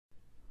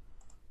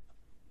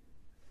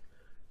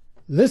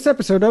This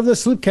episode of the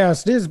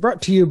SlooPcast is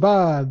brought to you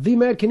by the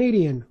Mad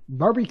Canadian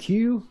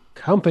Barbecue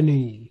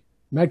Company.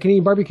 Mad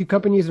Canadian Barbecue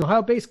Company is an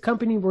Ohio-based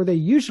company where they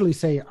usually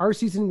say our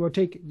season will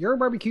take your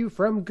barbecue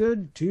from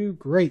good to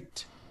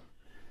great.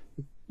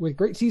 With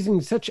great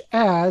seasonings such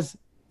as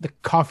the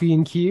Coffee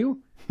and Q,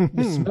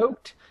 the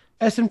Smoked,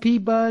 S&P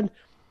Bud,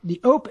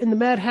 the Ope, and the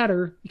Mad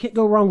Hatter. You can't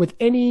go wrong with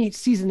any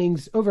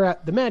seasonings over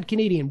at the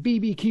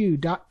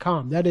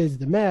MadCanadianBBQ.com. That is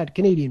the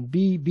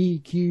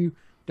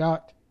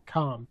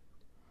MadCanadianBBQ.com.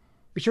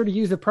 Be sure to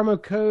use the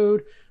promo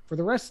code for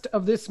the rest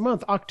of this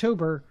month,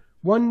 October,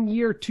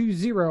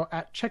 1year20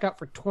 at checkout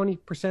for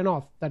 20%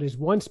 off. That is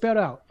one spelled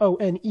out,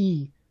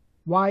 ONEYEAR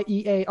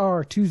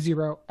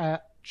 20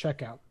 at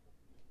checkout.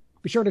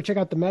 Be sure to check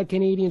out the Mad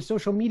Canadian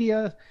social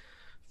media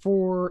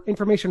for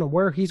information on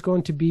where he's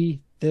going to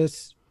be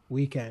this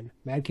weekend.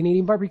 Mad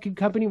Canadian Barbecue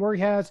Company, where he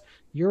has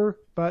your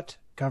butt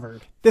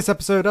covered. This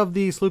episode of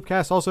the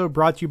SlooPcast also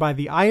brought to you by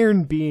the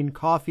Iron Bean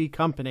Coffee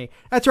Company.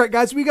 That's right,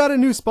 guys, we got a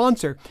new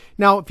sponsor.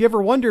 Now, if you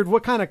ever wondered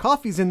what kind of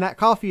coffee's in that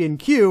coffee and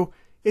Q,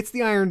 it's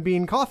the Iron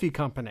Bean Coffee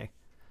Company.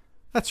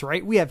 That's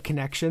right, we have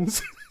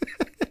connections.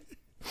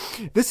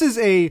 This is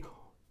a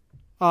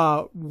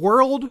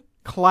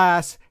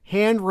world-class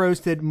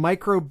hand-roasted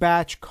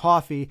micro-batch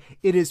coffee.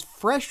 It is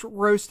fresh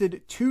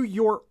roasted to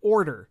your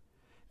order.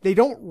 They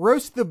don't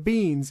roast the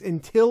beans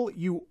until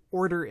you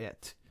order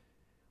it.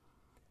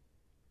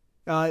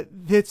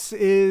 This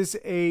is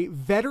a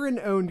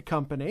veteran-owned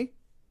company.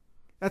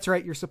 That's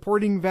right, you're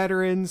supporting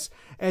veterans,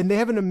 and they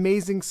have an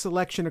amazing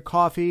selection of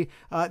coffee.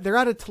 They're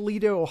out of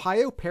Toledo,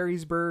 Ohio,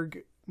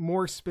 Perrysburg,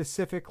 more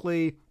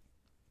specifically.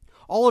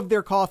 All of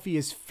their coffee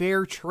is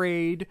fair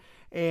trade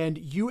and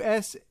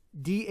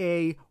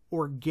USDA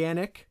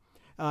organic.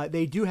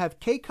 They do have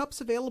K-Cups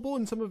available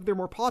in some of their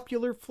more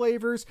popular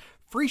flavors,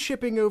 free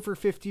shipping over over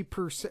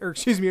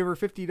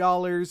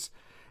 $50.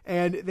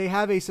 And they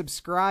have a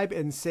subscribe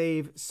and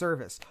save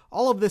service.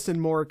 All of this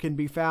and more can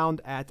be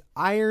found at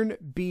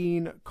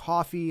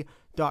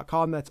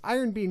ironbeancoffee.com. That's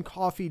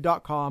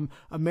ironbeancoffee.com,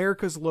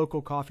 America's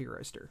local coffee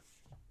roaster.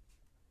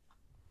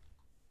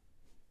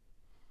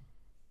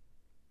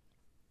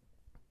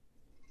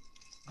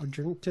 I'll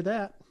drink to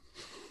that.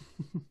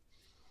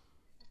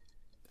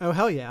 Oh,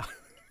 hell yeah.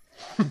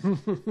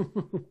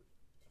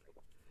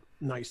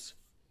 Nice.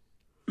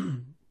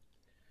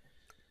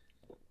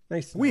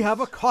 Nice. We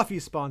have a coffee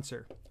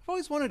sponsor. I've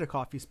always wanted a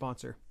coffee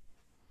sponsor.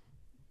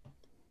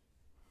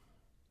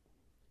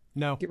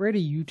 No. Get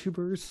ready,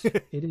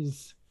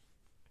 YouTubers.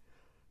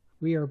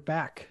 We are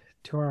back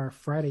to our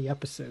Friday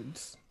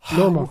episodes.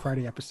 Normal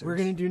Friday episodes. We're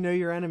going to do Know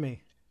Your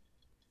Enemy.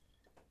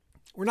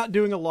 We're not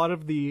doing a lot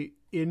of the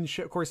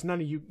in-show. Of course,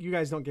 none of you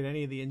guys don't get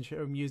any of the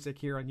in-show music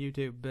here on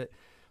YouTube, but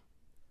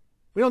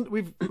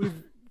we've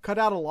cut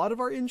out a lot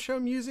of our in-show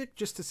music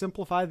just to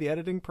simplify the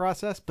editing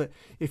process. But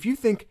if you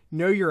think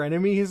Know Your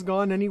Enemy has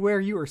gone anywhere,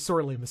 you are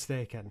sorely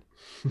mistaken.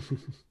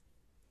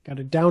 Got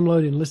to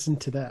download and listen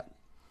to that.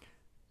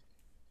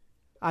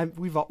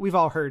 We've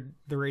all heard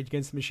the Rage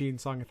Against the Machine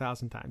song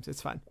 1,000 times.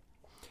 It's fine.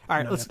 All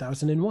right, let's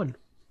 1,001.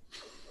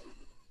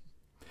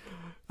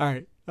 All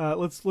right,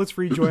 let's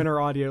rejoin our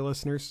audio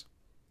listeners.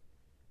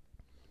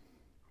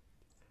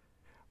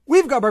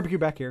 We've got barbecue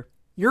back here.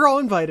 You're all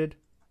invited.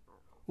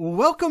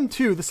 Welcome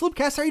to the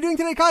SlooPcast. How are you doing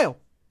today, Kyle?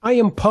 I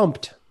am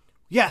pumped.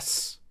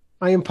 Yes.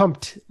 I am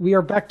pumped. We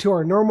are back to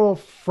our normal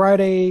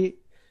Friday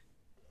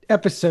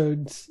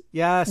episodes.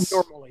 Yes.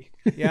 Normally.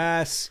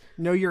 Yes.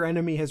 Know Your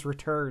Enemy has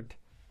returned.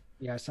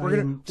 Yes,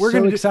 we're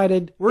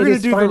excited. We're going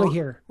to do finally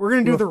here. We're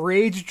going to do the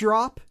rage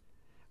drop.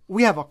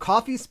 We have a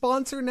coffee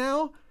sponsor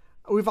now.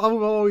 We've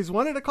always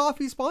wanted a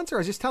coffee sponsor. I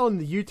was just telling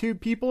the YouTube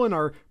people in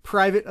our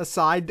private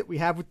aside that we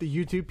have with the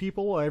YouTube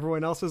people while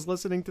everyone else is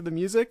listening to the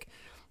music.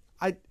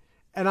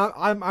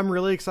 I'm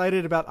really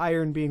excited about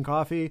Iron Bean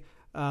Coffee.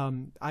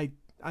 I'm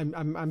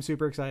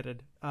super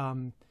excited.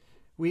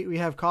 We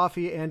have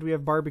coffee and we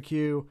have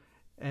barbecue,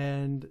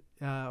 and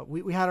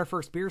we had our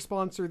first beer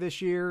sponsor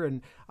this year,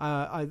 and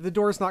the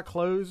door's not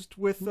closed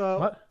with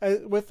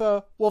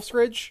Wolf's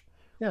Ridge.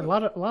 Yeah, a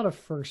lot of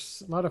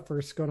firsts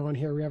going on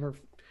here. We have our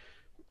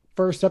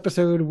first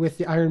episode with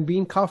the Iron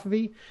Bean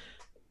Coffee,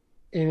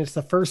 and it's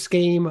the first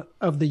game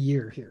of the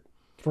year here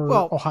for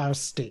Ohio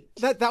State.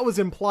 That was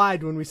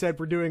implied when we said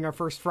we're doing our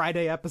first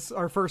Friday episode,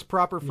 our first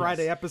proper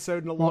Friday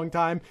episode in a long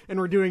time, and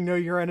we're doing Know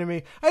Your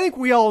Enemy. I think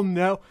we all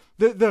know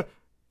the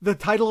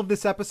title of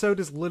this episode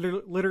is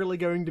literally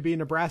going to be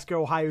Nebraska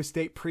Ohio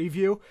State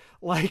preview.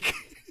 Like,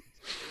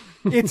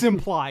 it's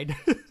implied.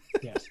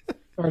 Yes.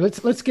 All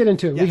right, let's get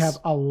into it. Yes. We have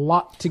a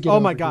lot to get. Oh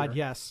my God, here.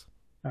 Yes.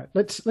 All right,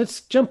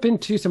 let's jump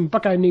into some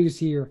Buckeye news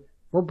here.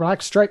 We're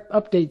Black Stripe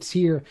updates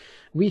here.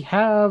 We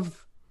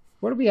have,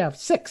 what do we have?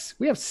 6.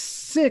 We have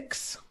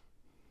 6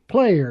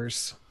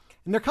 players.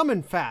 And they're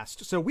coming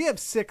fast. So we have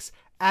 6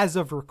 as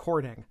of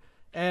recording.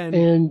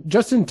 And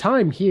just in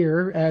time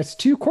here, as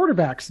 2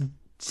 quarterbacks,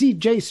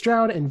 C.J.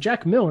 Stroud and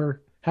Jack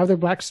Miller, have their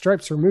black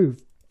stripes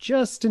removed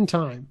just in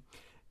time.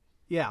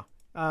 Yeah.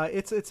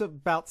 It's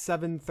about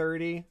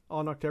 7:30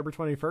 on October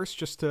 21st,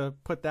 just to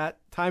put that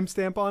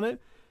timestamp on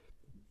it.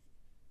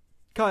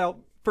 Kyle,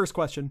 first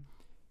question.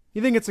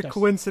 You think it's a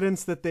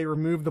coincidence that they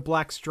removed the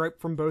black stripe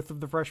from both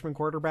of the freshman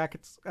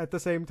quarterbacks at the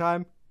same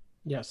time?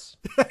 Yes.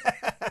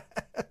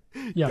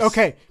 Yes.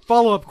 Okay,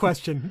 follow-up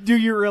question. Do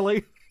you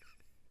really?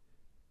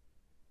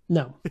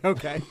 No.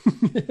 Okay.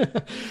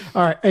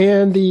 All right.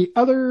 And the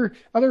other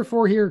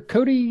four here,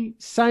 Cody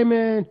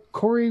Simon,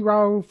 Corey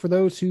Rao, for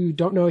those who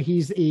don't know,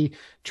 he's a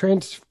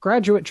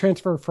graduate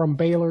transfer from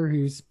Baylor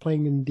who's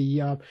playing in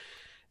the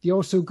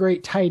also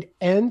great tight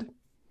end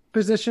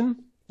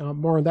position.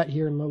 More on that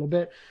here in a little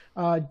bit.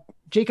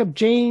 Jacob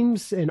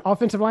James, an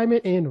offensive lineman,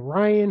 and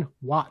Ryan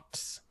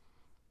Watts.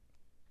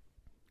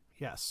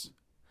 Yes.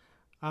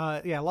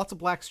 Lots of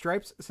black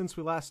stripes since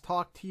we last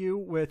talked to you,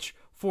 which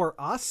for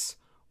us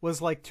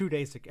was like 2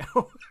 days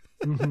ago.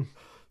 Mm-hmm.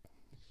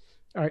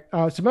 All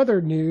right. Some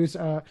other news.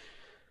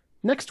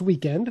 Next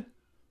weekend,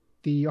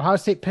 the Ohio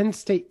State-Penn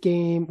State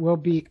game will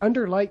be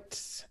under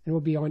lights and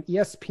will be on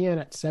ESPN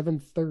at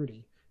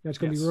 7:30. It's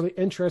going to be really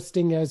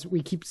interesting as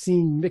we keep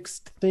seeing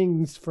mixed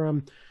things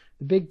from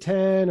the Big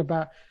Ten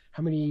about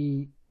how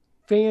many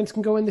fans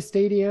can go in the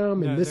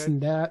stadium and this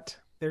and that.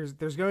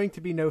 There's going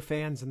to be no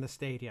fans in the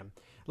stadium.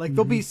 Like,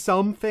 there'll be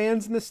some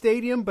fans in the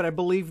stadium, but I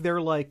believe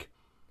they're like,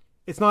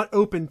 it's not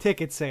open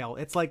ticket sale.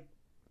 It's like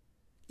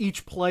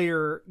each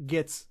player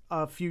gets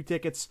a few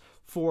tickets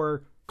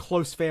for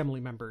close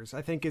family members.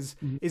 I think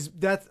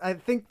I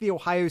think the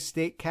Ohio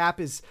State cap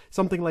is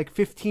something like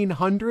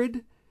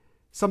 1,500.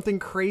 Something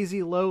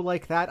crazy low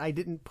like that. I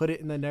didn't put it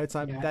in the notes.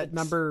 That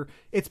number,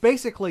 it's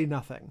basically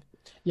nothing.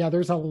 Yeah,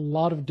 there's a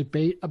lot of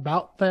debate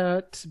about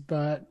that,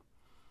 but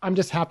I'm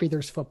just happy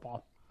there's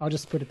football. I'll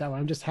just put it that way.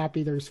 I'm just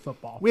happy there's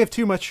football. We have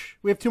too much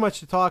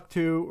to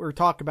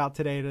talk about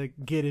today to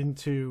get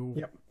into.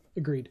 Yep,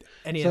 agreed.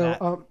 Any of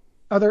that.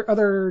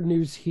 Other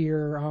news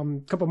here. A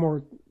couple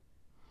more.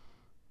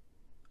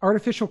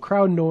 Artificial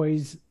crowd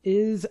noise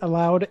is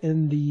allowed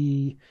in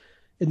the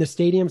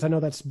stadiums. I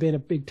know that's been a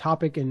big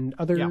topic in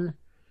other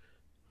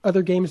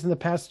games in the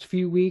past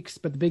few weeks,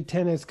 but the Big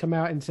Ten has come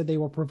out and said they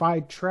will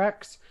provide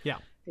tracks. Yeah.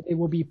 It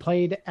will be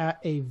played at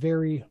a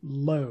very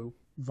low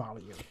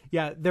volume.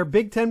 Yeah, they're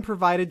Big Ten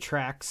provided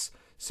tracks,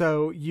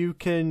 so you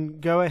can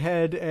go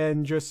ahead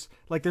and just,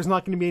 like, there's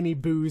not going to be any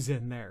booze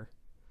in there.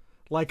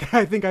 Like,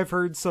 I think I've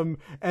heard some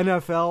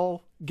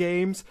NFL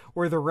games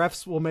where the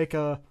refs will make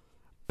a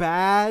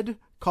bad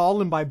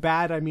call, and by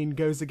bad I mean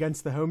goes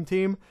against the home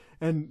team,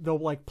 and they'll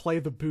like play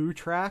the boo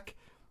track.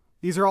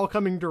 These are all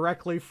coming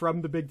directly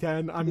from the Big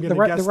Ten. I'm going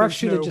to guess the ref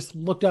should have just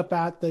looked up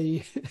at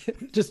the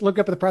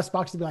press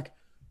box and be like,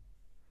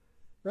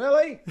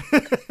 really?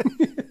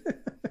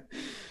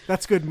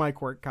 That's good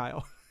mic work,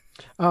 Kyle.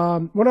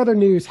 One other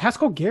news,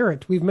 Haskell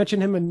Garrett. We've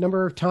mentioned him a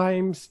number of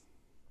times.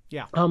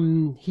 Yeah.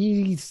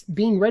 He's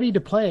being ready to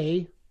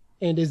play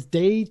and is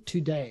day to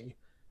day.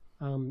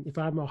 If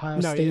I'm Ohio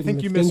State. No, I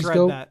think you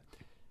misread that.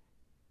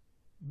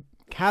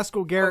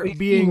 Haskell Garrett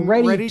being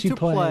ready to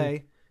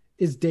play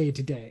is day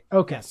to day.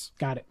 Okay. Yes.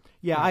 Got it.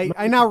 Yeah.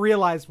 I now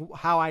realize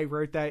how I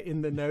wrote that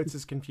in the notes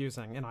is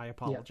confusing, and I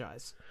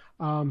apologize.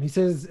 Yeah. He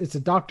says it's a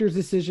doctor's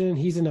decision.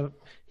 He's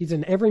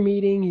in every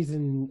meeting. He's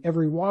in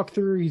every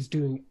walkthrough. He's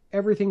doing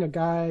everything a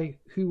guy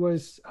who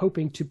was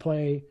hoping to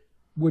play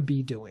would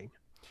be doing.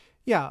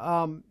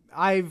 Yeah.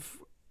 I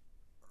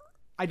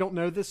don't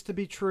know this to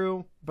be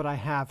true, but I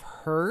have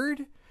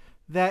heard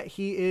that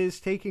he is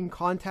taking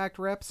contact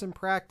reps in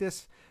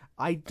practice.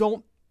 I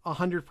don't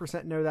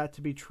 100% know that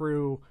to be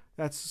true.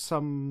 That's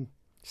something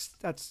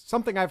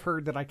I've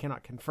heard that I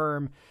cannot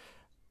confirm.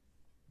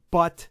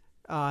 But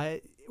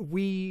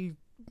we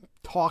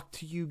talked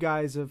to you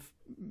guys a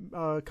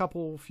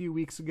few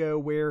weeks ago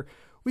where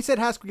we said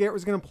Haskell Garrett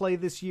was going to play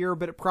this year,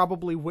 but it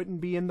probably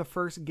wouldn't be in the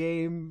first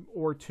game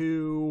or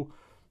two,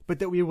 but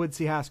that we would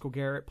see Haskell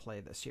Garrett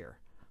play this year,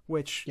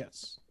 which,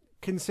 yes,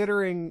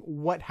 considering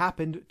what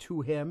happened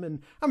to him,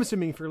 and I'm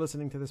assuming if you're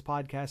listening to this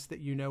podcast that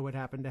you know what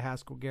happened to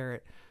Haskell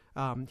Garrett.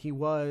 He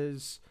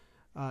was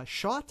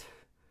shot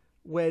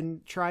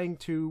when trying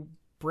to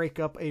break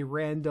up a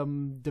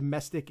random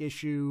domestic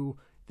issue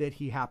that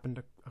he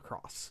happened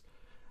across.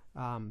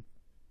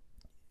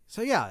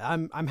 So yeah,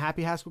 I'm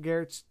happy Haskell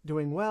Garrett's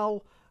doing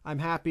well. I'm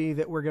happy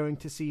that we're going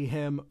to see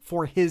him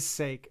for his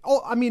sake.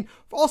 Oh, I mean,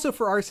 also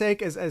for our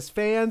sake as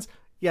fans.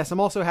 Yes, I'm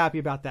also happy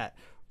about that.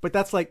 But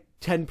that's like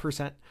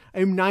 10%.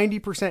 I'm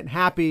 90%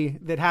 happy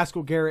that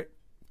Haskell Garrett,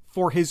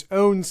 for his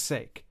own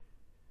sake,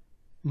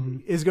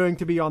 is going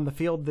to be on the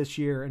field this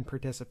year and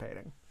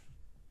participating.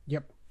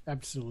 Yep,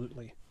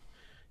 absolutely.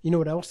 You know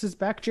what else is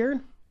back,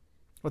 Jared?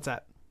 What's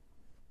that?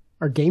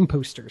 Our game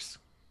posters.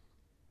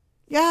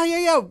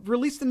 Yeah.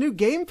 Released a new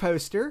game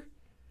poster.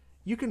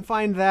 You can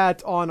find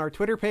that on our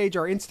Twitter page,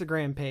 our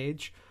Instagram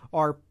page,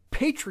 our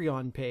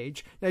Patreon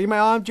page. Now you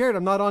might, Jared,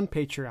 I'm not on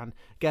Patreon.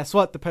 Guess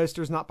what? The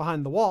poster's not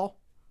behind the wall.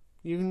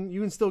 You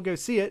can still go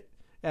see it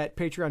at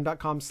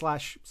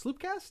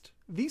patreon.com/SloopCast.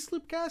 The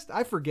SloopCast?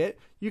 I forget.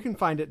 You can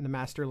find it in the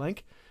master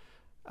link.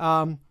 It's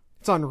on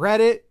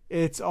Reddit.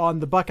 It's on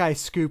the Buckeye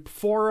Scoop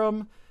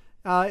forum.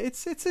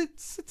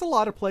 It's a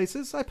lot of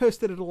places. I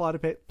posted it a lot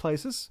of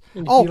places.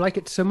 And if you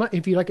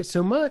like it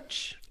so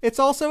much, it's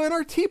also in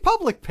our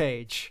TeePublic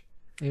page.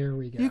 There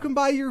we go. You can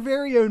buy your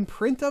very own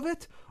print of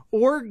it,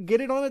 or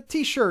get it on a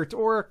T-shirt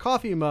or a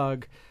coffee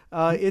mug.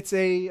 It's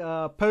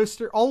a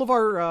poster. All of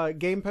our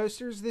game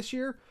posters this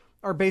year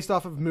are based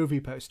off of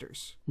movie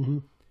posters. Mm-hmm.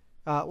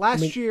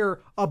 Last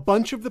year, a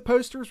bunch of the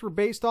posters were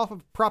based off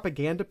of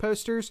propaganda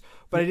posters,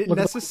 but I didn't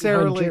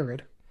necessarily.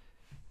 Jared.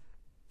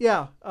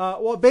 Yeah.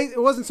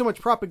 It wasn't so much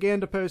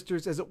propaganda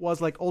posters as it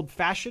was like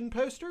old-fashioned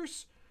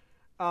posters.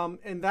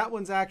 And that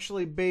one's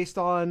actually based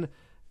on,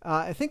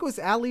 I think it was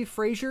Ali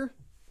Frazier.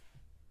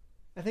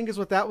 I think is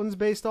what that one's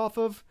based off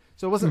of.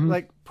 So it wasn't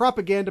like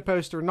propaganda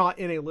poster, not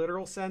in a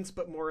literal sense,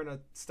 but more in a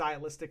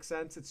stylistic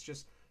sense. It's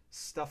just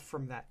stuff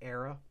from that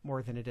era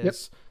more than it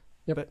is.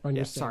 Yep. But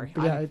yeah, sorry.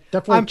 But yeah,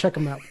 definitely check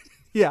them out.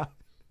 Yeah.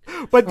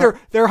 But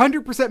they're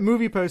 100%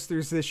 movie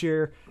posters this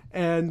year,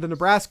 and the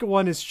Nebraska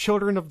one is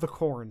Children of the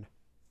Corn.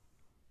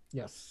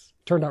 Yes.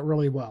 Turned out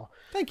really well.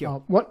 Thank you.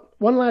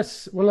 One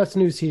last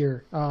news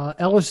here.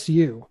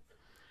 LSU.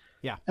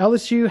 Yeah.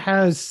 LSU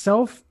has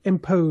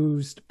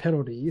self-imposed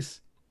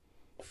penalties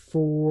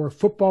for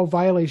football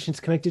violations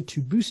connected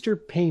to booster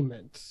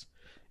payments,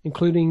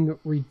 including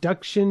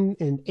reduction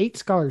in 8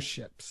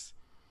 scholarships.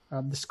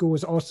 The school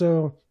is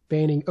also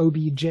banning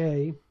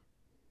OBJ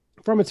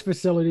from its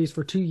facilities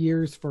for 2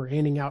 years for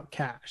handing out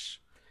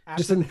cash.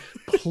 Just in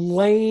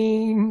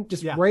plain,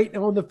 right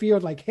on the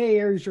field, like, hey,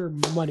 here's your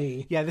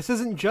money. Yeah, this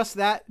isn't just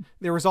that.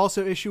 There was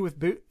also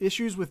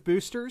issues with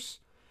boosters.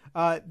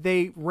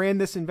 They ran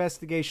this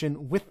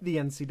investigation with the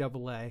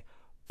NCAA,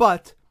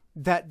 but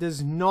that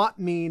does not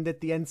mean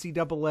that the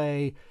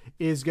NCAA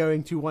is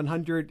going to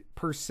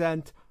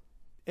 100%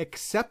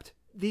 accept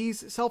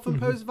these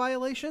self-imposed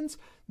violations.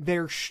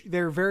 There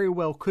very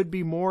well could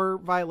be more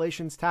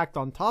violations tacked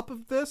on top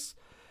of this.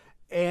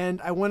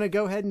 And I want to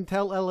go ahead and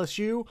tell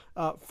LSU,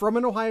 from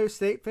an Ohio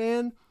State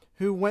fan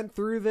who went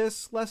through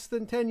this less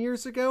than 10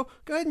 years ago,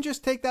 go ahead and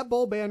just take that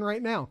bowl ban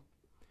right now.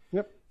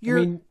 Yep.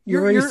 You're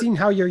already seen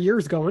how your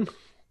year's going.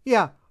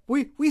 Yeah.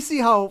 We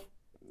see how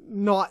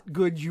not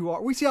good you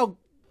are. We see how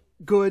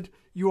good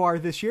you are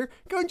this year.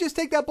 Go ahead and just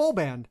take that bowl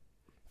ban.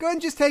 Go ahead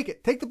and just take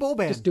it. Take the bowl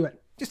ban. Just do it.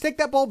 Just take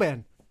that bowl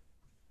ban.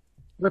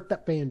 Rip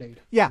that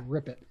Band-Aid. Yeah.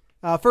 Rip it.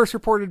 First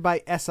reported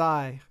by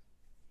SI.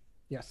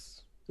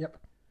 Yes. Yep.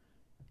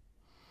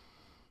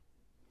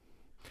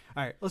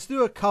 All right, let's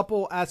do a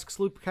couple Ask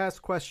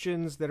SlooPicks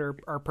questions that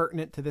are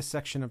pertinent to this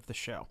section of the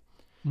show.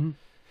 Mm-hmm.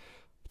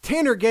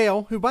 Tanner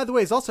Gale, who, by the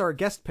way, is also our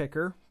guest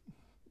picker.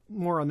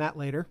 More on that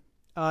later.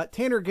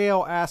 Tanner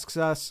Gale asks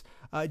us,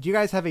 do you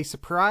guys have a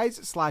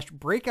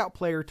surprise/breakout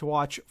player to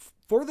watch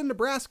for the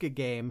Nebraska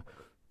game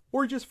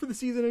or just for the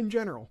season in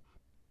general?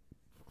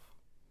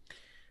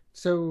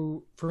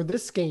 So for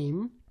this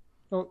game,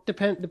 well,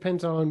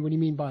 depends on what you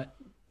mean by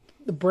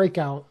the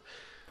breakout.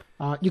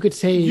 You could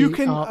say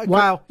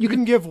Kyle, you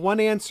can give one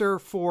answer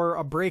for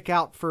a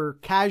breakout for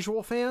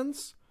casual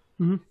fans,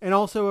 and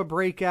also a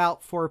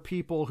breakout for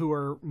people who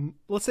are,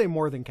 let's say,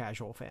 more than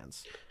casual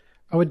fans.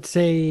 I would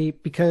say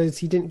because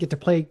he didn't get to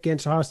play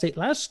against Ohio State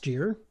last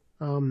year,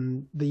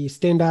 the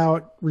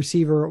standout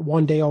receiver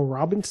Wan'Dale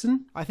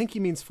Robinson. I think he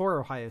means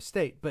for Ohio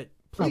State, but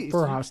please.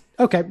 For Ohio State.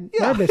 Okay,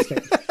 my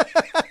mistake.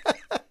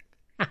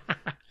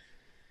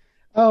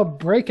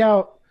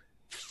 Breakout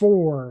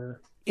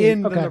for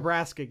in the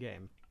Nebraska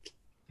game.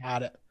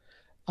 Got it.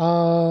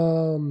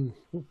 Oh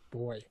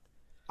boy.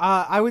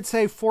 I would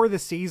say for the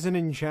season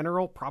in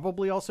general,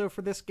 probably also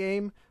for this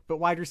game, but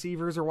wide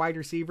receivers are wide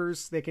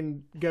receivers. They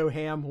can go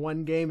ham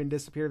one game and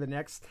disappear the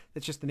next.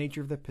 That's just the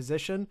nature of the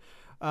position.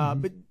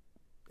 But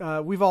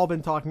we've all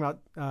been talking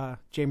about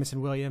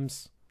Jamison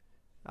Williams.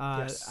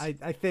 Yes.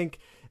 I think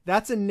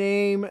that's a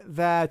name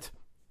that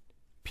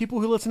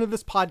people who listen to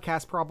this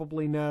podcast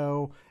probably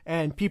know,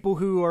 and people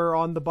who are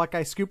on the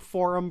Buckeye Scoop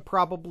forum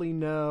probably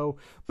know,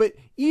 but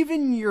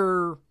even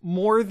your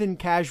more than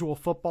casual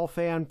football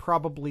fan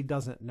probably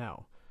doesn't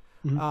know.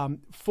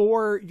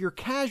 For your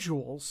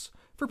casuals,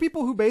 for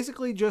people who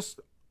basically just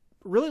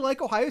really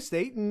like Ohio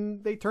State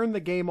and they turn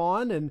the game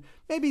on and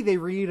maybe they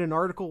read an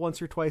article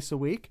once or twice a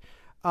week,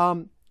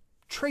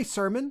 Trey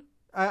Sermon,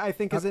 I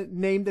think is a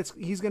name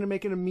he's going to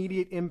make an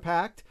immediate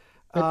impact.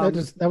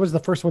 That was the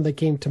first one that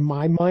came to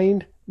my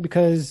mind,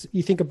 because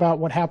you think about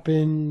what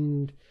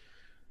happened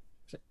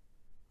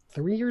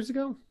 3 years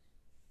ago.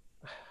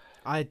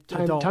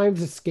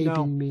 Time's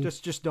escaping me.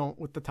 Just don't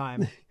with the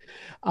time.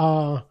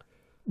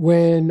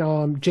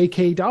 When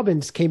J.K.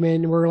 Dobbins came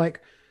in, we were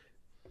like,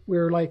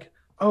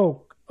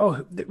 oh,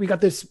 we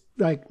got this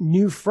like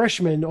new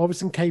freshman. All of a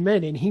sudden came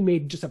in and he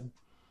made just a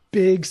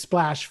big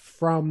splash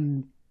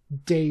from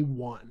day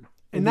one.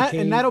 And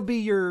that'll be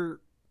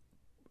your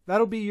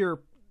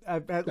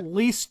at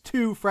least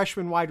 2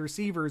 freshman wide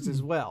receivers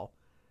as well.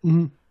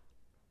 Mm-hmm.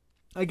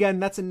 Again,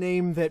 that's a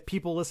name that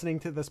people listening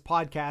to this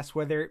podcast,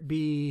 whether it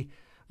be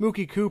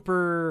Mookie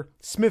Cooper,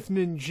 Smith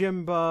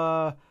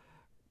Njimba,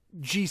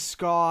 G.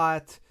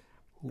 Scott,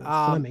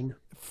 Fleming.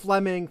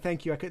 Fleming,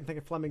 thank you. I couldn't think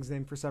of Fleming's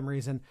name for some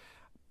reason.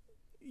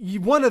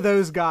 one of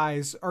those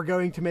guys are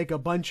going to make a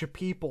bunch of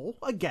people,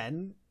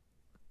 again,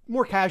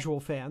 more casual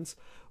fans,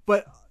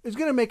 but is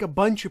going to make a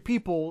bunch of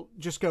people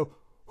just go,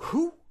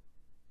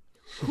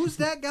 who's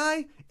that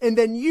guy? And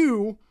then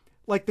you,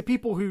 like the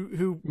people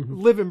who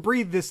live and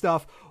breathe this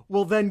stuff,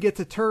 will then get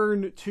to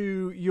turn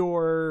to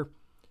your,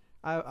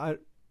 I'm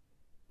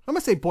going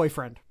to say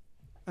boyfriend.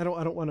 I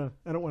don't want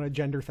to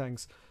gender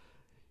things.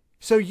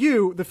 So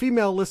you, the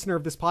female listener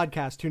of this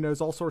podcast who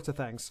knows all sorts of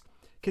things,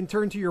 can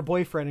turn to your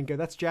boyfriend and go,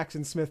 that's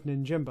Jackson Smith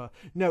Ninjimba.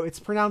 No, it's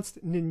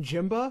pronounced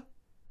Ninjimba.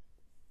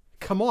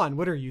 Come on,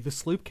 what are you, the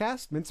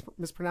SlooPcast?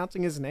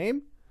 Mispronouncing his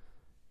name?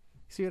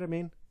 See what I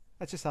mean?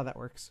 That's just how that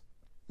works.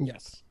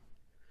 Yes.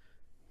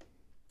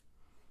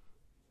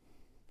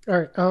 All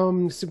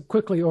right. So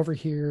quickly over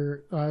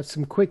here,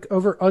 some quick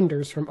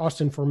over-unders from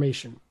Austin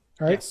Formation.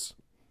 All right. Yes.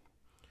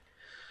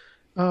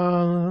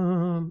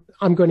 I'm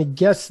going to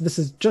guess this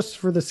is just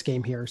for this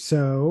game here.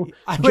 So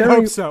I would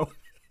hope so.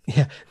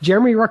 Yeah.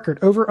 Jeremy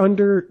Ruckert, over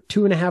under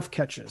 2.5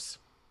 catches.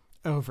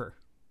 Over.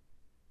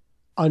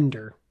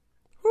 Under.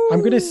 I'm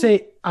going to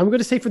say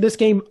for this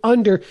game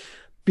under,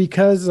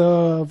 because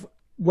of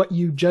what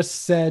you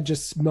just said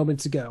just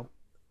moments ago.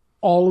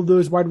 All of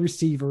those wide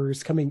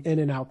receivers coming in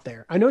and out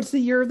there. I know it's the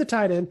year of the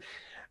tight end.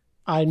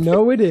 I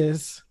know it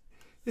is.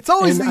 It's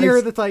always the year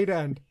of the tight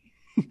end.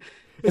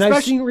 And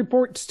I've seen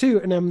reports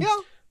too. And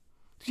it's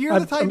the year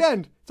of the tight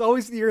end. It's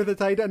always the year of the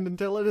tight end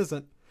until it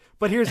isn't.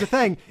 But here's the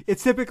thing.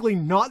 It's typically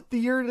not the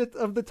year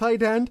of the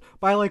tight end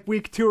by like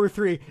week 2 or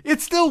 3.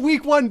 It's still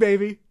week 1,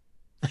 baby.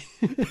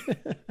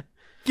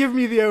 Give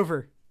me the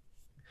over.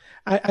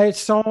 I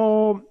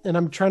saw, and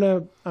I'm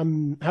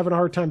having a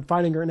hard time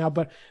finding it right now,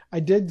 but I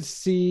did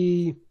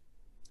see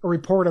a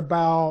report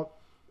about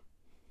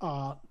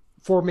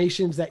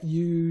formations that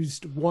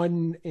used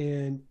 1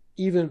 and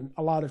even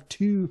a lot of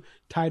 2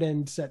 tight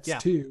end sets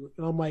too.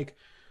 And I'm like,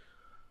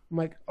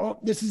 oh,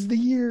 this is the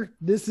year.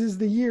 This is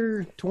the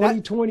year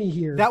 2020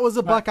 here. That was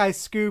a Buckeye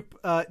Scoop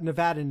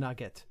Nevada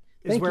nugget.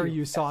 Is where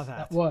you saw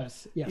that. That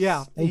was, yes.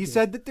 Yeah, he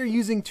said that they're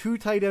using 2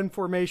 tight end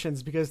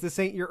formations because this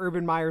ain't your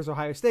Urban Meyer's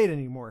Ohio State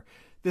anymore.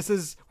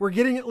 We're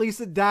getting at least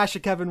a dash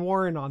of Kevin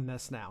Warren on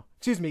this now.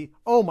 Excuse me.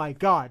 Oh my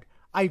God.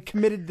 I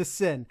committed the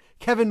sin.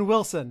 Kevin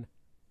Wilson.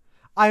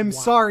 I'm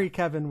sorry,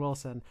 Kevin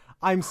Wilson.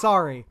 I'm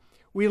sorry.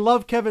 We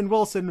love Kevin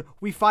Wilson.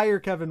 We fire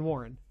Kevin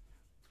Warren.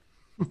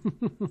 All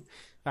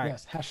right.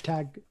 Yes.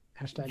 Hashtag.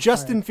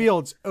 Justin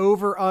Fields,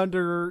 over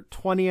under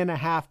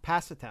 20.5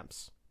 pass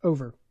attempts.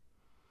 Over.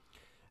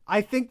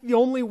 I think the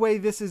only way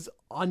this is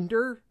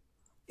under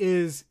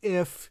is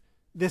if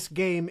this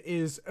game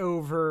is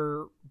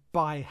over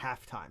by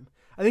halftime.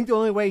 I think the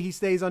only way he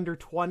stays under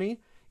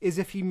 20 is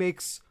if he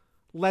makes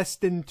less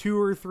than 2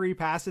 or 3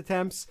 pass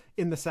attempts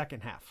in the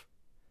second half.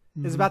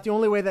 Is about the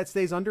only way that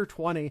stays under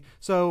 20.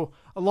 So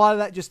a lot of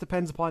that just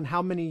depends upon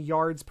how many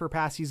yards per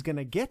pass he's going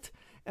to get.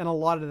 And a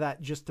lot of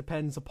that just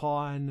depends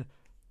upon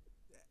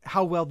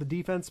how well the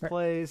defense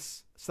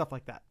plays, stuff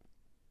like that.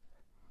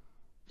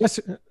 Yes,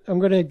 I'm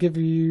going to give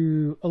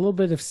you a little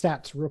bit of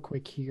stats real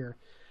quick here.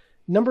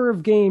 Number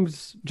of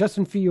games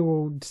Justin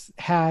Fields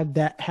had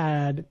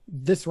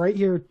this right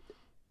here,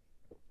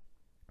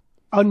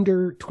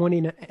 under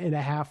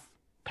 20.5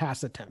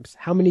 pass attempts.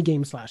 How many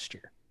games last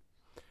year?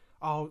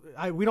 Oh,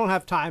 we don't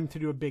have time to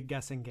do a big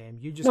guessing game.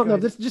 You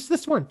just just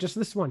this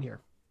one here.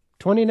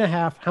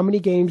 20.5. How many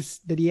games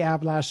did he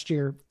have last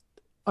year?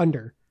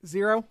 Under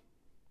 0,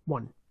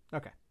 1.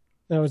 Okay,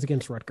 that was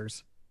against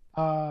Rutgers.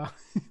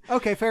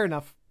 Okay, fair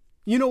enough.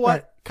 You know what?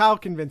 Right. Kyle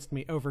convinced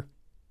me. Over.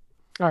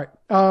 All right.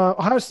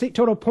 Ohio State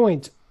total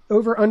points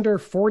over under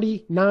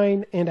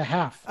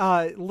 49.5.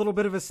 A little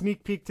bit of a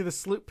sneak peek to the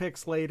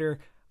SlooPicks later.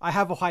 I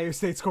have Ohio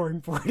State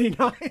scoring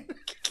 49.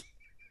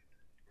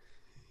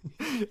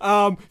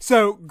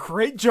 So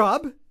great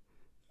job.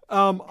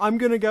 I'm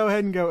going to go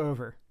ahead and go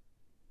over.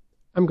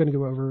 I'm going to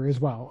go over as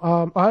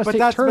well. But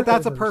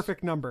that's a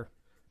perfect number.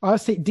 Ohio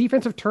State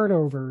defensive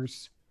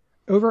turnovers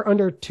over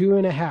under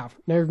 2.5.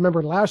 Now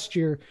remember last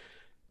year,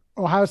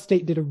 Ohio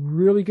State did a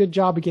really good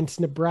job against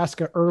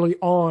Nebraska early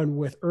on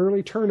with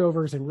early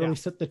turnovers and really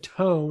set the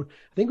tone.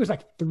 I think it was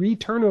like 3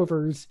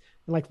 turnovers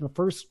in like the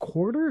first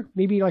quarter,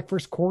 maybe like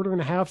first quarter and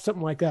a half,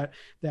 something like that.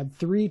 They had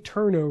 3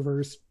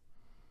 turnovers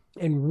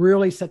and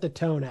really set the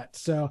tone at.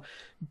 So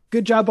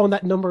good job on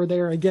that number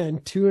there. Again,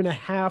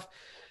 2.5.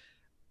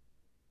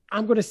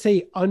 I'm going to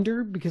say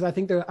under because I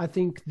think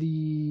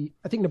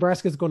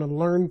Nebraska is going to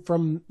learn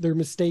from their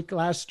mistake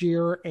last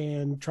year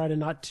and try to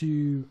not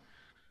to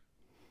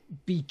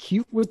be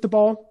cute with the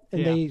ball.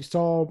 And they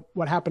saw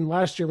what happened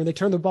last year when they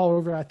turned the ball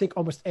over. I think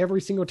almost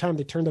every single time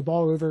they turned the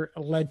ball over, it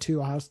led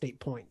to Ohio State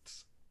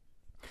points.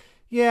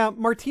 Yeah.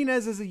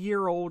 Martinez is a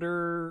year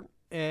older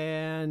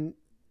and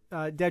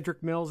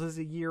Dedrick Mills is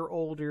a year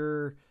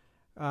older.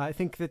 I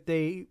think that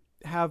they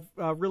have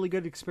really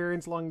good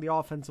experience along the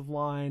offensive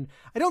line.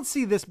 I don't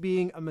see this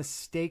being a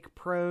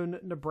mistake-prone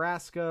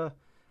Nebraska.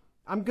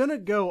 I'm going to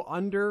go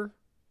under.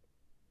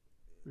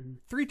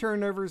 3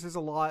 turnovers is a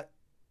lot.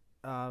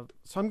 So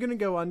I'm going to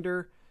go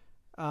under.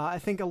 I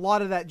think a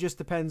lot of that just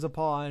depends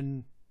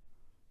upon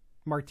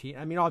Martin.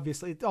 I mean,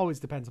 obviously, it always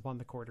depends upon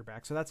the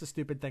quarterback, so that's a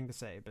stupid thing to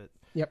say. But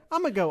Yep.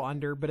 I'm gonna go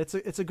under. But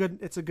it's a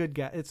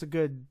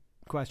good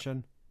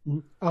question.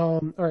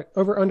 All right,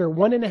 over under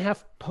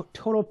 1.5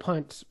 total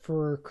punts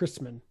for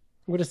Chrisman.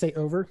 I'm going to say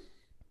over.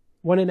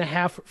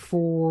 1.5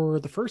 for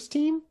the first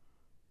team.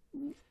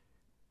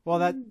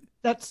 Well,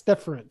 that's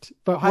different,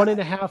 but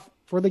 1.5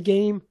 for the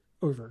game,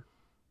 over.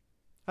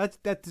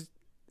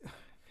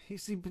 You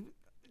see,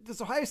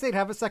 does Ohio State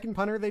have a second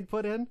punter they'd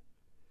put in?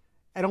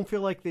 I don't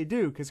feel like they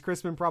do because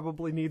Chrisman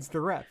probably needs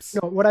the reps.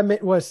 No, what I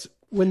meant was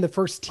when the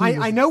first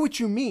team. I know what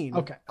you mean.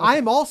 Okay.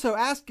 I'm also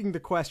asking the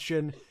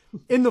question: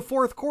 in the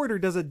fourth quarter,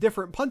 does a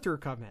different punter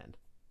come in?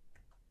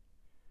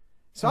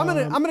 So I'm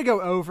gonna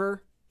go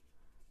over.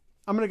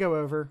 I'm gonna go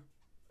over,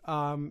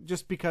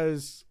 just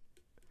because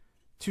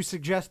to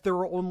suggest there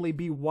will only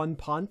be one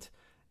punt.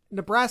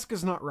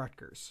 Nebraska's not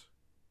Rutgers,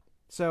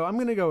 so I'm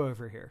gonna go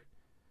over here.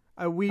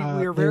 We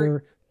are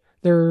very.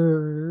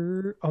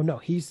 Oh no,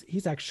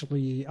 he's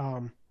actually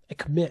a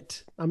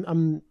commit.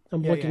 I'm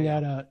looking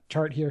at a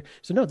chart here.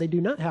 So no, they do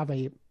not have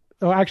a.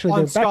 Oh,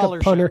 actually, their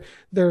backup punter.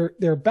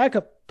 Their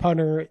backup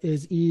punter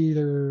is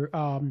either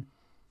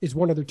is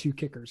one of their two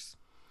kickers.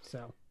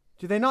 So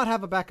do they not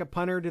have a backup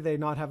punter? Do they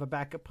not have a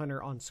backup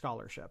punter on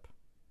scholarship?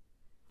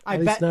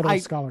 At least not on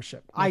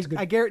scholarship. I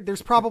guarantee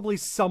there's probably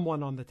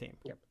someone on the team.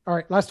 Yep. All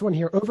right, last one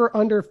here. Over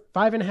under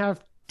 5.5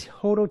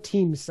 total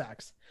team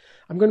sacks.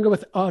 I'm going to go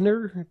with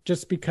under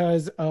just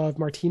because of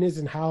Martinez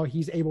and how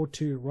he's able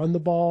to run the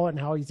ball and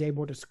how he's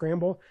able to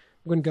scramble.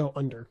 I'm going to go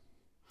under.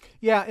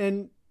 Yeah,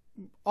 and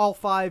all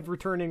 5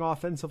 returning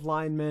offensive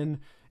linemen,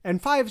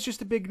 and 5 is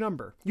just a big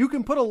number. You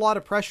can put a lot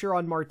of pressure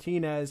on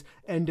Martinez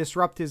and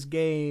disrupt his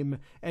game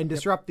and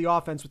disrupt the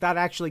offense without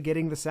actually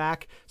getting the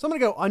sack. So I'm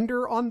going to go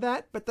under on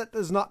that, but that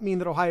does not mean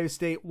that Ohio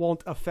State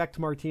won't affect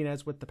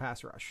Martinez with the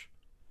pass rush.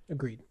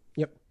 Agreed.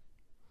 Yep.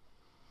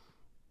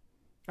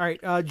 All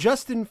right,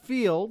 Justin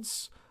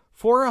Fields,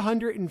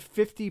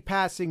 450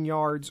 passing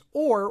yards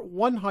or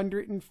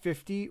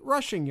 150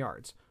 rushing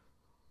yards.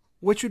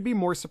 Which would be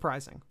more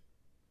surprising?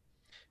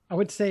 I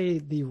would say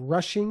the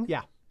rushing.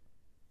 Yeah.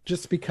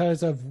 Just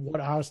because of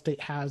what Ohio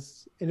State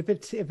has. And if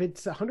it's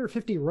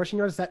 150 rushing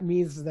yards, that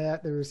means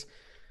that there's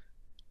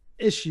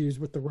issues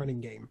with the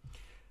running game.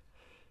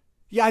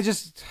 Yeah,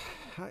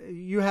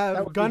 you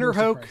have Gunnar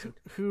Hoke,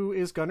 who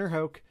is Gunnar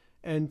Hoke,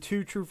 and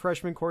 2 true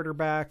freshman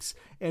quarterbacks,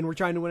 and we're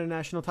trying to win a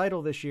national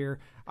title this year.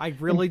 I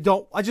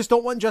just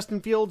don't want Justin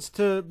Fields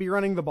to be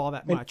running the ball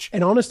that much.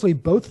 And honestly,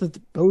 both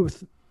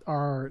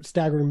are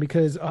staggering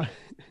because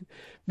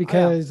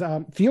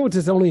Fields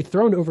has only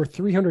thrown over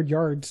 300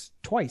 yards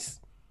twice.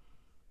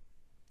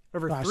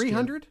 Over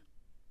 300?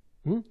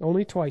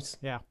 Only twice.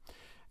 Yeah.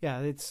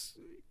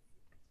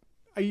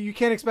 You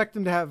can't expect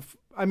them to have,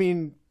 I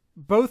mean,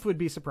 both would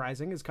be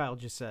surprising, as Kyle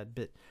just said,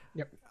 but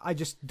yep. I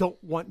just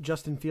don't want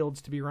Justin Fields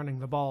to be running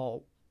the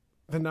ball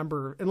the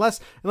number,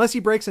 unless he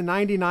breaks a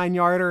 99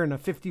 yarder and a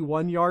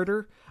 51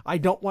 yarder. I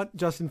don't want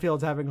Justin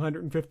Fields having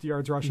 150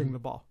 yards rushing the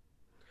ball.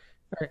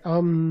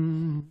 All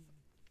right.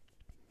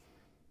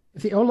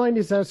 If the O-line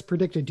is as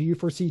predicted, do you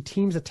foresee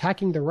teams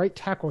attacking the right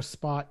tackle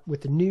spot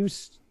with the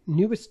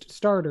newest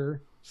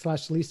starter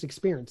 / least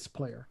experienced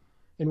player?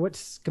 And what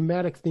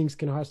schematic things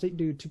can Ohio State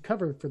do to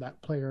cover for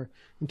that player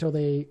until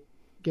they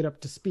get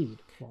up to speed?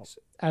 Well,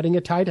 adding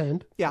a tight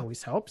end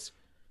always helps.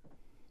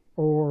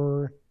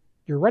 Or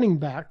your running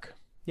back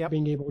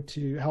being able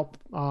to help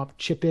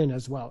chip in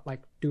as well, like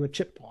do a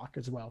chip block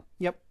as well.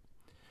 Yep.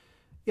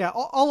 Yeah,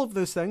 all of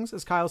those things,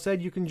 as Kyle said,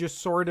 you can just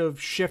sort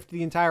of shift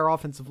the entire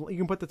offensive. You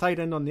can put the tight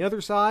end on the other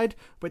side,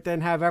 but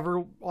then have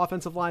every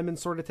offensive lineman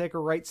sort of take a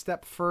right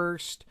step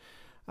first.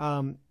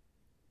 Whoever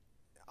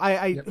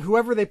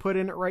they put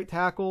in at right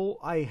tackle,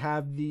 I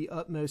have the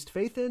utmost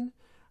faith in.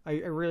 I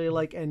really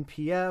like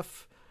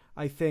NPF.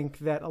 I think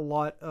that a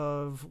lot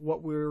of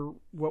what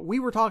we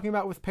were talking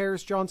about with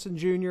Paris Johnson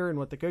Jr. and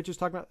what the coach is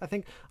talking about, I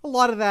think a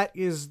lot of that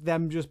is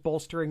them just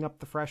bolstering up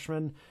the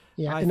freshmen.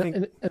 Yeah,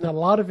 and a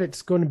lot of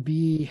it's going to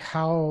be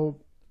how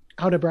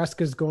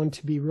Nebraska is going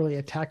to be really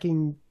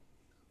attacking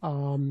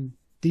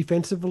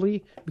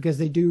defensively, because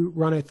they do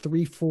run a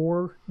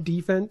 3-4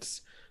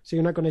 defense. So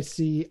you're not going to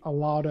see a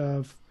lot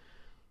of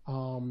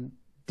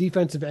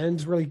defensive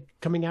ends really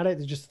coming at it.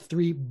 There's just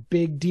 3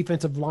 big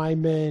defensive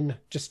linemen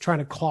just trying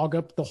to clog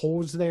up the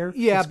holes there.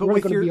 Yeah, it's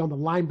really going to be on the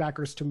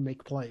linebackers to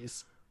make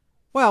plays.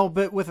 Well,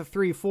 but with a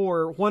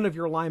 3-4, one of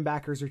your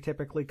linebackers are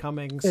typically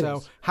coming.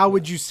 So how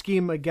would you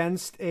scheme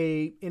against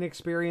a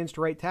inexperienced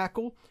right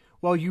tackle?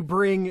 Well, you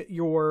bring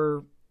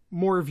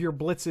more of your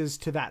blitzes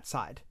to that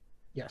side.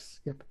 Yes.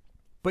 Yep.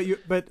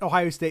 But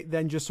Ohio State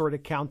then just sort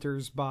of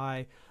counters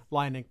by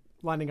lining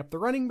up the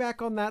running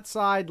back on that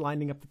side,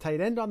 lining up the tight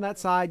end on that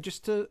side,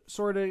 just to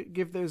sort of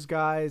give those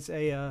guys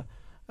a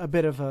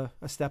bit of a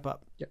step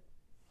up. Yep.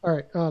 All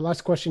right.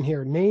 Last question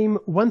here. Name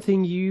one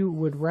thing you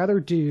would rather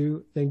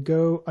do than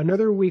go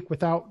another week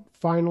without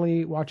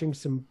finally watching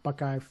some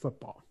Buckeye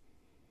football.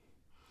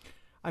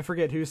 I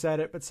forget who said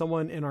it, but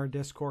someone in our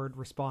Discord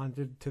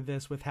responded to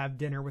this with have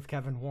dinner with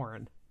Kevin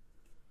Warren,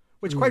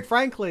 which quite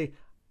frankly,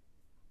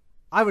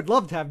 I would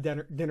love to have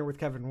dinner with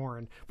Kevin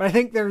Warren, but I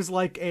think there's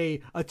like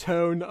a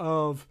tone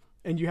of,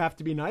 and you have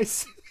to be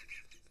nice.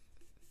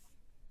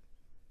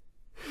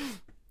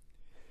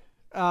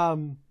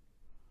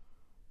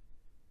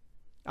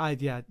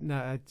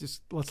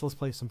 Just let's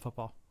play some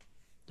football.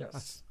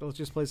 Yes. Let's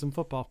just play some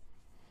football.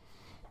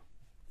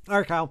 All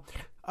right, Kyle.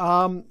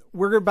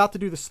 We're about to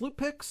do the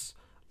SlooPicks.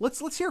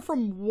 Let's hear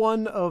from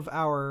one of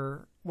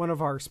our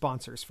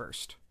sponsors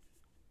first.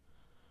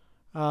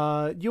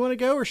 Do you want to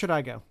go or should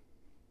I go?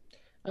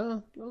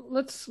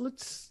 Let's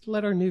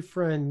let our new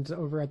friend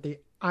over at the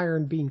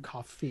Iron Bean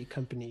Coffee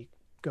Company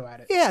go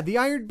at it. Yeah, the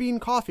Iron Bean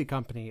Coffee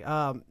Company.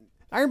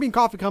 Iron Bean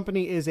Coffee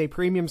Company is a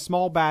premium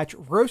small batch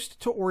roast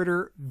to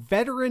order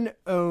veteran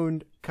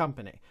owned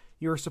company.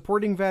 You're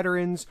supporting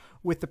veterans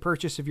with the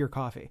purchase of your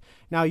coffee.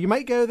 Now, you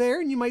might go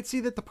there and you might see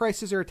that the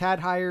prices are a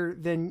tad higher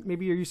than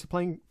maybe you're used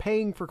to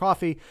paying for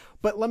coffee.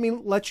 But let me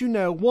let you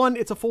know, one,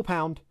 it's a full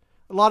pound.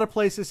 A lot of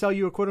places sell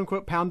you a quote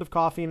unquote pound of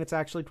coffee and it's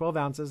actually 12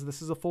 ounces.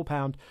 This is a full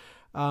pound.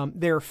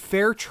 They're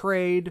fair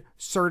trade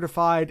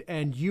certified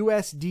and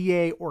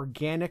USDA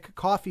organic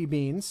coffee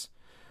beans.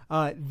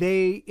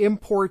 They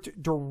import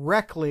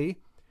directly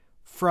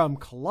from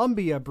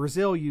Colombia,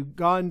 Brazil,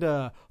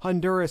 Uganda,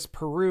 Honduras,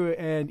 Peru,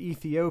 and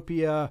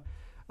Ethiopia.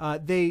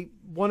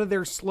 One of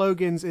their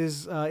slogans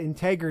is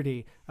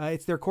integrity.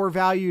 It's their core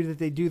value that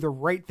they do the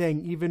right thing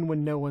even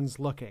when no one's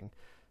looking.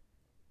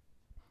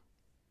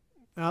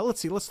 Let's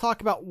see. Let's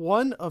talk about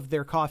one of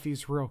their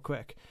coffees real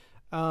quick.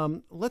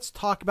 Let's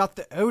talk about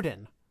the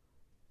Odin.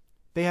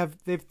 They have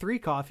 3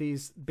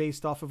 coffees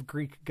based off of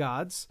Greek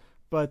gods.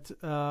 But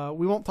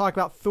we won't talk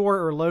about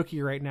Thor or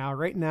Loki right now.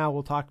 Right now,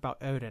 we'll talk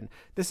about Odin.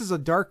 This is a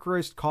dark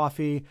roast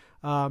coffee.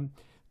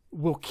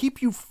 Will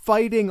keep you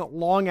fighting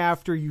long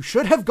after you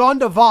should have gone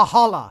to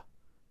Valhalla.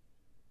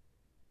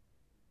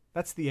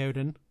 That's the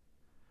Odin.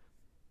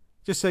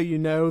 Just so you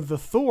know, the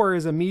Thor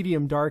is a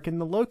medium dark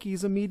and the Loki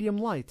is a medium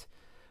light.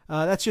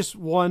 That's just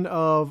one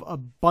of a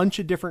bunch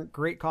of different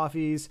great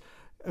coffees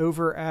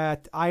over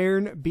at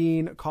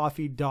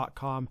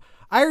ironbeancoffee.com.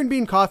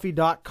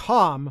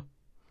 ironbeancoffee.com.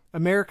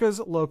 America's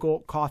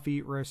local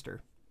coffee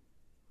roaster.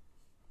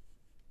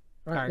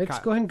 All right, let's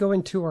go ahead and go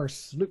into our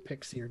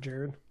SlooPicks here,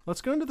 Jared.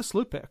 Let's go into the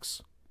SlooPicks.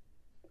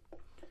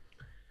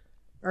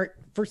 All right,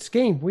 first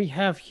game we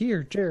have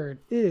here,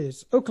 Jared,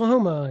 is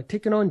Oklahoma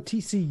taking on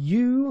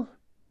TCU.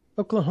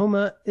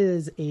 Oklahoma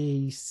is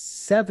a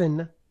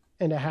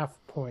 7.5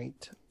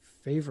 point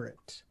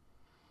favorite.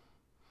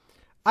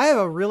 I have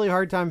a really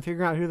hard time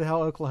figuring out who the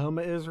hell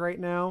Oklahoma is right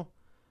now.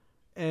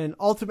 And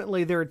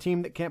ultimately, they're a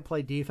team that can't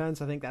play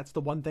defense. I think that's the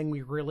one thing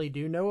we really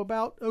do know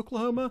about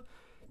Oklahoma.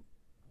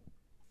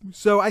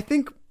 So I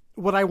think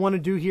what I want to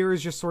do here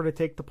is just sort of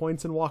take the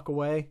points and walk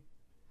away.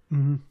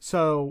 Mm-hmm.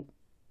 So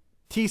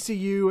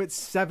TCU at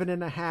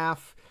 7.5.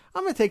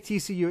 I'm going to take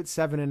TCU at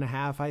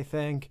 7.5, I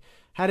think.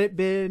 Had it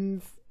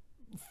been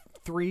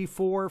 3,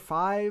 4,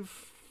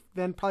 5,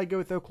 then probably go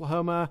with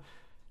Oklahoma.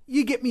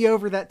 You get me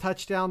over that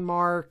touchdown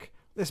mark,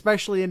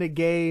 especially in a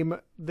game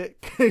that,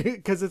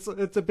 because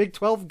it's a Big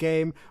 12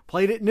 game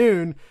played at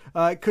noon,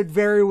 could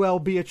very well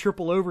be a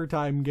triple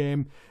overtime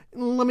game.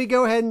 Let me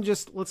go ahead and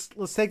just let's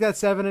take that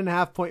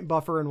 7.5 point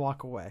buffer and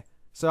walk away.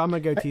 So I'm gonna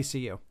go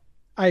TCU.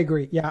 I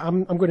agree. Yeah,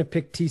 I'm going to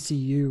pick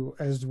TCU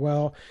as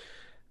well.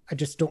 I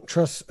just don't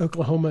trust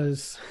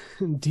Oklahoma's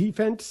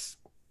defense,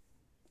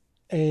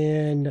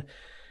 and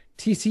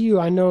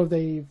TCU. I know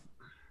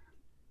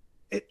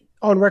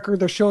on record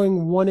they're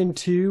showing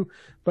 1-2.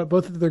 But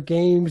both of their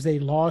games, they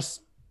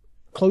lost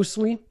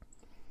closely.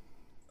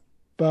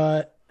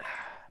 But,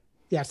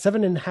 yeah,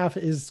 7.5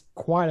 is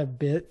quite a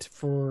bit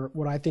for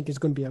what I think is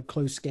going to be a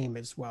close game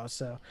as well.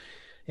 So,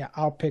 yeah,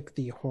 I'll pick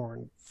the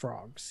Horned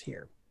Frogs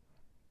here.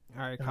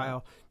 All right,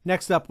 Kyle.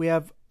 Next up, we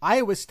have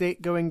Iowa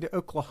State going to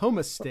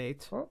Oklahoma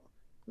State.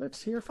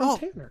 Let's hear from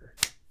Tanner.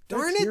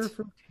 Darn Let's it. hear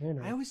from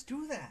Tanner. I always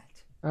do that.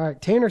 All right,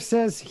 Tanner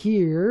says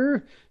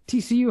here,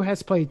 TCU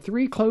has played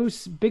 3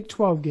 close Big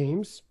 12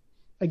 games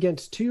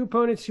against 2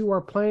 opponents who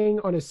are playing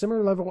on a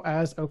similar level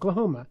as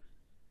Oklahoma.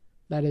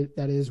 That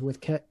is with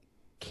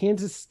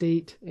Kansas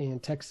State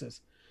and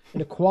Texas,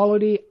 and a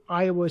quality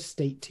Iowa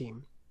State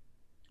team.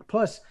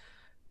 Plus,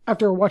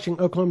 after watching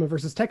Oklahoma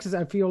versus Texas,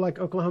 I feel like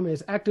Oklahoma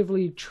is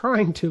actively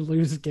trying to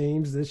lose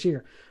games this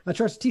year. I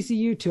trust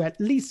TCU to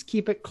at least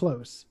keep it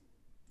close.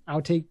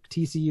 I'll take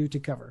TCU to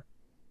cover.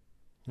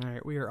 All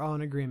right, we are all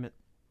in agreement.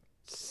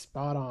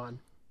 Spot on.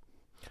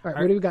 All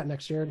right, what do we got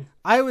next, Jared?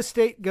 Iowa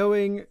State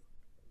going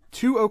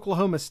to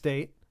Oklahoma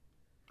State.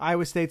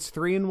 Iowa State's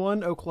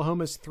 3-1.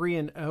 Oklahoma's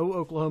 3-0.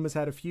 Oklahoma's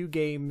had a few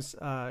games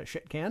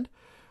shit canned.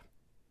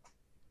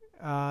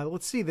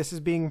 Let's see. This is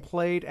being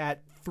played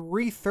at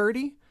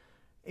 3:30,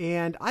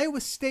 and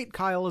Iowa State,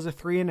 Kyle, is a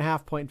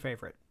 3.5 point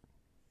favorite.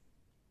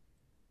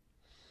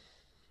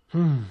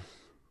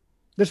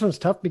 This one's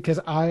tough because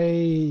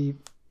I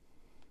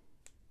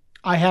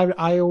have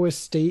Iowa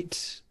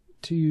State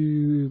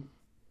to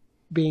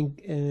being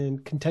in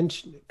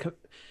contention,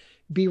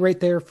 be right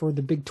there for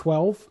the Big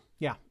 12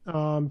 Yeah.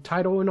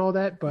 title and all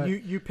that. But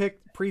you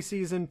picked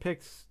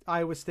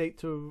Iowa State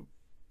to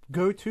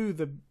go to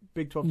the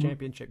Big 12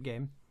 championship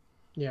game.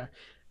 Yeah.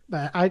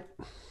 But I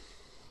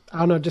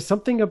don't know, just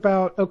something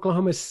about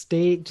Oklahoma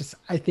State.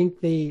 I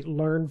think they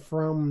learned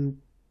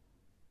from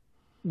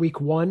week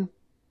 1.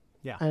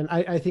 Yeah. And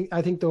I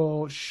think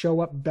they'll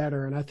show up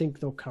better, and I think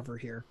they'll cover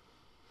here.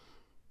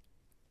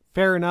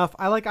 Fair enough.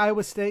 I like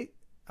Iowa State.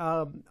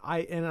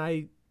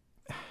 The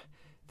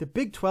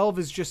Big 12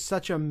 is just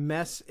such a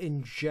mess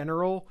in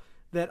general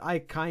that I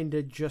kind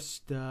of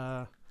just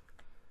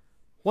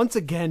once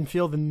again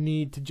feel the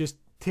need to just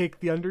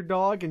take the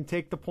underdog and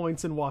take the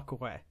points and walk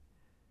away.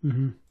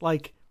 Mm-hmm.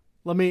 Like,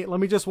 let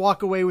me just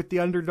walk away with the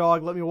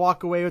underdog. Let me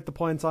walk away with the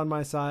points on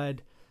my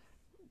side.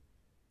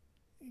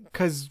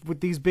 Because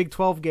with these Big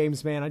 12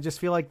 games, man, I just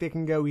feel like they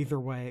can go either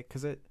way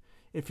because it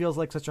feels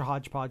like such a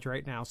hodgepodge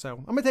right now. So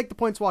I'm going to take the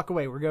points, walk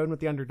away. We're going with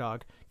the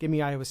underdog. Give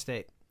me Iowa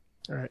State.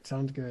 All right,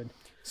 sounds good.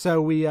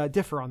 So we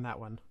differ on that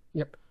one.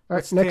 Yep. All right,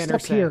 What's next Tanner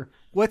up say? here.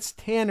 What's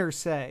Tanner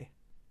say?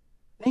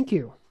 Thank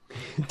you.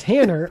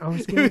 Tanner, I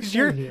was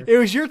it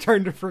was your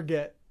turn to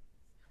forget.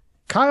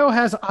 Kyle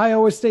has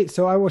Iowa State,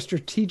 so I will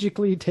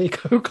strategically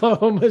take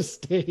Oklahoma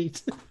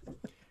State.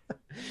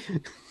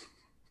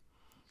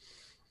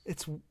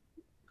 It's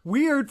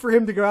weird for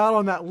him to go out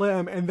on that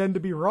limb and then to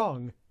be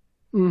wrong.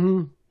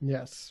 Mm-hmm.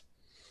 Yes.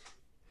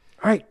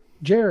 All right,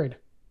 Jared.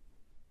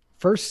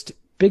 First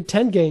Big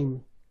Ten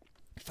game.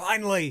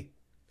 Finally.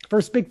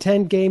 First Big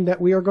Ten game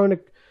that we are going to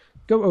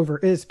go over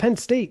is Penn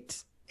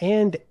State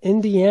and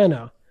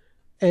Indiana.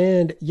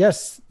 And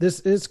yes,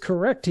 this is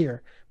correct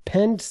here.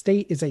 Penn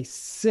State is a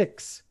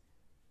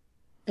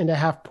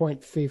 6.5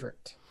 point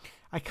favorite.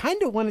 I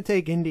kind of want to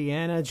take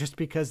Indiana just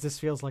because this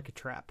feels like a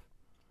trap.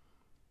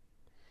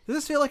 Does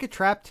this feel like a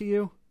trap to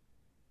you?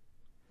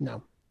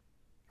 No.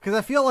 Because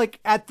I feel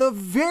like at the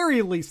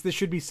very least this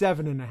should be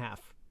 7.5.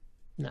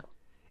 No.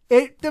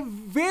 At the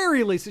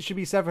very least it should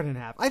be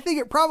 7.5. I think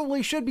it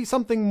probably should be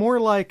something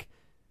more like,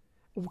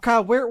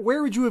 Kyle, where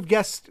would you have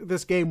guessed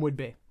this game would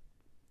be?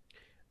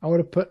 I would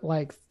have put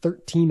like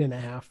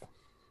 13.5.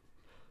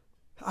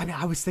 I mean,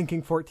 I was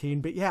thinking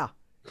 14, but yeah.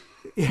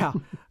 Yeah.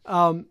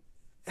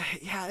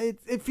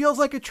 It feels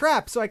like a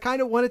trap, so I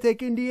kind of want to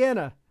take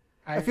Indiana.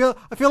 I feel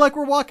like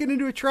we're walking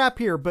into a trap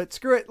here, but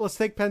screw it. Let's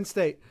take Penn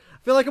State. I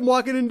feel like I'm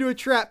walking into a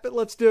trap, but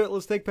let's do it.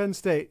 Let's take Penn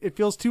State. It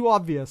feels too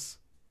obvious.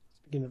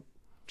 Speaking of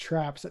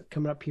traps that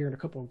coming up here in a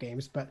couple of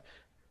games, but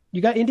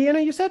you got Indiana,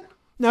 you said?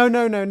 No.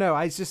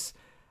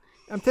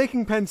 I'm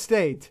taking Penn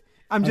State.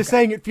 I'm just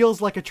saying it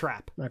feels like a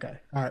trap. Okay.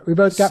 All right. We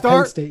both got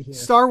Penn State here.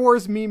 Star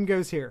Wars meme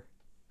goes here.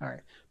 All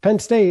right. Penn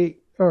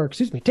State,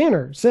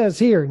 Tanner says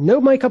here,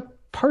 no Micah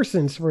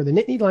Parsons for the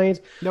Nittany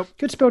Lions. Nope.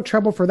 Could spell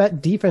trouble for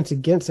that defense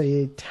against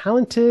a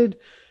talented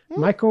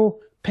Michael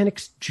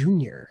Penix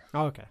Jr.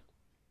 Oh, okay.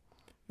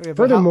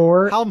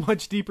 Furthermore, how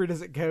much deeper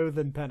does it go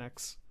than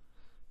Penix?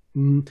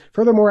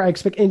 Furthermore, I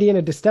expect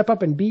Indiana to step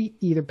up and beat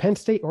either Penn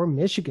State or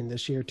Michigan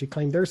this year to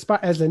claim their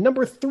spot as the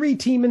number 3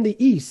 team in the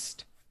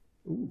East.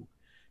 Ooh.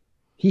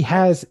 He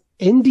has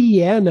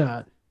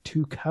Indiana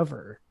to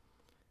cover.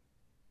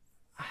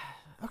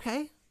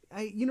 Okay.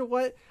 You know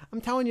what?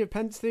 I'm telling you,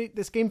 Penn State,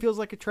 this game feels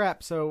like a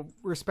trap. So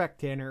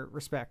respect, Tanner.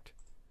 Respect.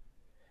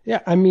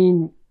 Yeah, I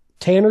mean,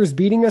 Tanner's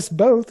beating us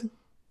both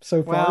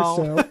so far.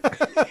 So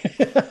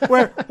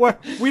where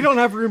we don't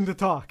have room to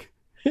talk.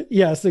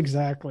 Yes,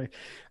 exactly.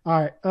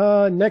 All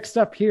right. Next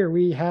up here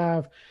we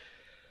have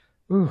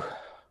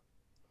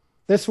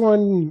this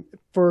one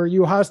for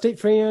you Ohio State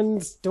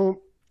fans.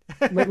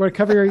 Might want to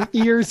cover your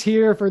ears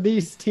here for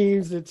these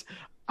teams. It's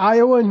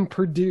Iowa and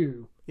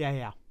Purdue.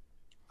 Yeah.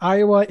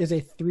 Iowa is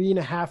a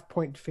 3.5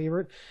 point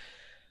favorite.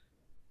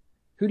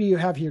 Who do you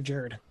have here,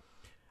 Jared?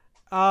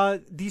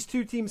 These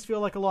two teams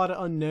feel like a lot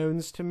of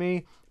unknowns to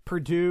me.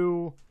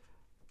 Purdue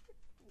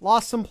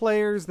lost some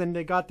players, then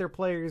they got their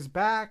players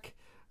back.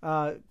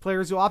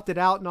 Players who opted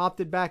out and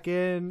opted back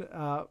in.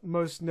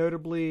 Most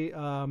notably,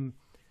 how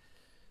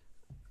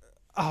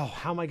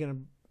am I going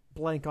to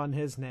blank on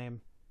his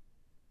name?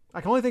 I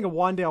can only think of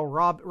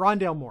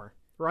Rondale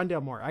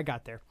Moore. I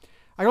got there.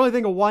 I can only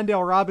think of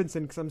Wan'Dale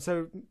Robinson because I'm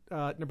so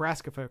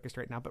Nebraska focused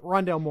right now. But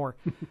Rondale Moore,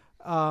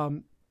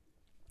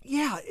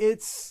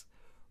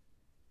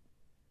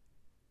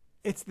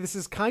 this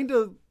is kind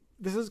of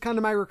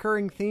my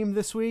recurring theme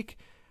this week.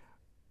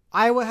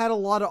 Iowa had a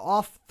lot of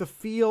off the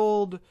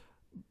field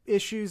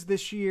issues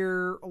this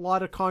year, a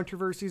lot of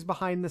controversies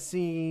behind the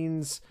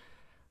scenes.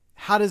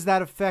 How does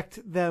that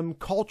affect them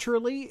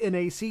culturally in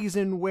a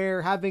season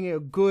where having a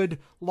good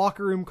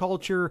locker room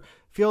culture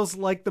feels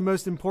like the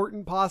most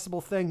important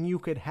possible thing you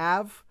could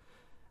have?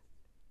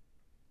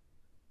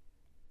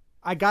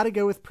 I got to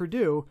go with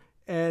Purdue,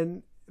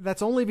 and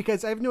that's only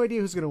because I have no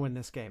idea who's going to win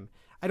this game.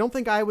 I don't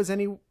think Iowa's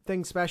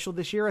anything special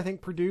this year. I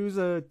think Purdue's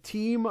a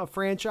team, a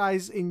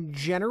franchise in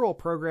general,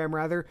 program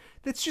rather,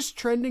 that's just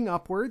trending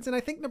upwards, and I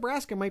think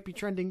Nebraska might be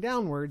trending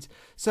downwards.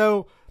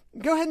 So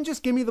go ahead and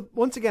just give me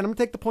once again, I'm going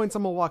to take the points,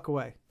 I'm going to walk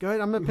away. Go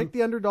ahead, I'm going to pick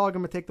the underdog,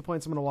 I'm going to take the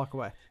points, I'm going to walk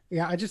away.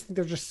 Yeah, I just think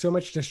there's just so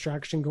much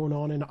distraction going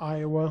on in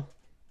Iowa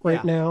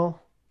right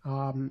now.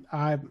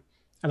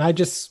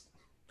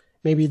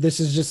 maybe this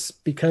is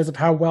just because of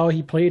how well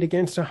he played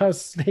against Ohio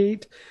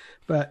State.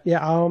 But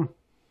yeah,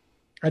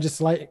 I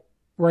just like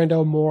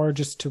Randall more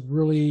just to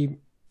really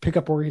pick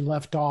up where he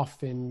left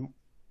off and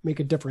make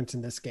a difference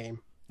in this game.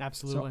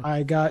 Absolutely. So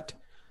I got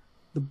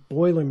the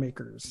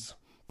Boilermakers.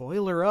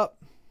 Boiler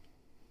up.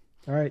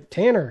 All right,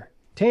 Tanner.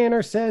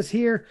 Tanner says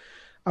here,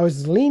 I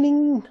was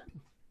leaning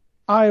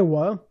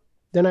Iowa.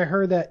 Then I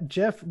heard that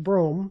Jeff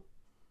Brom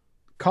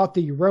caught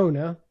the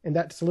Rona, and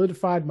that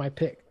solidified my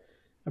pick.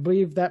 I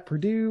believe that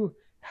Purdue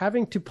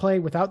having to play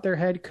without their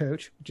head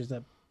coach, which is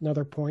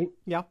another point.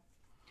 Yeah.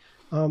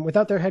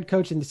 Without their head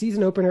coach in the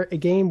season opener, a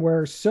game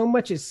where so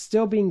much is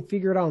still being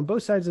figured out on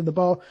both sides of the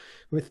ball,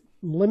 with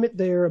limit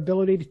their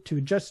ability to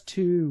adjust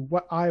to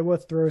what Iowa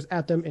throws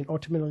at them and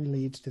ultimately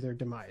leads to their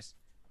demise.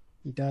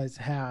 He does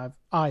have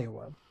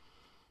Iowa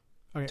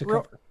to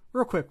cover.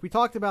 Real quick, we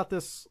talked about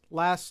this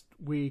last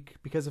week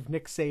because of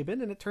Nick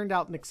Saban, and it turned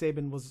out Nick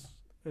Saban was,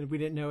 we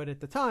didn't know it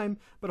at the time,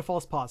 but a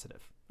false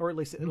positive, or at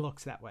least it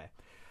looks that way.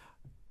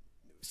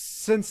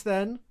 Since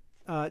then,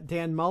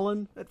 Dan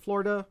Mullen at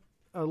Florida,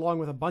 along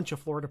with a bunch of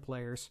Florida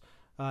players,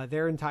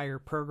 their entire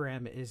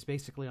program is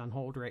basically on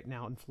hold right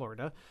now in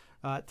Florida,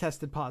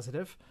 tested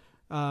positive.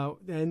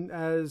 And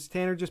as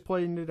Tanner just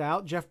pointed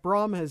out, Jeff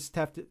Brom has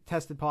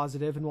tested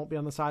positive and won't be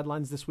on the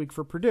sidelines this week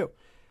for Purdue.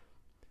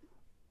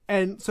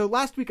 And so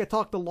last week I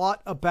talked a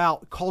lot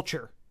about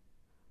culture.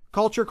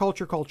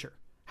 Culture.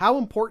 How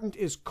important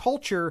is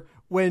culture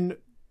when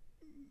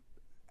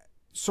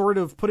sort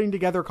of putting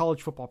together a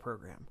college football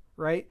program,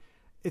 right?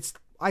 It's,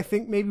 I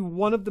think, maybe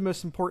one of the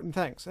most important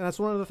things. And that's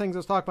one of the things I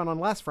was talking about on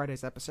last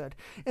Friday's episode.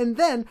 And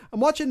then I'm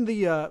watching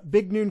the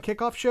Big Noon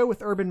Kickoff show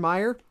with Urban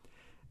Meyer.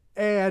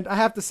 And I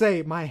have to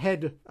say, my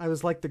head, I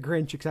was like the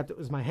Grinch, except it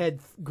was my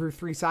head grew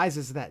 3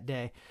 sizes that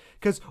day.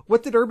 Because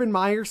what did Urban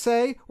Meyer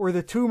say were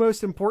the 2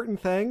 most important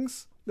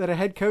things that a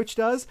head coach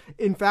does?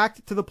 In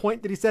fact, to the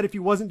point that he said if he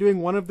wasn't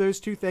doing one of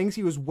those 2 things,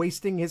 he was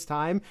wasting his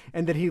time,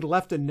 and that he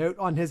left a note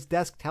on his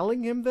desk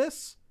telling him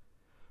this.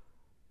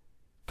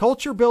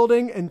 Culture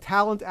building and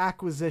talent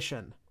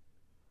acquisition.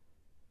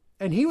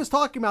 And he was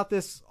talking about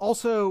this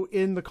also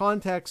in the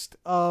context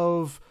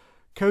of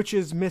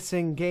coaches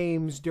missing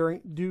games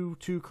due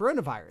to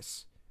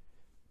coronavirus.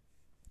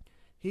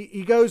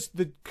 He goes,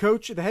 the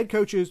head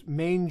coach's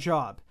main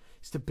job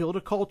is to build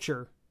a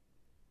culture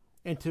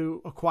and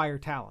to acquire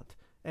talent.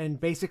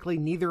 And basically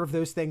neither of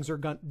those things are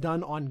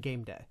done on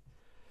game day.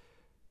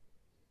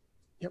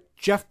 Yep.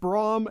 Jeff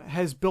Brom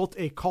has built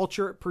a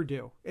culture at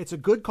Purdue. It's a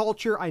good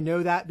culture. I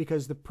know that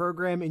because the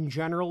program in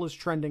general is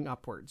trending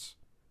upwards.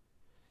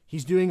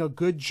 He's doing a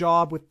good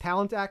job with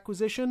talent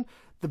acquisition,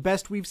 the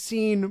best we've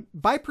seen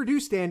by Purdue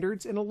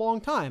standards in a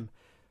long time.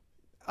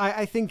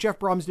 I think Jeff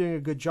Brom's doing a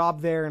good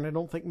job there, and I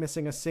don't think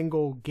missing a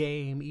single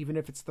game, even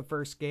if it's the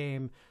first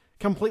game,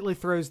 completely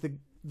throws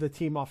the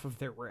team off of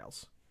their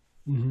rails.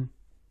 Mm-hmm.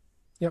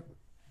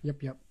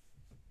 Yep.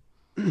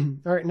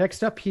 All right,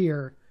 next up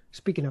here,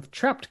 speaking of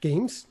trapped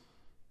games,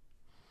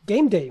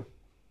 game day.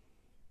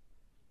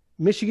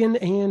 Michigan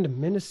and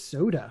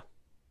Minnesota.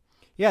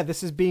 Yeah,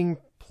 this is being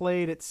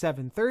played at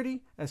 7:30.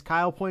 As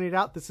Kyle pointed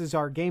out, this is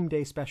our game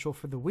day special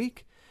for the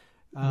week.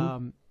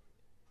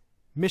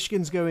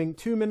 Michigan's going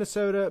to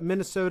Minnesota.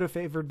 Minnesota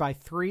favored by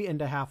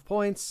 3.5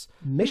 points.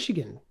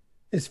 Michigan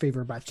is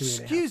favored by 3.5 points.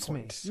 Excuse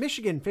me.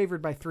 Michigan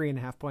favored by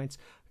 3.5 points.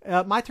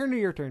 My turn or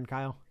your turn,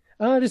 Kyle?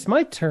 It is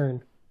my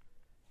turn.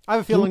 I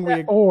have a feeling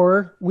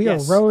we are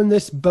rowing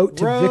this boat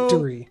to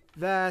victory.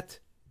 That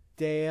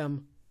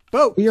damn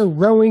boat. We are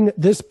rowing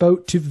this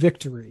boat to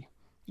victory.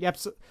 Yep.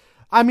 So,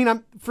 I mean,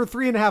 I'm for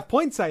 3.5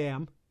 points. I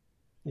am.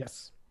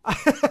 Yes.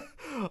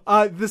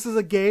 This is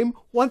a game.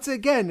 Once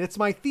again, it's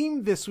my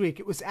theme this week.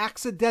 It was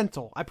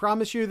accidental. I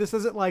promise you, this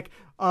isn't like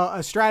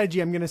a strategy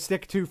I'm going to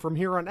stick to from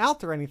here on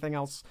out or anything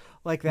else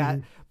like that.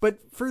 Mm-hmm. But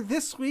for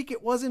this week,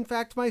 it was in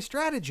fact my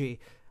strategy.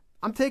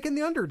 I'm taking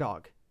the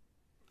underdog.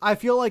 I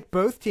feel like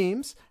both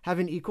teams have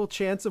an equal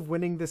chance of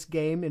winning this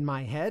game in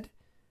my head.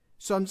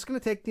 So I'm just going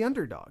to take the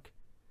underdog.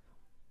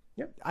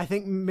 Yep. I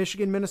think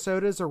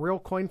Michigan-Minnesota is a real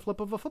coin flip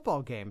of a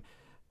football game.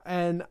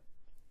 And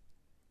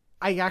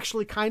I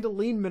actually kind of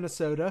lean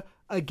Minnesota.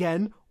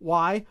 Again,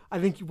 why? I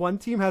think one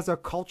team has a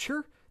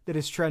culture that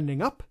is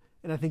trending up,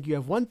 and I think you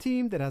have one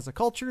team that has a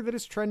culture that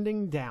is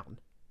trending down.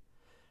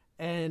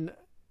 And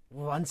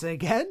once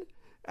again,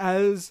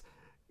 as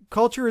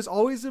culture is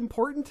always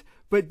important,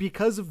 but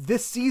because of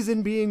this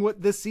season being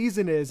what this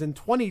season is, and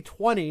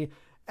 2020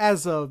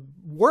 as a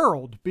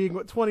world being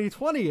what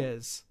 2020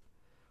 is,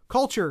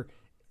 culture,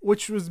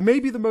 which was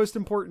maybe the most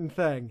important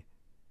thing,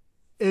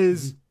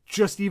 is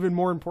just even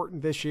more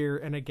important this year.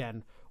 And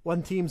again,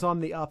 one team's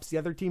on the ups, the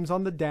other team's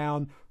on the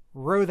down.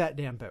 Row that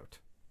damn boat.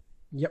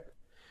 Yep.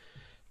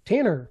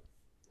 Tanner,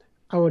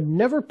 I would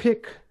never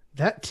pick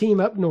that team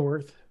up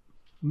north.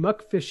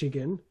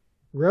 Muck-Fishigan,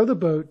 row the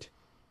boat.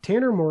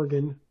 Tanner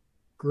Morgan,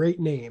 great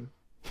name.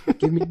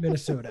 Give me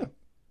Minnesota.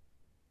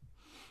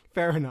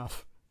 Fair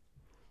enough.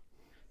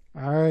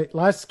 All right,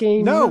 last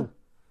game. No,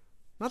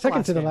 not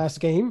second to the last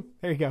game.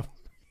 There you go.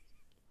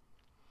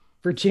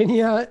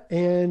 Virginia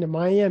and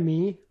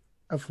Miami.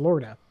 of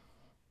Florida.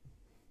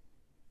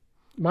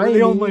 We're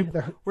the only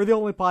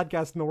the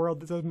podcast in the world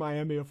that says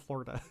Miami of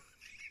Florida.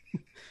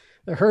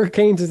 The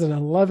Hurricanes is an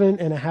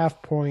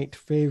 11.5 point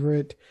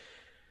favorite.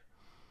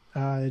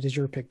 It is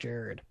your pick,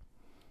 Jared.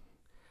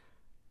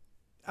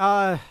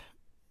 I'm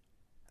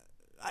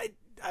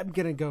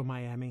gonna go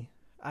Miami.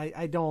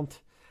 I don't.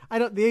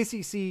 The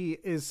ACC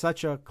is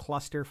such a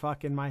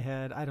clusterfuck in my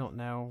head. I don't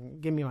know.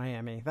 Give me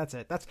Miami. That's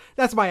it.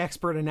 That's my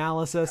expert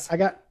analysis. I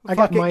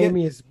got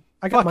Miami as.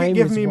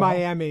 Give me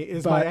Miami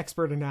is my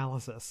expert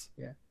analysis.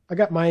 Yeah, I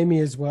got Miami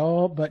as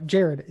well. But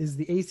Jared, is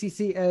the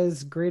ACC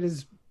as great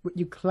as what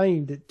you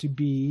claimed it to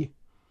be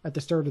at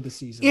the start of the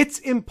season? It's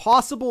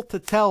impossible to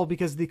tell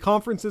because the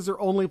conferences are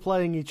only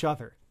playing each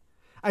other.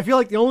 I feel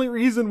like the only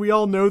reason we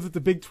all know that the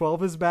Big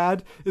 12 is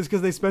bad is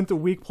because they spent a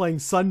week playing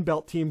Sun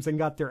Belt teams and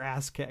got their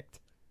ass kicked.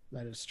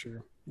 That is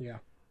true. Yeah.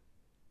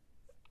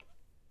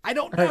 I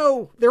don't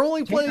know. They're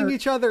only playing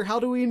each other. How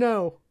do we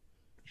know?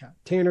 Yeah.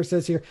 Tanner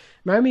says here,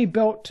 Miami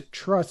built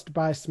trust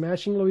by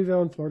smashing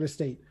Louisville and Florida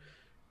State.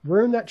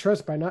 Ruined that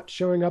trust by not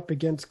showing up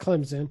against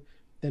Clemson,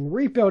 then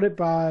rebuilt it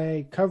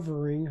by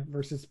covering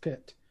versus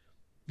Pitt.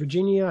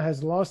 Virginia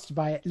has lost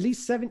by at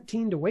least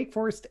 17 to Wake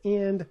Forest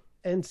and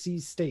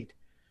NC State,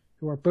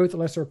 who are both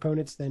lesser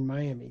opponents than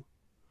Miami.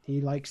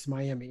 He likes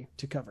Miami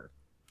to cover.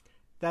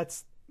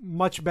 That's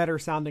much better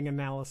sounding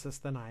analysis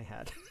than I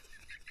had.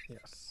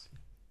 Yes.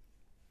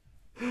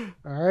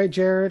 All right,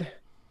 Jared.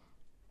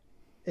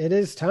 It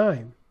is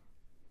time.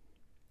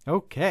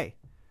 Okay.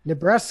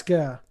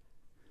 Nebraska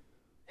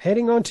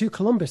heading on to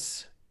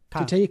Columbus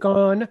to take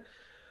on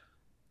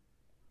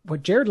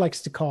what Jared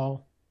likes to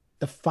call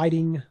the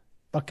Fighting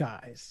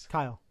Buckeyes.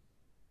 Kyle,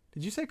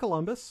 did you say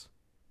Columbus?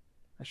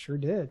 I sure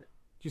did.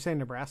 Did you say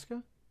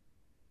Nebraska?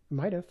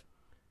 Might have.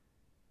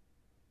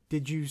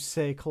 Did you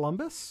say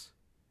Columbus?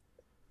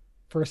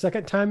 For a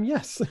second time,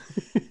 yes.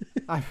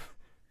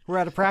 We're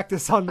out of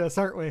practice on this,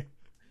 aren't we?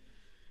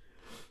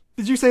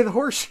 Did you say the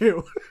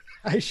horseshoe?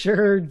 I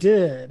sure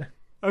did.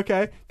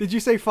 Okay. Did you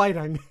say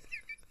fighting?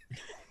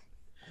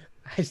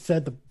 I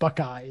said the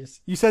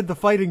Buckeyes. You said the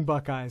Fighting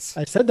Buckeyes.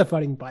 I said the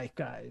Fighting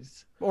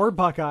Buckeyes. Or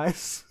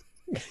Buckeyes.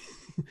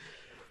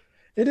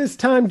 It is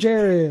time,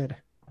 Jared,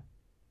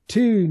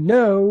 to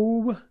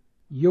know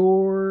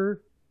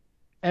your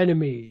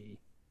enemy.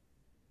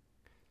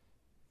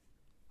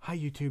 Hi,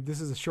 YouTube. This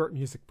is a short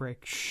music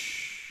break.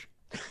 Shh.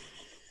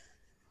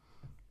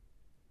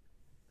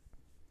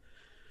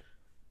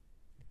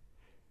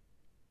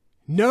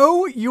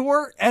 Know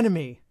your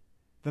enemy.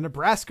 The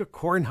Nebraska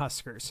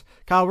Cornhuskers.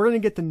 Kyle, we're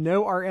going to get to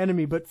know our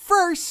enemy, but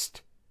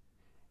first,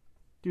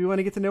 do we want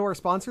to get to know our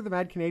sponsor, the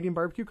Mad Canadian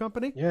Barbecue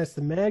Company? Yes,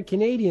 the Mad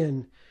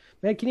Canadian.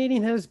 Mad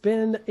Canadian has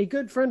been a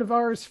good friend of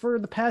ours for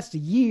the past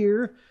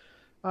year,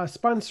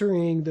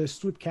 sponsoring the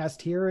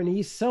SlooPcast here, and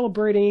he's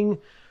celebrating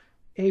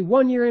a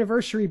 1-year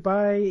anniversary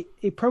by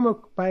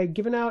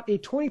giving out a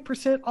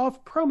 20%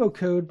 off promo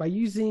code by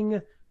using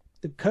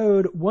the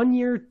code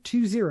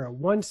 1year20,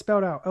 one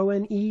spelled out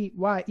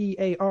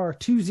ONEYEAR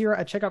 20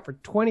 at checkout for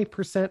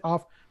 20%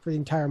 off for the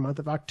entire month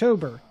of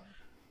October.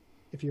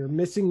 If you're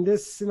missing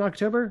this in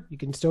October, you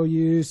can still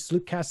use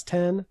SlooPcast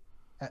 10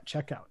 at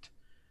checkout.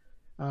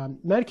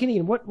 Mad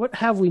Canadian, what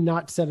have we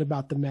not said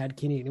about the Mad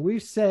Canadian?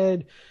 We've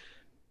said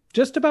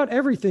just about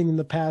everything in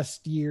the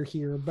past year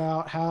here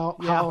about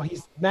how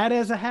he's mad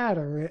as a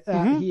hatter.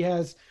 He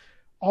has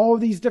all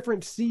these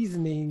different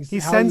seasonings. He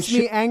sends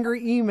me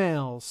angry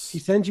emails. He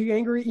sends you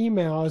angry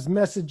emails,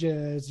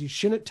 messages. You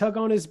shouldn't tug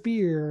on his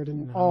beard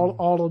and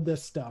all of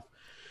this stuff.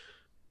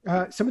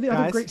 Some of the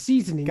other great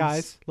seasonings.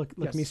 Guys, look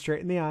me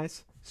straight in the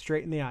eyes.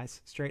 Straight in the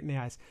eyes. Straight in the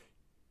eyes.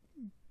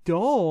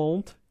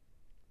 Don't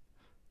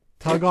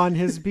tug on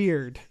his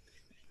beard.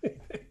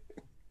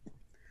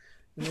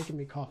 You're making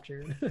me cough,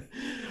 Jared.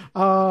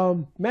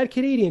 Mad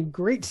Canadian,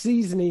 great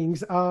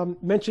seasonings.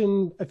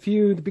 Mention a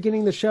few at the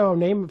beginning of the show.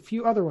 Name a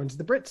few other ones.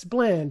 The Brits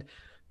Blend,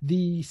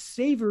 the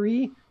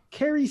Savory,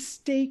 Kerry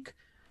Steak,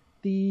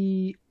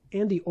 and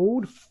the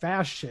Old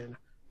Fashioned.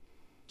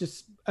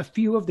 Just a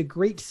few of the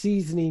great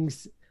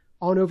seasonings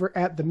on over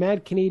at the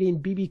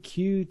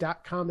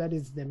MadCanadianBBQ.com. That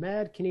is the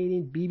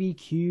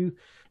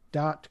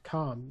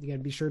MadCanadianBBQ.com. You got to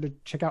be sure to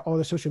check out all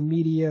the social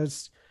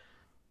medias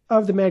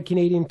of the Mad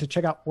Canadian to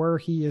check out where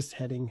he is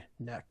heading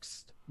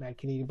next. Mad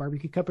Canadian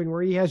Barbecue Company,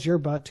 where he has your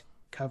butt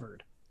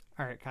covered.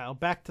 All right, Kyle,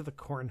 back to the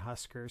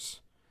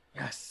Cornhuskers.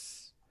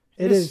 Yes.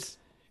 It is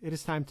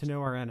time to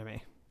know our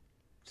enemy.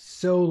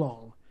 So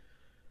long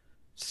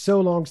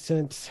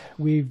since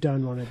we've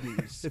done one of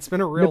these. It's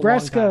been a real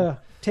Nebraska long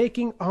time.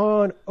 Taking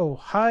on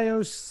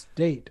Ohio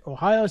State.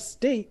 Ohio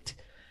State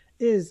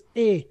is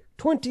a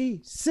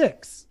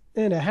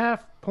 26.5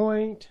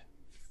 point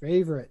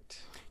favorite.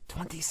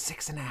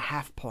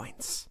 26.5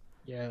 points.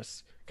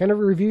 Yes. Kind of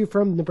a review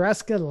from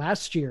Nebraska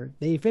last year.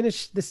 They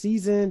finished the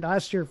season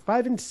last year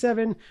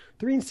 5-7,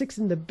 3-6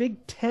 in the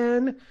Big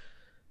Ten,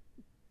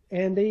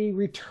 and they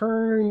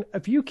return quite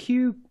a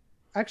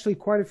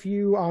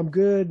few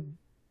good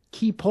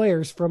key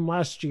players from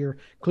last year,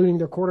 including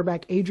their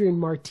quarterback Adrian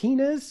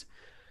Martinez,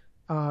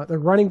 their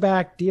running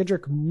back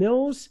Dedrick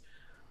Mills,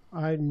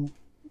 And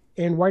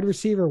wide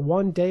receiver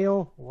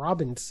Wandale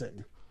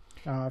Robinson.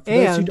 For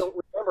those who don't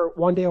remember,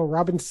 Wandale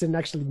Robinson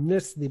actually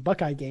missed the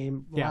Buckeye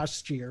game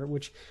last year,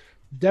 which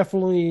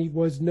definitely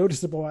was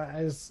noticeable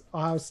as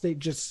Ohio State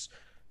just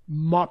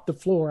mopped the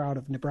floor out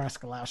of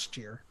Nebraska last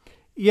year.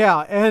 Yeah,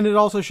 and it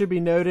also should be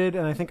noted,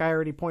 and I think I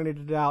already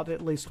pointed it out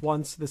at least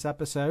once this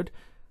episode,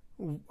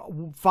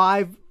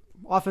 5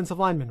 offensive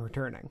linemen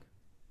returning.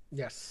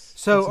 Yes.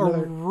 So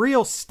a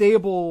real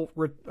stable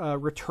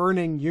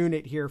returning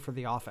unit here for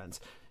the offense.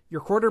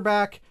 Your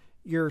quarterback,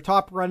 your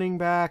top running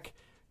back,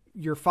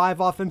 your 5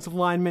 offensive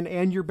linemen,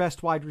 and your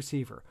best wide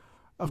receiver.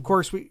 Of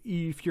course,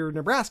 if you're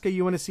Nebraska,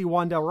 you want to see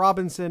Wandale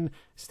Robinson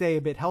stay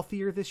a bit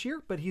healthier this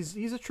year, but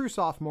he's a true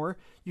sophomore.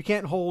 You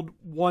can't hold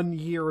 1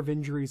 year of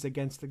injuries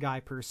against the guy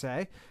per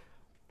se.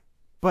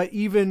 But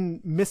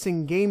even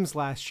missing games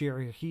last year,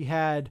 he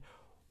had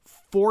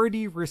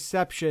 40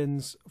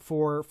 receptions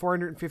for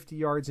 450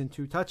 yards and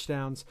 2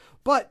 touchdowns.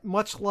 But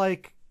much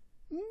like,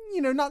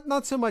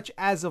 not so much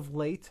as of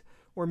late,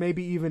 or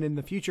maybe even in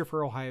the future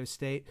for Ohio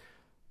State,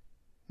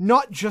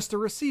 not just a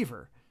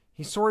receiver.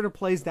 He sort of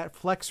plays that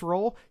flex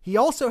role. He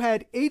also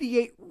had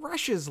 88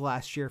 rushes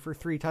last year for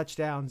 3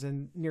 touchdowns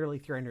and nearly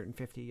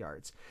 350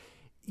 yards.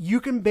 You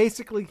can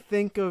basically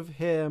think of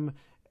him,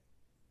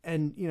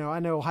 and I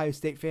know Ohio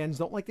State fans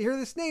don't like to hear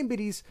this name, but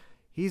he's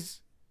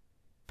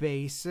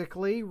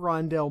basically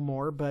Rondale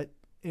Moore, but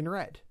in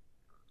red.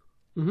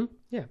 Mm-hmm.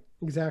 Yeah,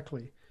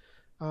 exactly.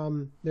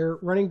 Their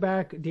running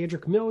back,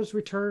 Dandrick Mills,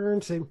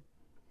 returns.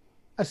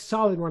 A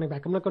solid running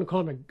back. I'm not going to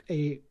call him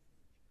a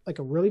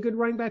really good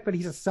running back, but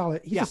he's a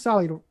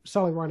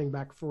solid running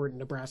back for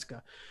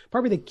Nebraska.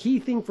 Probably the key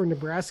thing for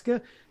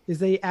Nebraska is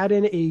they add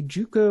in a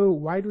JUCO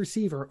wide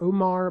receiver,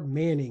 Omar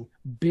Manning,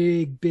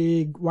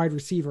 big wide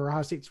receiver.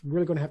 Ohio State's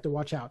really going to have to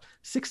watch out.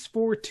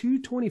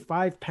 6'4",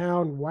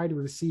 225-pound wide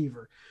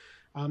receiver.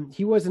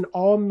 He was an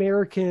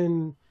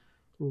All-American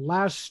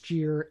last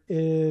year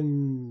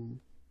in,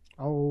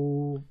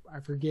 I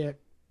forget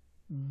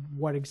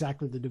what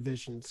exactly the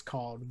division's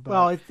called. But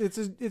well,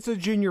 it's a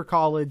junior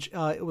college.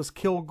 It was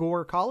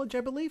Kilgore College,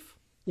 I believe.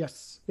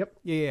 Yes. Yep.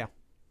 Yeah.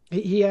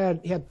 He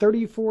had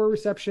 34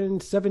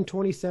 receptions,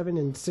 727,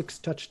 and 6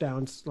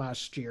 touchdowns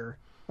last year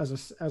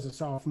as a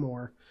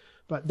sophomore.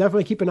 But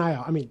definitely keep an eye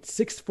out. I mean,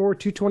 6'4",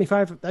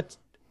 225. That's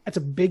a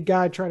big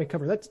guy trying to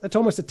cover. That's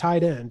almost a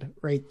tight end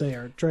right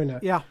there trying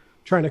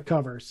to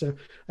cover. So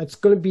that's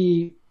going to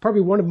be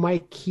probably one of my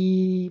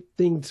key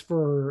things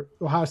for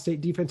Ohio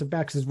State defensive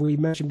backs, as we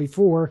mentioned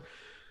before.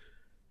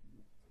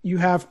 You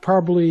have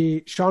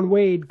probably Shaun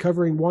Wade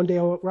covering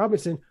Wandale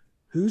Robinson.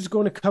 Who's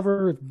going to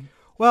cover?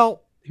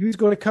 Well, who's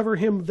going to cover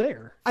him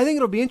there? I think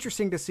it'll be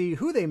interesting to see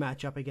who they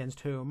match up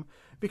against whom,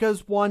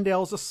 because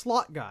Wandale's a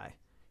slot guy.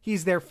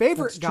 He's their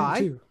favorite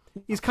guy.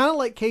 He's kind of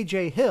like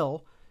KJ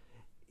Hill.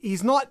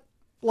 He's not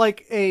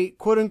like a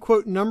quote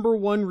unquote number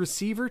 1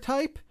 receiver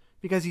type,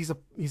 because he's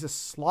a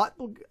slot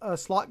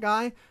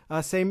guy.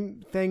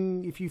 Same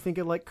thing if you think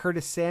of like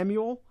Curtis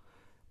Samuel.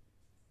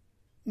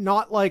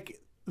 Not like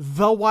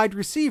the wide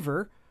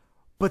receiver,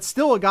 but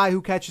still a guy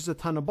who catches a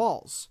ton of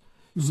balls.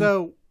 Mm-hmm.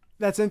 So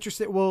that's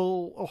interesting.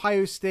 Will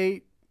Ohio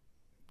State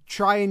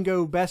try and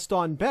go best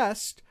on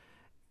best,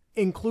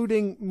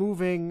 including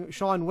moving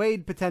Shaun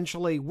Wade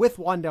potentially with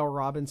Wandale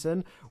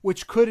Robinson,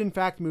 which could in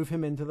fact move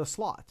him into the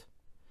slot?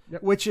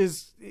 Yep. Which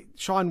is,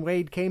 Shaun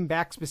Wade came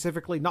back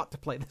specifically not to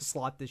play the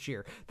slot this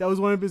year. That was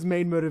one of his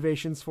main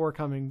motivations for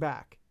coming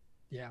back.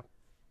 Yeah.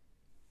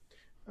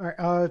 All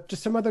right.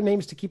 Just some other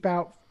names to keep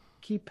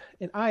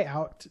an eye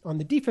out on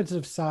the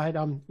defensive side.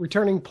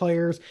 Returning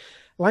players.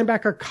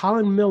 Linebacker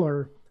Colin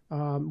Miller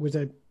was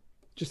a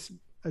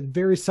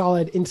very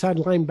solid inside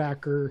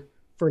linebacker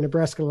for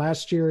Nebraska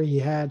last year. He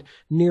had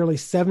nearly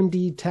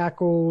 70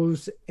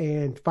 tackles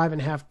and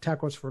 5.5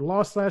 tackles for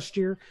loss last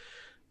year.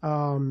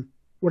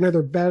 One of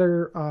their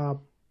better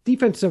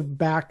defensive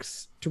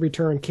backs to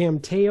return, Cam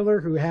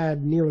Taylor, who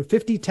had nearly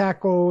 50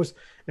 tackles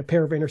and a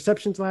pair of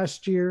interceptions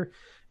last year.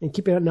 And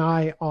keeping an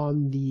eye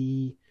on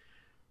the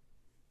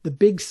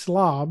big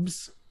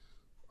slobs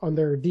on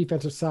their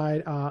defensive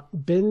side,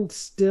 Ben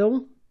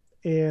Still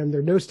and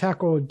their nose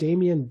tackle,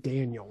 Damian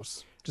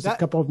Daniels. Just a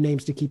couple of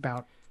names to keep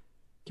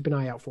an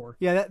eye out for.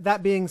 Yeah,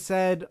 that being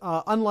said,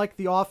 unlike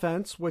the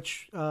offense,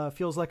 which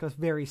feels like a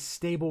very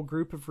stable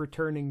group of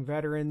returning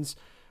veterans,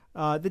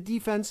 the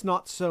defense,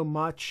 not so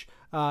much.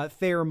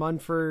 Thayer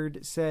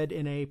Munford said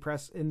in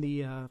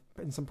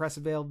some press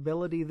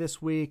availability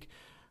this week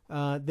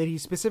that he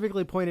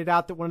specifically pointed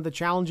out that one of the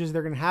challenges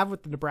they're going to have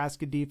with the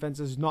Nebraska defense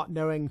is not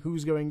knowing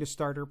who's going to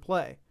start or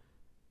play.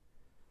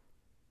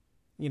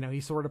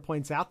 He sort of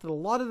points out that a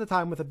lot of the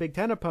time with a Big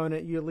Ten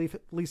opponent, you at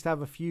least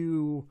have a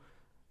few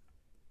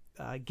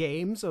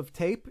games of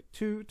tape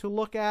to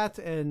look at.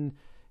 And,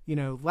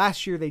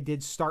 last year they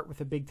did start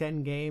with a Big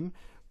Ten game,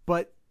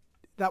 but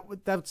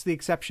that's the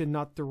exception,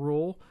 not the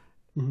rule.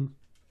 Mm-hmm.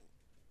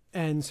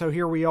 And so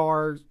here we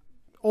are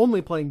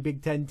only playing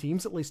Big Ten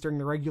teams, at least during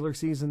the regular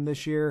season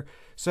this year.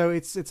 So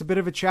it's a bit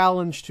of a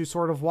challenge to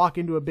sort of walk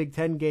into a Big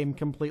Ten game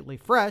completely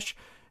fresh.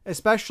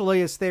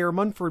 especially as Thayer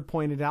Munford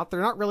pointed out,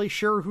 they're not really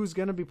sure who's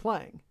going to be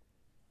playing.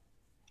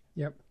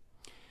 Yep.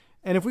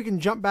 And if we can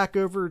jump back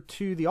over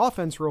to the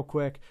offense real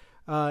quick,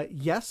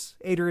 yes,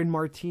 Adrian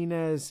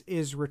Martinez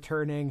is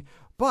returning,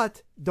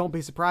 but don't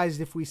be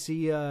surprised if we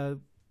see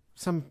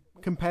some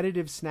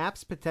competitive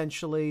snaps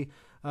potentially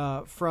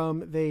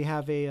they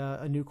have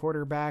a new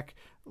quarterback,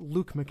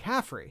 Luke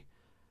McCaffrey.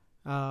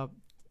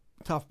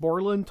 Tough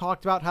Borland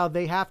talked about how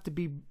they have to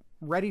be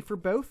ready for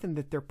both and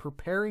that they're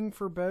preparing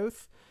for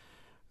both.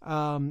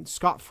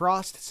 Scott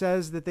Frost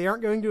says that they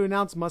aren't going to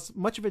announce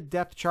much of a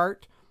depth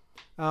chart,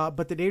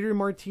 but that Adrian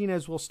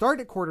Martinez will start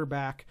at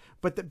quarterback,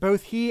 but that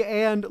both he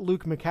and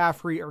Luke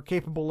McCaffrey are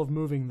capable of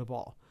moving the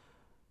ball.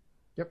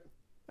 Yep.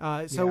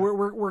 So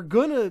we're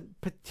gonna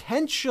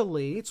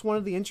potentially, it's one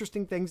of the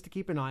interesting things to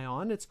keep an eye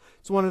on. It's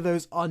one of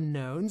those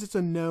unknowns. It's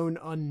a known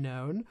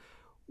unknown.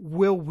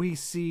 Will we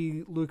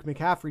see Luke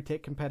McCaffrey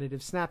take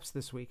competitive snaps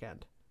this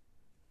weekend?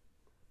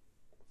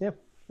 Yeah,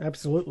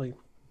 absolutely.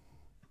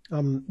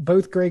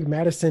 Both Greg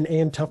Madison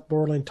and Tough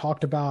Borland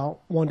talked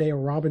about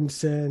Wan'Dale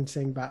Robinson,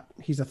 saying about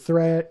he's a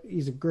threat,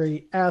 he's a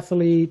great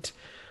athlete.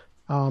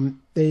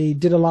 They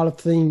did a lot of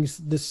things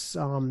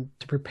to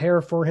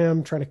prepare for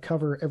him, trying to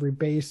cover every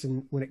base,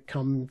 and when it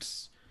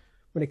comes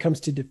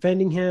to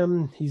defending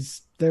him,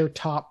 he's their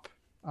top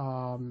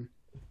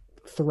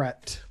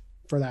threat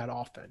for that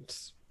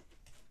offense.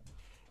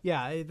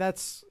 Yeah,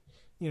 that's,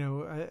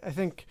 I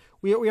think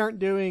we aren't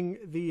doing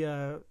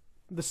the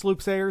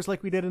sloop sayers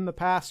like we did in the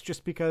past,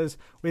 just because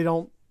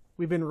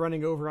we've been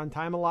running over on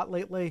time a lot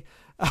lately.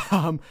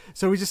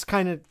 So we just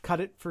kind of cut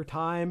it for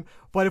time.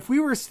 But if we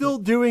were still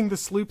doing the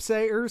sloop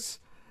sayers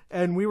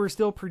and we were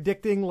still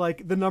predicting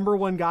like the number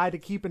one guy to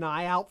keep an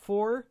eye out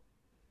for,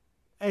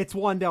 it's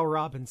Wan'Dale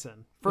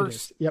Robinson.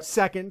 First,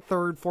 second,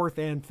 third, fourth,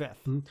 and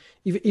fifth.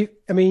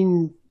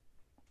 Mm-hmm.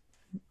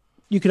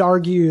 You could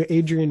argue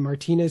Adrian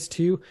Martinez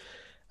too.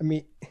 I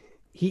mean,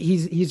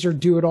 he's your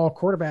do-it-all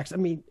quarterbacks. I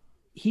mean,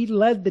 he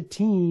led the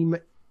team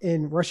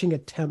in rushing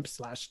attempts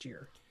last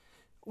year,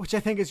 which I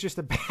think is just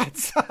a bad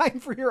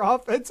sign for your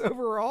offense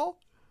overall.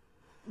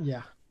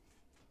 Yeah.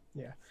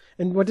 Yeah.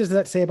 And what does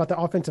that say about the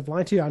offensive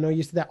line too? I know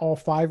you said that all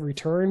 5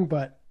 return,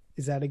 but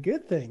is that a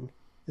good thing?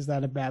 Is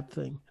that a bad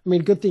thing? I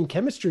mean, good thing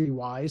chemistry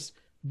wise,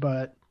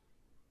 but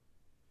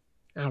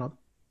I don't know.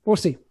 We'll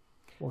see.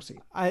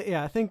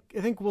 I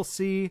think we'll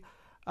see.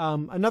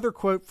 Another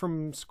quote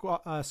from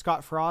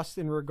Scott Frost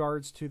in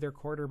regards to their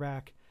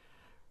quarterback.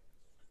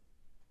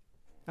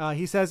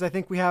 He says, I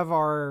think we have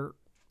our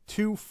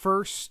 2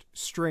 first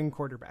string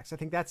quarterbacks. I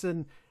think that's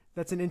an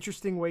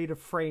interesting way to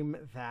frame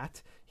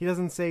that. He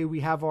doesn't say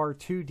we have our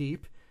 2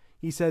 deep.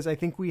 He says, I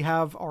think we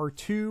have our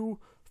 2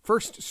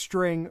 first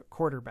string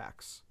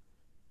quarterbacks.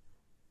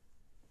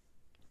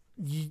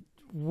 You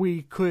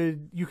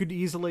could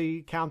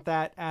easily count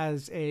that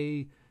as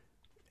we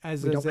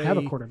don't have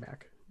a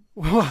quarterback.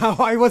 Wow,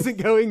 I wasn't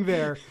going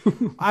there.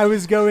 I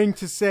was going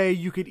to say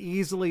you could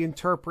easily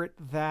interpret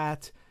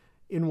that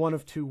in one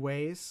of 2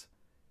 ways.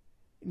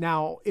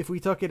 Now, if we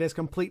took it as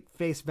complete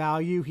face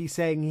value, he's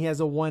saying he has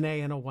a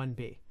 1A and a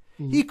 1B.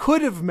 Mm-hmm. He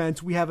could have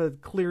meant we have a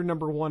clear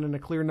number 1 and a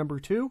clear number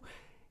 2.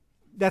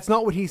 That's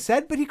not what he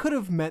said, but he could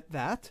have meant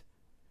that.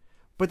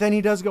 But then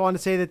he does go on to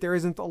say that there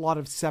isn't a lot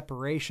of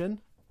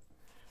separation,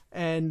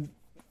 and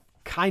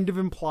kind of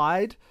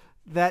implied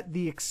that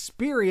the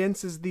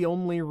experience is the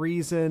only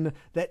reason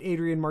that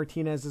Adrian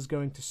Martinez is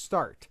going to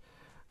start.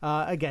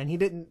 Again, he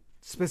didn't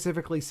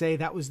specifically say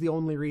that was the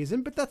only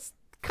reason, but that's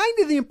kind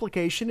of the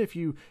implication if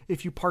you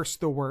parse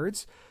the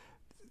words.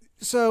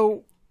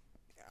 So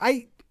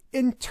I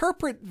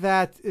interpret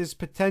that as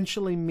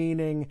potentially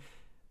meaning,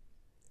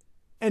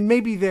 and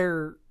maybe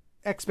their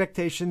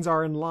expectations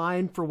are in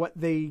line for what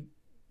they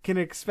can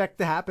expect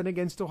to happen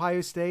against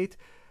Ohio State.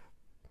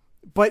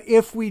 But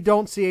if we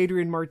don't see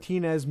Adrian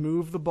Martinez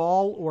move the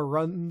ball or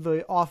run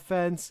the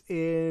offense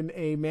in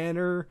a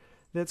manner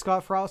that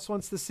Scott Frost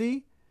wants to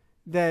see,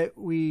 that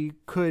we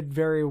could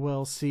very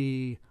well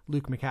see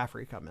Luke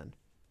McCaffrey come in.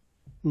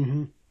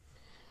 Mm-hmm.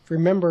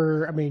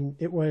 Remember, I mean,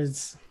 it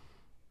was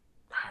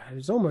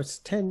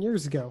almost 10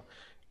 years ago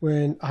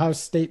when Ohio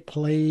State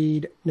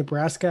played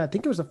Nebraska. I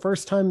think it was the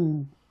first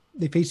time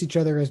they faced each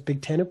other as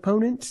Big Ten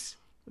opponents,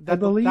 I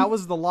believe. That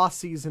was the lost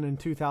season in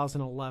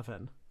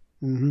 2011.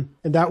 Mm-hmm.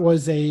 And that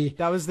was the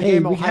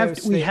game Ohio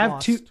State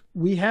lost.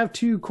 We have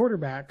 2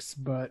 quarterbacks,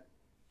 but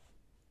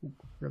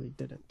really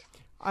didn't.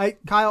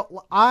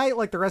 Kyle, I,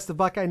 like the rest of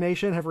Buckeye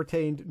Nation, have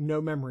retained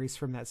no memories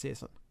from that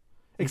season.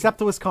 Except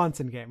the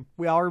Wisconsin game.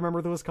 We all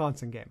remember the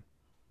Wisconsin game.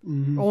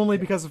 Mm-hmm. Only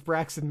because of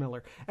Braxton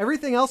Miller.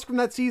 Everything else from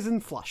that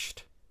season,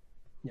 flushed.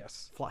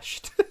 Yes.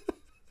 Flushed.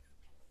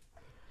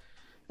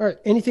 All right.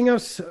 Anything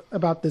else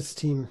about this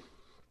team?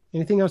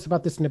 Anything else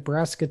about this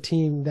Nebraska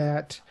team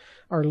that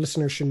our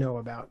listeners should know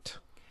about?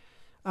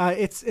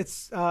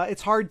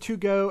 It's hard to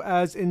go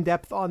as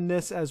in-depth on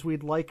this as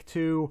we'd like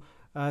to,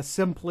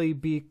 simply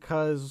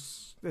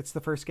because it's the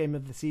first game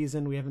of the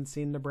season. We haven't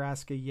seen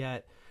Nebraska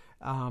yet.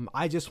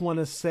 I just want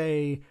to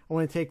say, I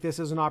want to take this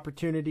as an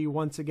opportunity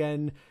once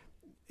again.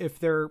 if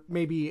they're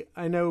maybe,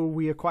 I know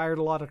we acquired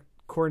a lot of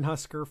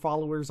Cornhusker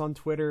followers on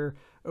Twitter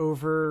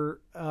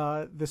over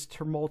this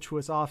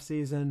tumultuous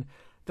offseason,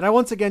 that I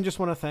once again just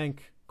want to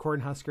thank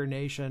Cornhusker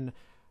Nation.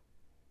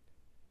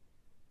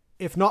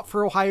 If not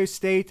for Ohio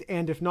State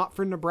and if not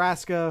for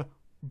Nebraska,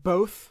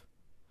 both,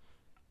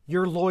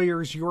 your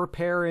lawyers, your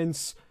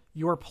parents,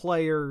 your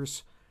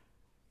players,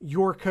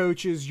 your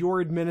coaches,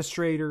 your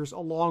administrators,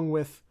 along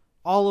with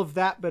all of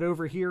that, but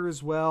over here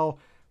as well,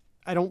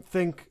 I don't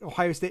think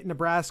Ohio State and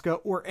Nebraska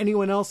or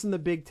anyone else in the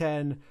Big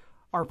Ten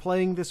are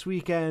playing this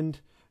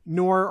weekend,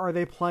 nor are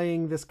they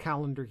playing this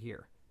calendar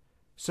year.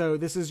 So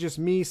this is just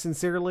me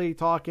sincerely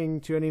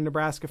talking to any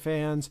Nebraska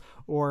fans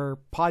or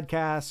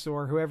podcasts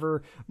or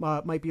whoever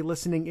might be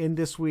listening in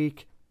this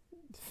week.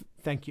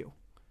 Thank you.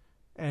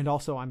 And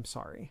also, I'm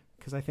sorry,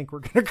 because I think we're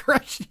going to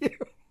crush you.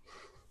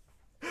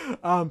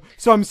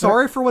 So I'm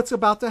sorry for what's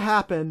about to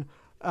happen,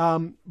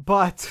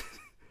 but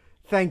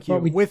thank you.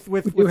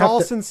 With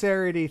all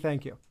sincerity,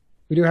 thank you.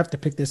 We do have to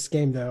pick this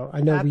game, though. I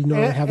know we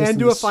normally have this. And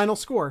do a final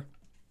score.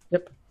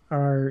 Yep.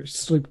 Our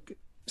Sloop,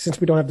 since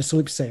we don't have the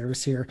Sloop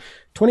sayers here,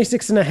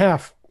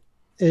 26.5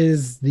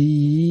 is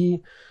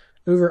the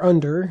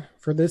over-under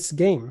for this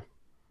game.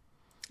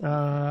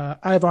 I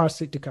have Ohio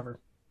State to cover.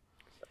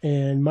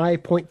 And my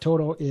point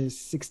total is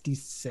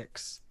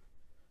 66.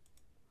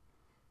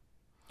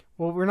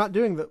 Well, we're not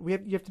doing that.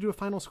 You have to do a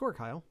final score,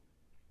 Kyle.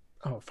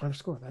 Oh, final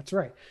score. That's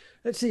right.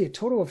 Let's see, a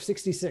total of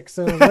 66.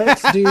 So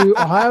let's do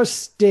Ohio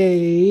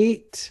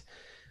State.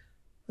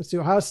 Let's do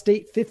Ohio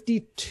State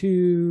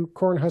 52,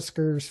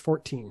 Cornhuskers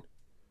 14.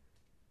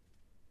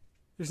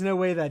 There's no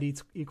way that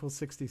equals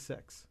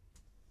 66.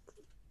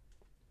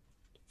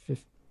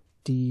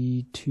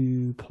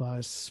 52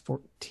 plus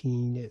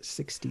 14 is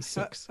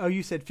 66.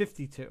 You said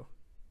 52.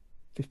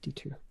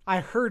 52. I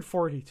heard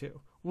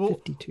 42.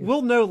 52.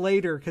 We'll know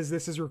later because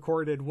this is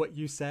recorded what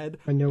you said.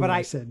 I know what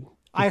I said. 52.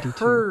 I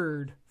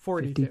heard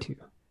 42.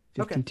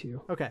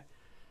 52. Okay.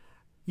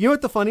 You know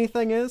what the funny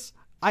thing is?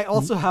 I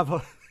also have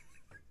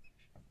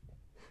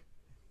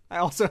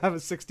a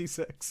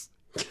 66.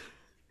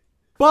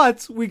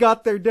 But we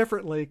got there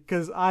differently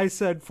because I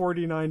said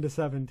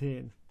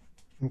 49-17.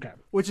 Okay.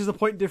 Which is a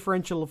point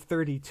differential of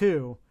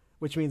 32,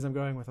 which means I'm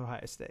going with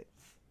Ohio State.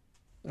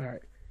 All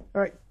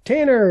right.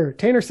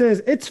 Tanner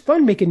says, it's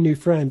fun making new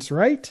friends,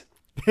 right?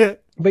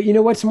 But you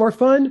know what's more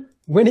fun?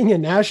 Winning a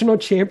national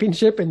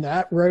championship, and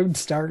that road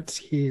starts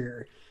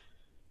here.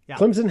 Yeah.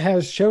 Clemson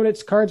has shown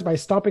its cards by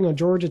stomping on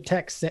Georgia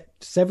Tech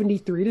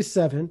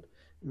 73-7.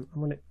 I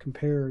want to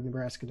compare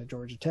Nebraska to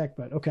Georgia Tech,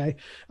 but okay.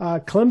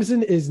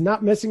 Clemson is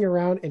not messing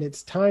around, and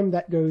it's time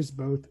that goes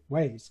both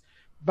ways.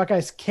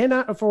 Buckeyes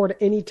cannot afford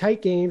any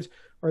tight games,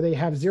 or they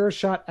have zero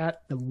shot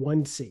at the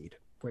 1 seed,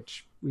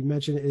 which we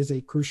mentioned is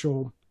a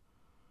crucial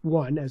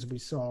one, as we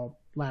saw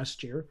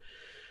last year.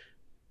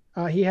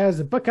 He has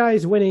the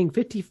Buckeyes winning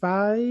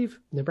 55,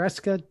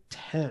 Nebraska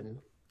 10,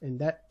 and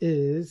that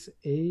is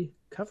a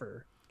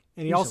cover.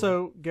 And he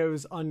also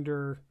goes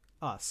under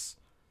us.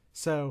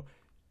 So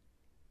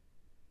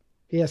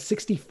he has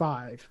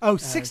 65. Oh,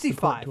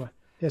 65.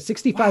 He has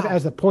 65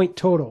 as the point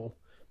total.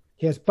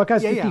 He has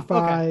Buckeyes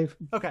 55,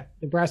 okay.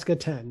 Nebraska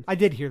 10. I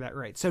did hear that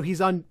right. So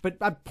he's on, but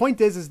my point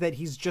is that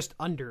he's just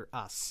under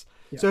us.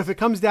 Yes. So if it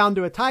comes down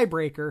to a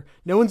tiebreaker,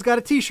 no one's got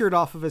a t-shirt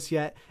off of us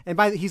yet. And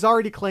he's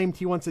already claimed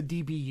he wants a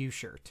DBU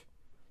shirt.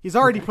 He's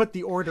already put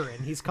the order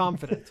in. He's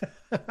confident.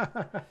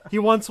 He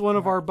wants one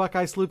of our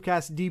Buckeye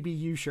Sloopcast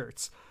DBU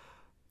shirts.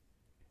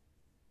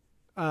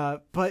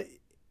 But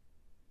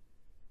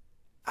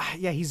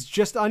yeah, he's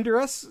just under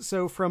us.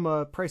 So from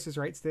a Price is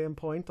Right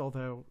standpoint,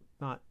 although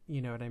not,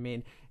 you know what I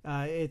mean.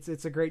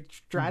 It's a great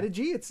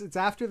strategy. It's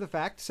after the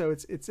fact, so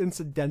it's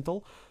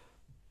incidental.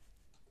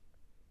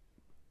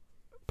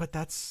 But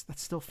that's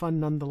still fun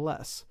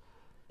nonetheless.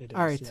 It is,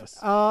 all right. Yes.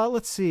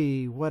 Let's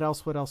see. What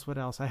else?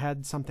 I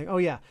had something. Oh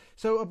yeah.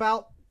 So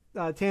about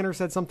Tanner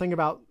said something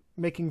about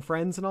making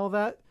friends and all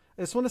that.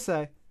 I just want to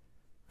say,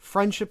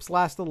 friendships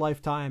last a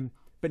lifetime,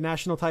 but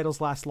national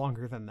titles last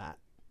longer than that.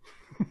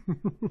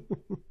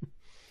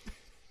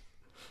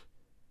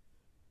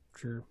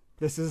 Sure.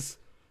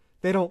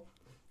 They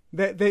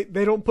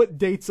don't put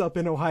dates up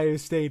in Ohio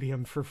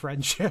Stadium for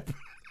friendship.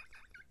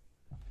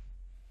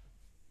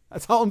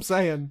 That's all I'm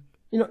saying.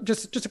 You know,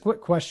 just a quick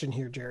question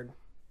here, Jared.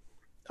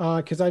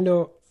 Because I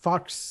know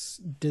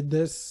Fox did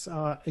this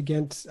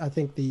against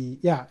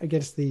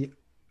the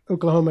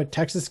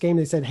Oklahoma-Texas game.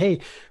 They said,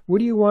 hey, what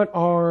do you want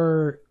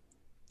our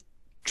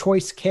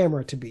choice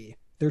camera to be?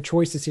 Their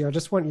choices here. I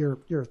just want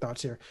your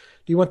thoughts here.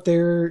 Do you want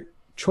their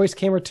choice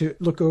camera to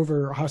look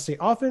over Ohio State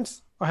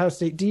offense, Ohio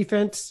State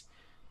defense,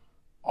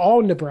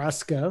 all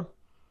Nebraska,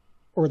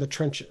 or the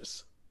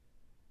trenches?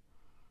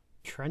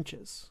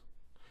 Trenches.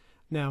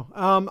 No.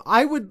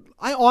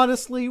 I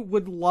honestly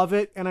would love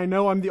it, and I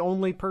know I'm the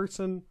only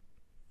person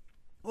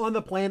on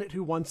the planet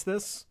who wants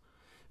this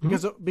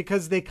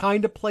because they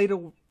kind of played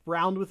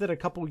around with it a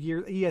couple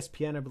years.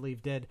 ESPN, I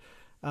believe, did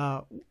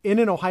in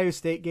an Ohio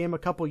State game a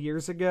couple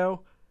years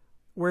ago,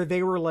 where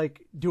they were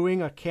like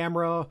doing a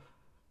camera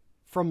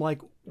from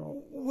like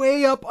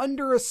way up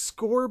under a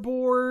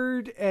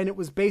scoreboard, and it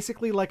was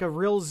basically like a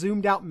real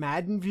zoomed out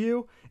Madden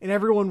view, and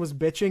everyone was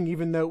bitching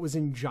even though it was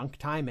in junk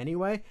time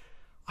anyway.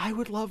 I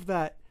would love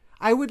that.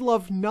 I would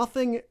love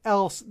nothing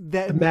else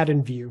that the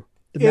Madden view.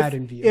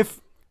 Madden view.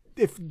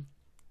 If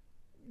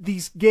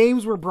these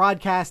games were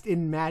broadcast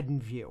in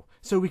Madden view,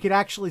 so we could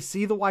actually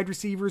see the wide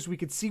receivers, we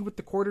could see what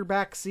the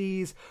quarterback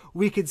sees,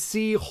 we could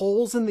see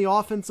holes in the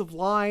offensive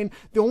line.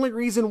 The only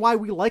reason why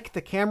we like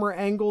the camera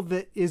angle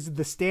that is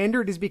the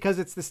standard is because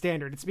it's the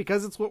standard. It's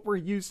because it's what we're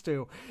used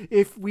to.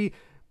 If we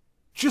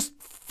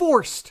just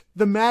forced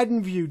the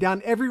Madden view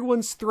down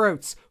everyone's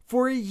throats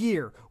for a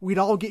year, we'd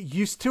all get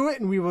used to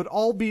it, and we would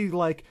all be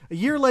like, a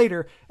year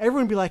later,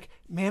 everyone would be like,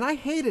 man, I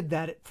hated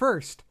that at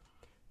first,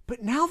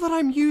 but now that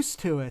I'm used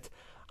to it,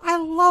 I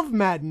love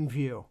Madden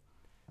view.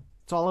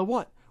 That's all I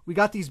want. We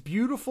got these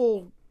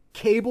beautiful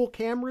cable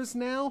cameras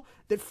now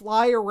that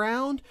fly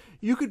around.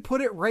 You could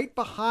put it right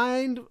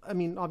behind, I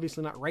mean,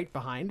 obviously not right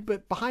behind,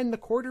 but behind the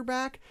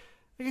quarterback.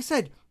 Like I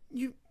said,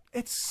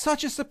 it's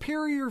such a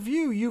superior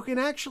view. You can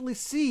actually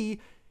see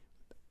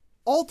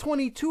all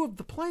 22 of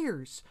the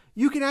players.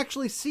 You can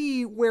actually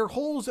see where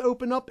holes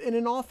open up in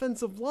an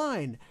offensive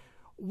line.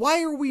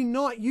 Why are we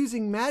not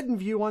using Madden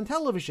view on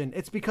television?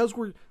 It's because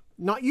we're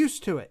not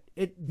used to it.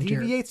 It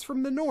deviates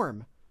from the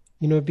norm.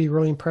 You know, it'd be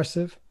really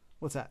impressive.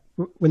 What's that?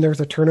 When there's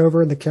a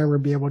turnover, the camera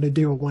would be able to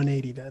do a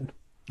 180 then.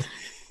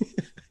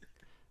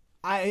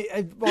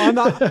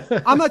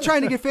 I'm not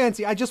trying to get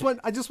fancy. I just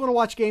want to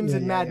watch games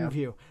in Madden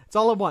view. It's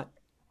all I want.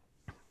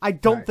 I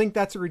don't think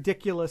that's a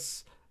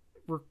ridiculous.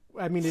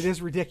 I mean, it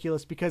is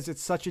ridiculous because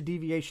it's such a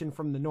deviation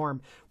from the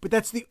norm. But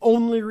that's the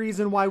only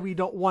reason why we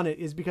don't want it,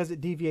 is because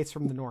it deviates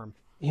from the norm.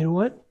 You know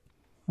what?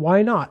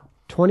 Why not?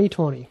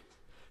 2020.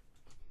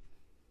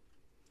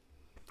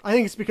 I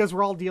think it's because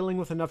we're all dealing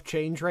with enough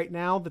change right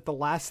now that the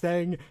last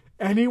thing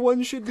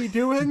anyone should be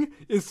doing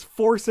is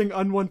forcing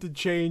unwanted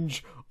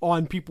change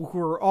on people who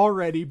are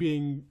already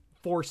being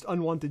forced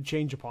unwanted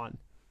change upon.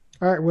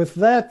 All right, with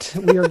that,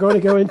 we are going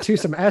to go into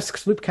some Ask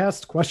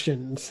SlooPcast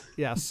questions.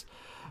 Yes.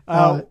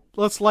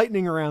 Let's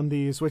lightning around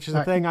these, which is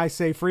a thing I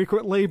say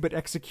frequently but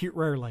execute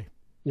rarely.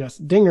 Yes.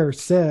 Dinger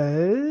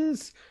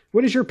says,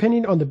 what is your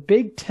opinion on the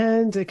Big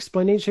Ten's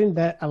explanation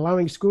that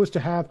allowing schools to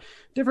have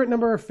different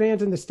number of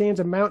fans in the stands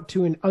amount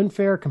to an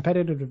unfair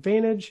competitive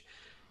advantage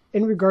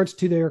in regards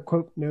to their,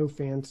 quote, no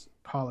fans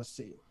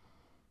policy?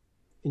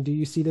 And do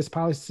you see this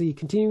policy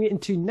continuing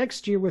into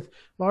next year with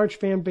large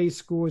fan-based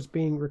schools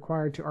being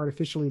required to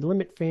artificially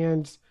limit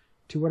fans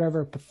to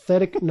whatever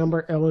pathetic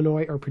number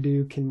Illinois or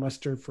Purdue can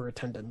muster for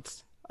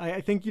attendance? I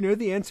think you know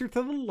the answer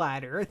to the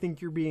latter. I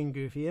think you're being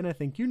goofy, and I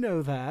think you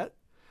know that.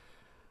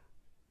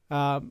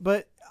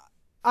 But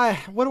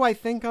what do I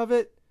think of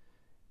it?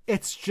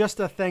 It's just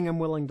a thing I'm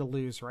willing to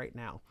lose right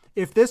now.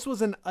 If this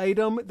was an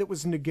item that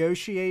was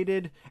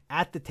negotiated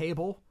at the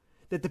table,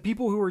 that the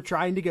people who were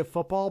trying to get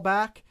football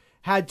back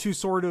had to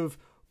sort of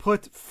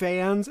put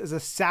fans as a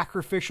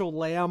sacrificial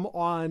lamb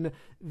on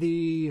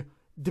the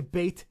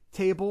debate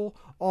table,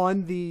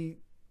 on the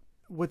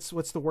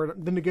what's the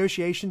word, the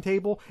negotiation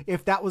table,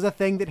 if that was a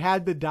thing that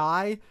had to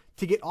die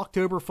to get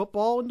October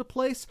football into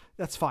place,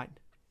 that's fine.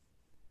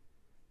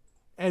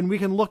 And we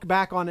can look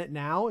back on it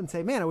now and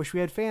say, man, I wish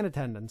we had fan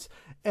attendance.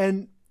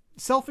 And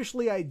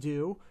selfishly, I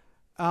do.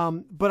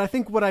 But I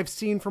think what I've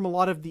seen from a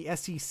lot of the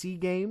SEC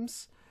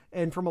games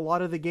and from a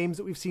lot of the games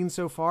that we've seen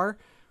so far,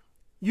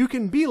 you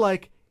can be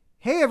like,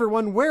 hey,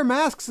 everyone, wear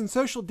masks and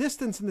social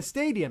distance in the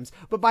stadiums.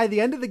 But by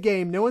the end of the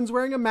game, no one's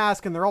wearing a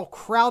mask and they're all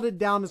crowded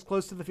down as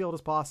close to the field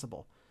as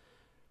possible.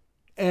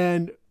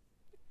 And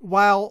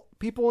while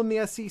people in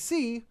the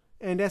SEC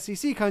and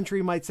SEC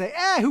country might say,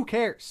 who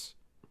cares?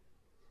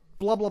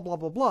 Blah, blah, blah,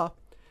 blah, blah.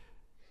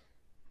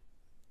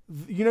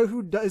 You know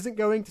who isn't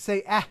going to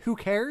say, who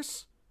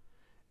cares?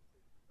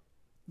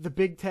 The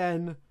Big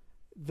Ten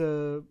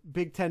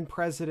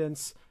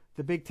presidents,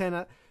 the Big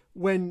Ten,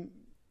 when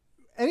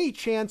any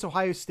chance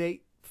Ohio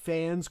State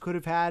fans could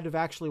have had of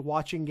actually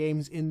watching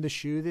games in the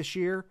shoe this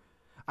year,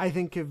 I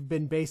think have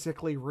been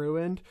basically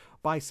ruined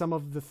by some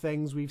of the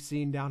things we've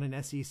seen down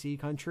in SEC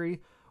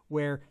country,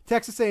 where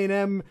Texas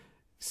A&M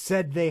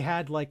said they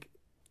had like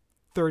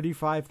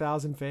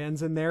 35,000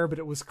 fans in there, but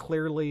it was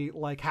clearly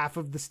like half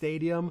of the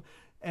stadium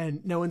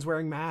and no one's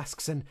wearing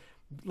masks. And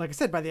like I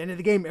said, by the end of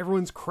the game,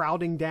 everyone's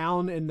crowding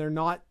down and they're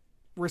not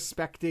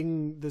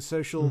respecting the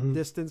social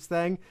distance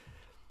thing.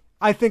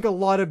 I think a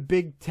lot of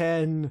Big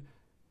Ten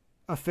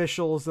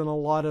officials and a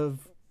lot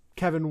of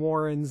Kevin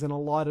Warrens and a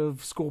lot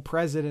of school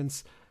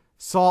presidents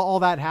saw all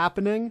that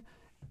happening.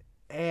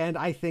 And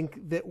I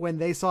think that when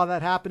they saw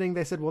that happening,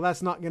 they said, well,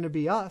 that's not going to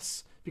be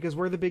us because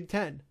we're the Big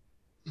Ten.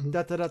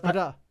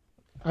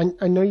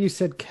 I know you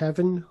said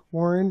Kevin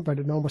Warren, but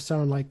it almost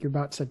sounded like you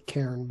about said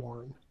Karen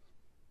Warren.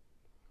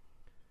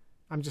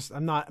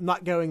 I'm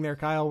not going there,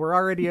 Kyle. We're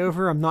already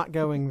over. I'm not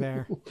going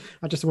there.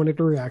 I just wanted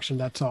a reaction.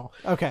 That's all.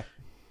 Okay.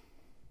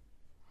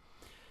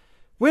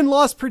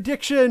 Win-loss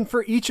prediction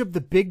for each of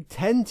the Big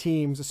Ten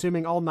teams,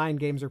 assuming all 9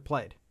 games are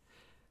played.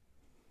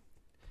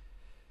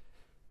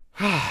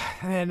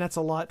 Man, that's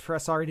a lot for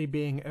us already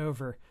being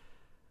over.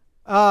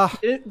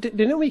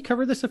 Didn't we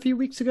cover this a few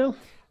weeks ago?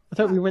 I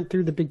thought we went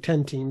through the Big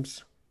Ten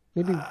teams.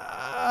 Maybe.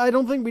 I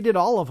don't think we did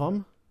all of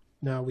them.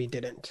 No, we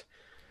didn't.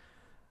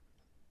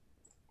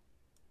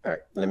 All right,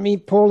 let me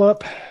pull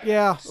up.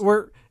 Yeah,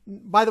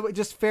 by the way,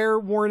 just fair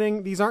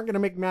warning, these aren't going to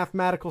make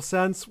mathematical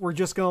sense. We're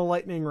just going to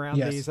lightning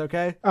round these,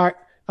 okay? All right,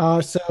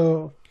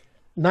 so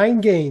 9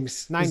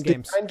 games. 9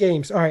 games. 9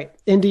 games. All right,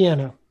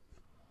 Indiana.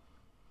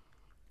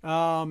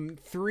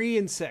 3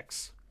 and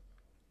 6.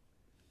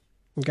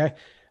 Okay.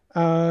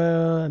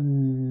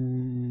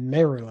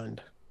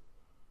 Maryland.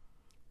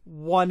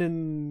 1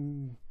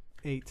 and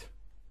 8.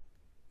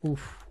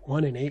 Oof.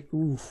 1 and 8.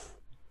 Oof.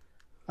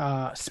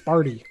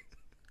 Sparty.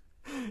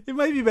 It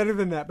might be better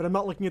than that, but I'm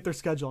not looking at their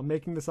schedule. I'm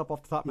making this up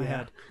off the top of my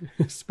head.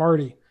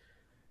 Sparty.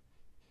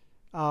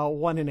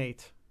 1 and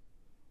 8.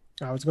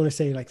 I was going to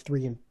say like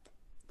 3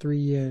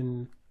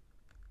 and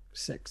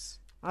 6.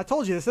 I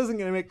told you this isn't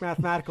going to make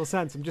mathematical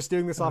sense. I'm just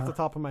doing this off the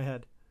top of my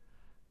head.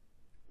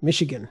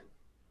 Michigan.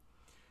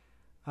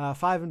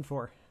 5 and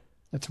 4.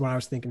 That's what I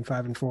was thinking.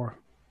 5 and 4.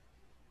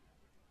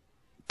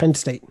 Penn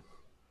State.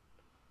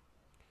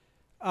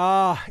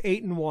 8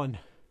 and 1.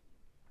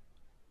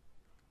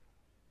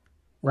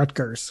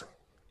 Rutgers.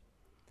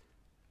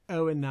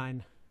 0 and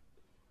 9.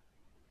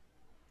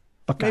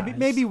 Buckeyes.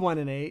 Maybe 1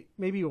 and 8.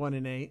 Maybe 1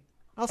 and 8.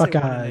 I'll Buckeyes. say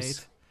 1 and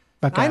 8.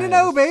 Buckeyes. 9 and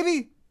 0,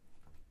 baby.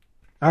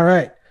 All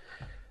right.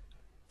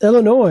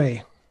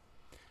 Illinois.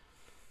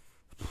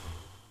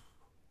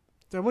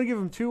 Do I want to give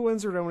them 2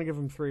 wins or do I want to give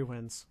them 3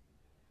 wins?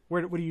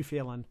 What are you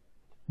feeling?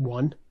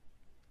 1.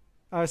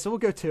 So we'll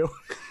go 2.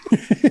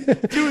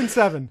 2 and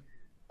 7.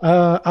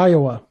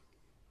 Iowa.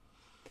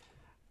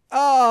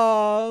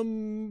 4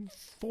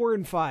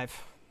 and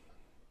 5.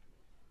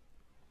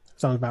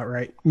 Sounds about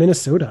right.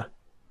 Minnesota.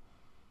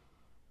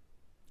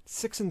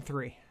 6 and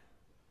 3. I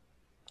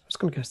was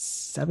going to go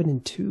 7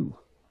 and 2.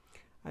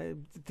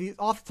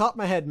 Off the top of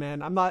my head,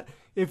 man, I'm not.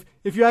 If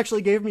you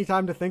actually gave me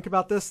time to think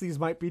about this, these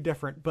might be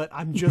different. But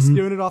I'm just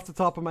doing it off the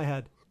top of my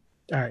head.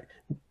 All right.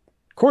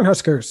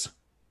 Cornhuskers.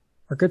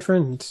 Our good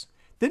friends.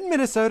 Didn't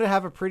Minnesota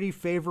have a pretty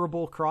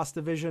favorable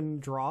cross-division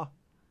draw?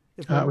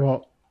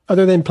 Well,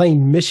 other than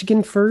playing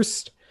Michigan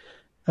first,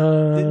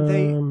 Didn't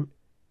they?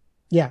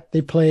 Yeah,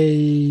 they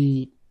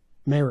play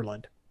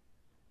Maryland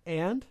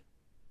And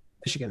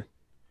Michigan.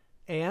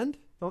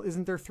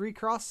 Isn't there 3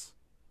 cross?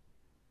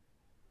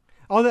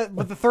 Oh,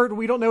 but the third,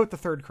 we don't know what the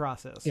third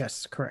cross is.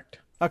 Yes, correct.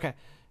 Okay.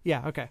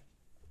 Yeah. Okay.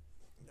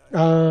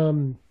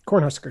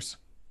 Cornhuskers.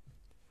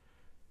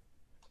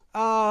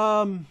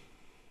 5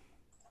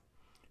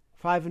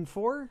 and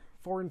 4,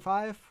 4 and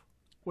 5.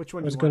 Which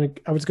one?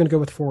 I was gonna go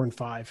with 4 and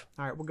 5.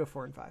 All right, we'll go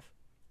 4 and 5.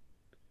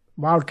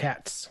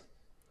 Wildcats.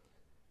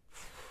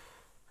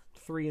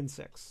 3 and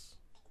 6.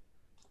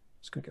 I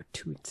was gonna go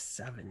 2 and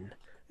 7.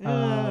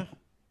 Eh.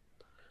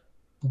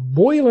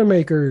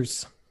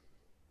 Boilermakers.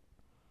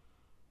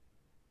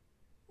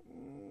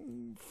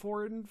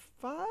 4 and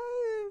 5.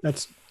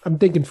 I'm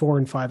thinking 4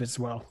 and 5 as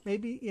well.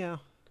 Maybe, yeah.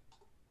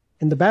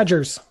 And the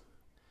Badgers.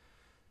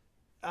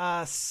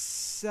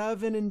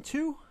 7 and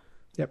 2.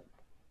 Yep.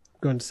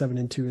 Going to 7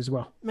 and 2 as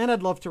well. Man,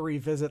 I'd love to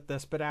revisit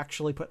this, but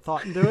actually put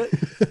thought into it.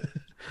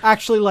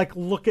 Actually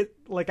look at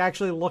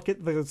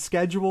the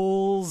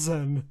schedules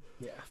and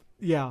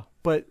yeah.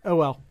 But oh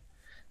well.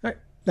 All right,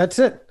 that's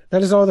it.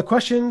 That is all the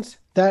questions.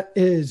 That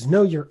is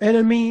Know Your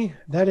Enemy.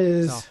 That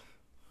is.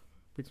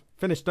 We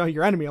finished Know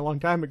Your Enemy a long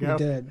time ago. We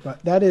did,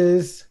 but that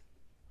is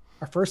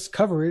our first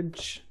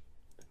pregame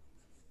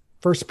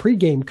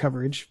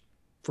coverage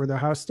for the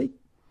Ohio State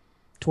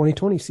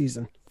 2020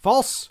 season.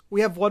 False.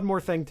 We have one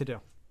more thing to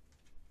do.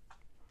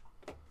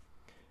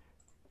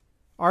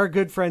 Our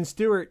good friend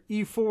Stuart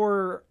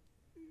 _E4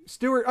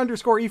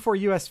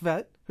 US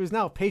Vet, who's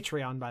now a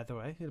Patreon, by the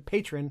way, a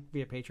patron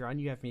via Patreon.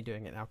 You have me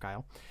doing it now,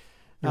 Kyle.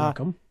 You're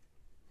welcome.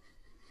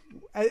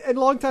 And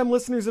longtime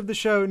listeners of the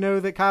show know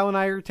that Kyle and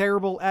I are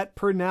terrible at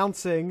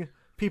pronouncing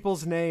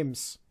people's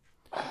names.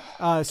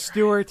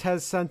 Stuart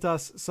has sent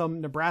us some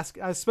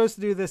Nebraska. I was supposed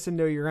to do this in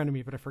Know Your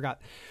Enemy, but I forgot.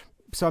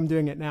 So I'm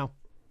doing it now.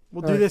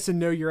 We'll do this in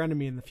Know Your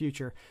Enemy in the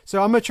future.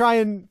 So I'm going to try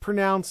and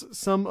pronounce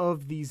some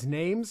of these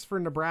names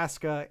for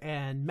Nebraska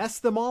and mess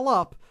them all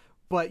up,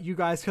 but you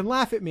guys can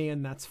laugh at me,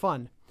 and that's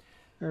fun.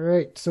 All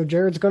right. So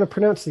Jared's going to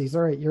pronounce these.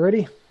 All right. You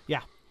ready?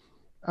 Yeah.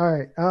 All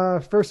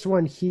right. First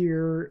one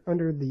here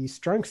under the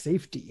strong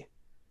safety.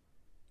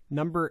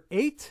 Number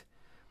 8,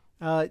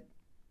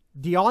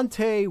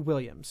 Deontay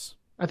Williams.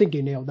 I think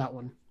you nailed that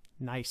one.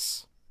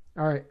 Nice.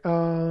 All right.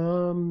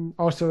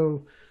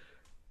 Also,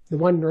 the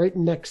one right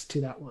next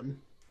to that one.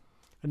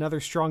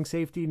 Another strong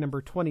safety,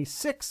 number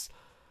 26.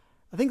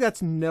 I think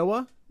that's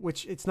Noah,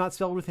 which it's not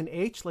spelled with an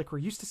H like we're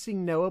used to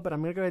seeing Noah, but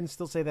I'm going to go ahead and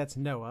still say that's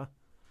Noah.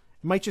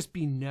 It might just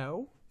be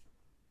no.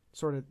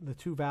 Sort of the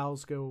 2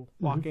 vowels go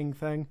walking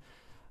thing.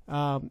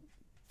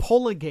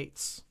 Pola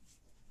Gates.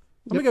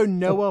 I'm going to go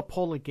Noah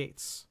Pola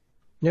Gates.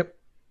 Yep.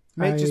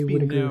 Might just be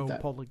no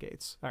Pola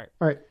Gates. All right.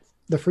 All right.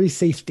 The free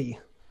safety.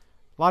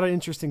 A lot of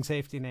interesting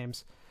safety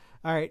names.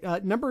 All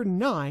right. Number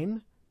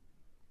 9,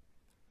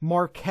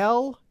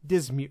 Markel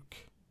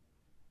Dismuke.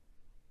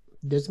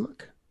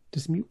 Dismuke?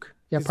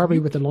 Yeah, probably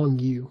with a long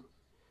U.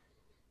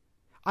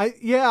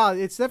 Yeah,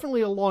 it's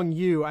definitely a long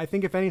U. I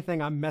think if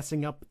anything, I'm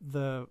messing up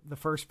the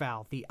first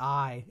vowel, the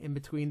I in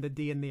between the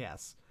D and the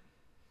S.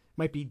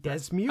 Might be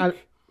Desmuke.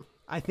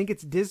 I think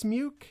it's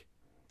Dismuke.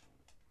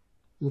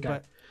 Okay.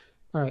 But,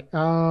 all right.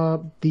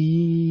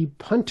 The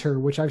punter,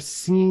 which I've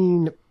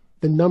seen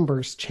the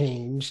numbers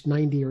change,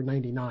 90 or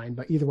 99,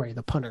 but either way,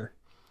 the punter.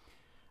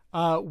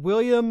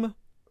 William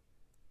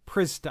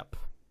Pristup.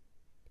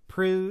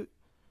 Pristup.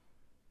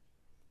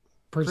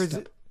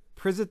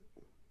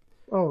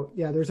 Oh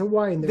yeah, there's a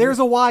Y in there. There's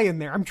a Y in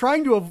there. I'm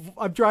trying to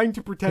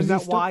pretend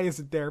that Y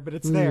isn't there, but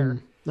it's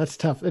there. That's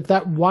tough. If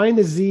that Y and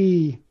the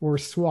Z were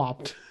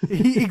swapped.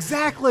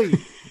 Exactly.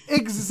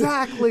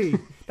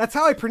 That's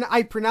how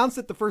I pronounced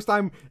it the first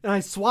time, and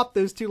I swapped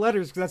those two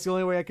letters because that's the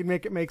only way I can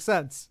make it make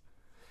sense.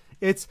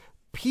 It's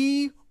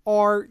P-R-Z-Y-S-T-U-P.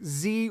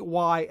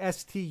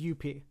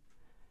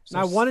 So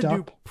and I want to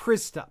do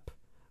Pristup,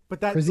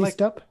 but that's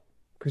Pristup.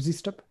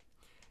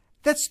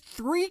 That's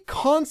 3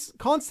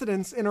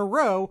 consonants in a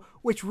row,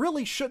 which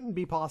really shouldn't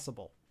be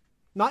possible.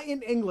 Not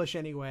in English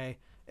anyway,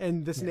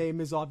 and this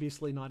name is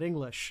obviously not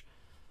English.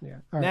 Yeah.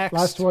 All right,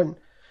 next.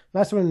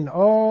 Last one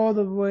all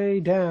the way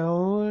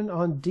down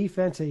on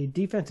defense, a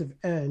defensive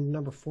end,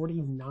 number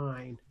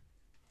 49.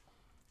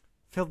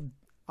 I'm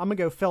going to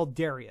go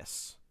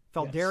Feldarius.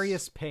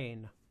 Feldarius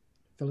Payne.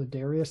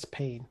 Feldarius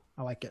Payne.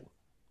 I like it.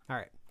 All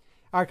right,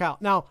 Kyle.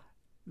 Now,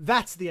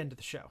 that's the end of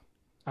the show.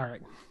 All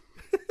right.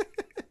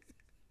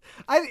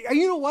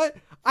 You know what?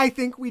 I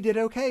think we did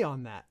okay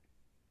on that.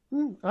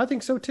 I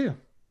think so too.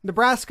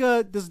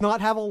 Nebraska does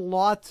not have a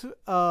lot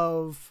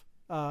of,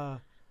 I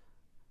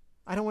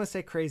don't want to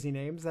say crazy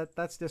names.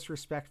 That's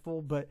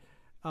disrespectful, but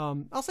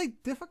I'll say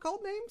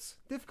difficult names.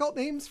 Difficult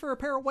names for a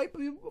pair of white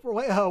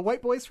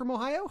boys from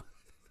Ohio.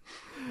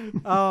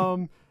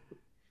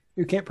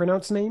 You can't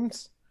pronounce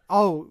names?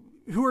 Oh,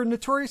 who are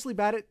notoriously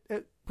bad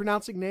at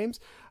pronouncing names.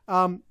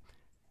 I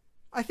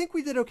think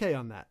we did okay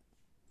on that.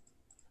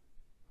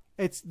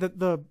 It's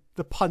the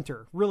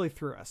punter really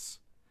threw us,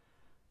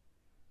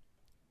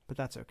 but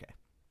that's okay.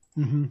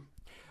 Mm-hmm.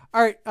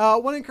 All right.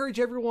 Want to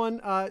encourage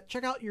everyone,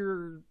 check out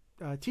your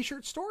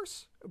t-shirt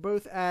stores,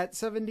 both at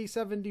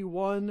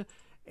 7071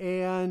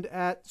 and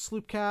at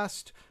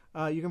SlooPcast.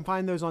 You can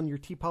find those on your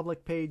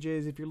TeePublic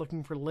pages. If you're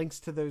looking for links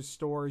to those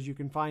stores, you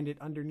can find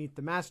it underneath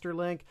the master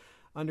link.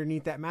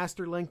 Underneath that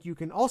master link, you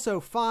can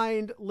also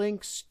find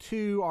links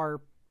to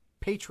our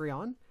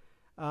Patreon.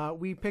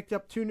 We picked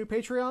up 2 new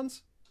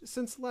Patreons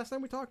since the last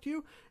time we talked to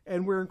you,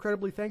 and we're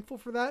incredibly thankful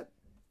for that.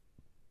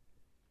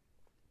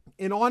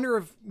 In honor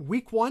of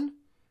week 1,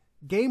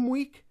 game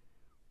week,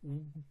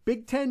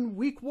 Big Ten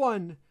week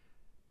 1,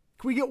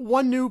 can we get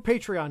 1 new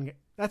Patreon?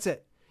 That's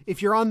it.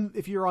 If you're on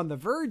the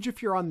verge,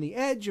 if you're on the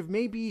edge of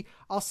maybe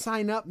I'll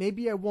sign up,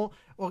 maybe I won't.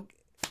 Well,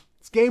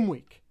 it's game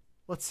week.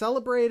 Let's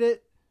celebrate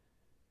it.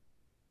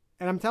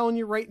 And I'm telling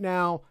you right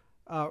now,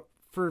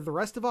 for the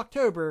rest of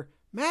October,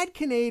 Mad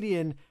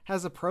Canadian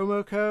has a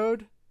promo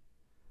code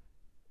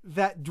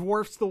that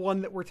dwarfs the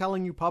one that we're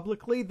telling you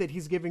publicly that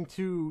he's giving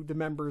to the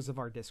members of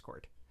our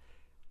Discord.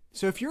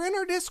 So if you're in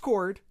our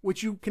Discord,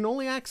 which you can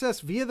only access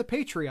via the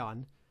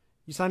Patreon,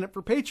 you sign up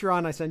for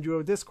Patreon, I send you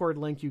a Discord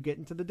link, you get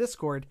into the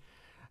Discord,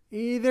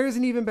 there's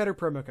an even better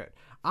promo code.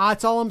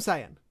 That's all I'm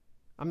saying.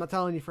 I'm not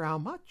telling you for how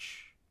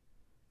much.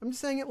 I'm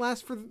just saying it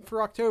lasts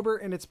for October,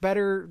 and it's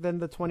better than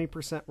the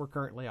 20% we're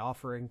currently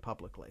offering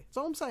publicly. That's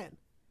all I'm saying.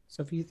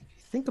 So if you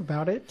think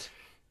about it,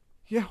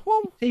 yeah,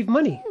 well, save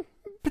money.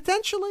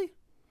 Potentially.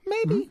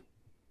 Maybe.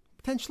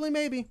 Potentially,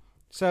 maybe.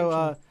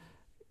 So,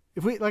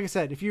 like I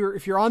said, if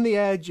you're on the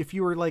edge, if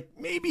you were like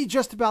maybe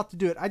just about to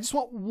do it, I just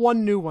want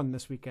 1 new one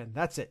this weekend.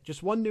 That's it.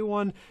 Just 1 new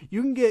one.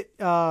 You can get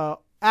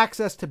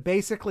access to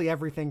basically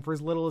everything for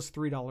as little as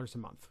 $3 a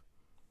month.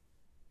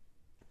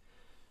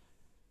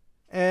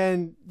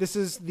 And this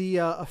is the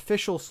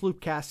official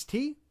SlooPcast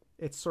tee.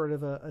 It's sort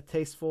of a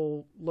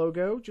tasteful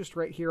logo just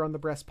right here on the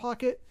breast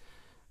pocket.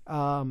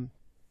 We're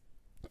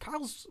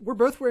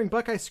both wearing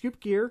Buckeye scoop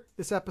gear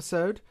this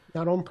episode.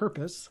 Not on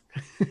purpose.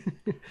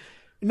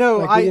 No,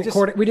 we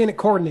didn't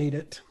coordinate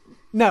it.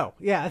 No,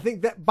 yeah, I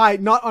think that by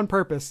not on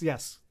purpose,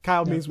 yes.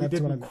 Kyle means we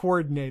didn't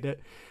coordinate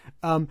it.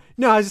 No,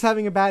 I was just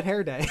having a bad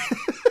hair day.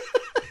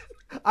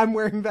 I'm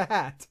wearing the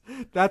hat.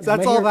 That's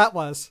all that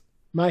was.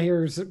 My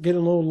hair is getting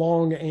a little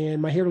long,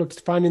 and my hair looks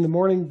fine in the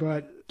morning,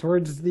 but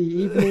towards the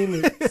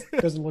evening, it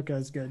doesn't look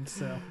as good.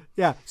 So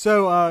yeah,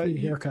 so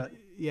haircut.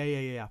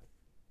 Yeah.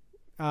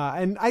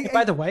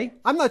 By the way,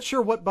 I'm not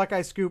sure what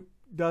Buckeye Scoop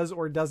does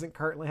or doesn't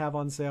currently have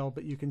on sale,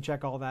 but you can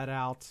check all that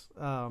out.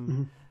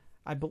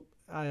 I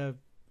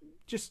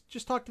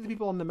just talk to the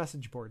people on the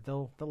message board.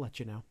 They'll let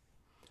you know.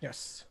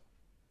 Yes.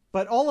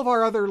 But all of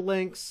our other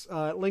links,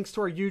 links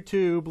to our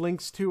YouTube,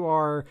 links to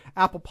our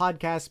Apple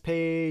Podcast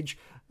page,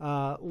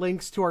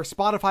 links to our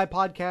Spotify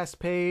podcast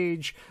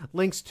page,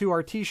 links to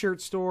our t-shirt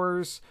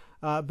stores,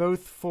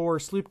 both for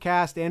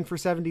SlooPcast and for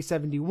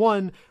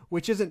 7071,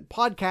 which isn't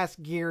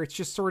podcast gear. It's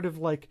just sort of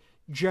like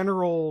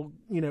general,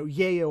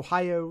 yay,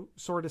 Ohio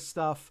sort of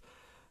stuff,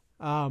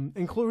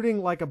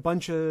 including like a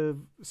bunch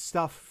of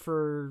stuff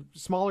for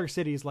smaller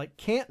cities like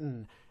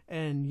Canton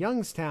and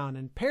Youngstown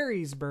and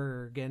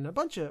Perrysburg and a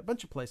bunch of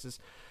places.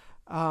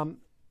 And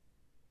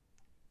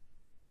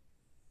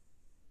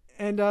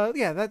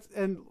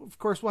of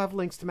course we'll have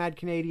links to Mad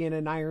Canadian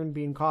and Iron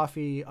Bean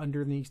Coffee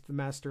underneath the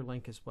master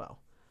link as well.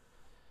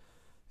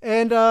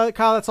 And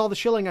Kyle, that's all the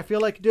shilling I feel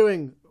like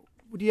doing.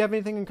 Do you have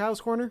anything in Kyle's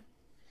corner?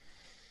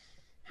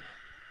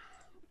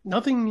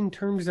 Nothing in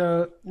terms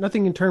of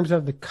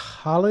the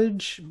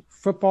college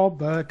football,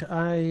 but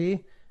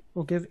I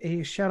will give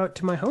a shout out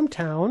to my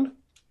hometown.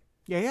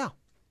 Yeah.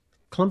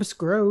 Columbus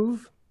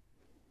Grove.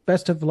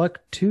 Best of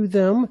luck to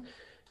them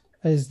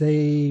as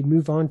they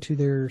move on to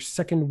their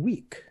second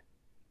week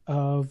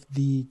of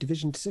the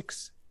Division VI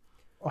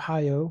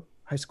Ohio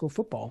high school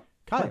football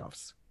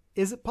playoffs.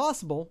 Is it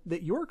possible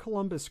that your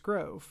Columbus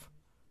Grove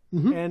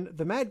and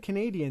the Mad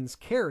Canadians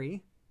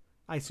carry,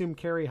 I assume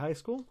Cary High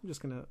School, I'm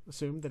just going to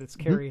assume that it's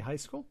Cary High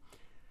School,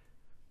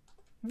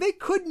 they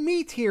could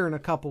meet here in a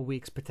couple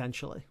weeks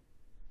potentially?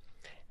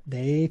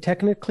 They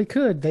technically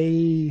could.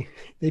 They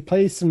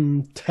play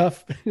some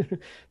tough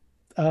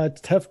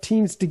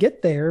teams to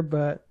get there,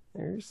 but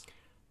there's...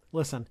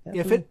 Listen,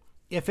 if it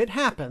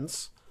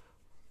happens,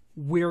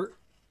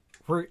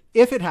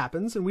 if it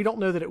happens, and we don't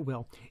know that it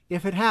will,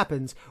 if it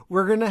happens,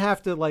 we're going to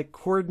have to like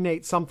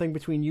coordinate something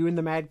between you and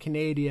the Mad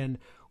Canadian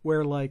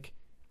where like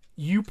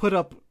you put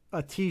up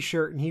a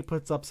t-shirt and he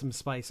puts up some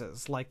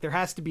spices. Like there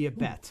has to be a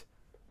bet.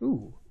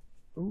 Ooh,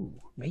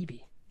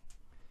 maybe.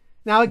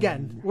 Now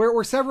again,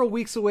 we're several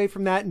weeks away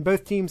from that and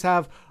both teams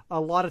have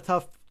a lot of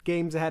tough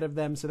games ahead of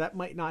them. So that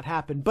might not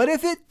happen, but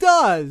if it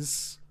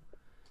does,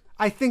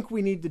 I think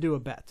we need to do a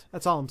bet.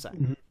 That's all I'm saying.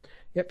 Mm-hmm.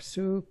 Yep.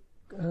 So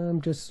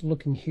I'm just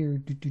looking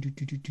here.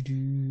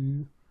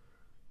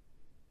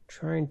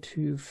 Trying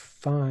to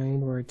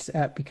find where it's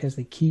at because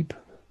they keep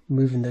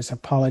moving this. I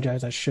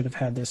apologize. I should have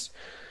had this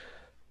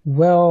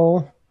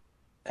well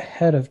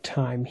ahead of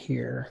time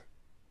here.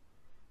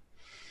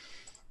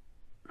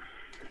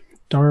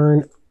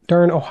 Darn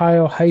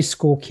Ohio high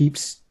school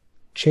keeps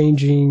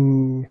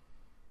changing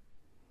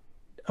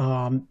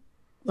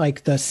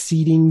like the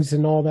seedings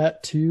and all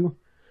that too.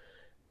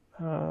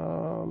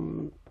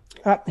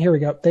 Here we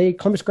go.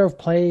 Columbus Grove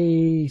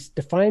plays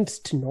Defiance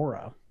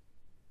Tenora.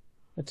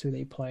 That's who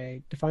they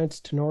play. Defiance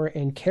Tenora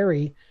and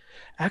Cary.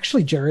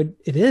 Actually, Jared,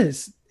 it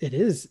is.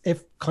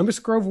 If Columbus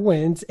Grove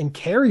wins and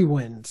Cary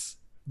wins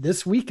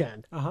this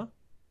weekend,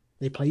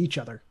 they play each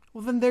other.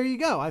 Well, then there you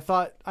go. I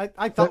thought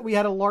we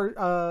had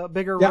a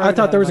bigger. Yeah, I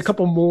thought there was a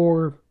couple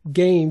more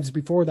games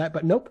before that,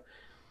 but nope.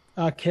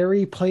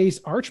 Cary plays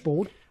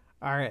Archbold.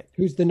 All right,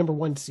 who's the number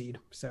 1 seed?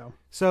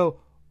 So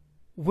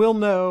we'll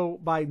know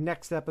by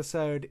next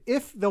episode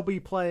if they'll be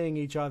playing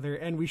each other,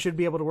 and we should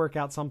be able to work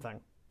out something.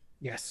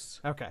 Yes.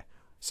 Okay.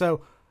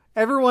 So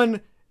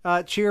everyone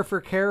cheer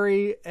for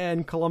Cary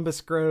and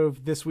Columbus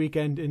Grove this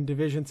weekend in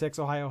Division VI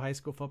Ohio high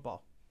school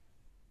football.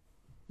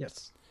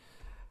 Yes.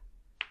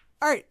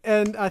 All right.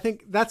 And I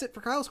think that's it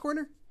for Kyle's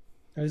Corner.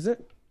 That is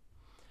it.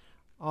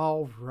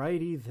 All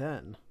righty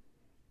then.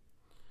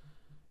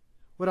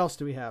 What else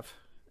do we have?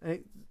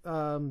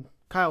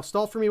 Kyle,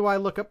 stall for me while I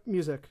look up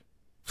music.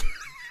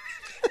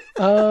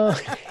 Oh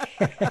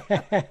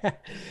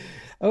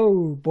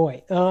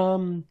boy.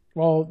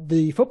 Well,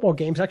 the football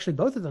games, actually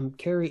both of them,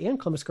 Cary and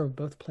Columbus Grove,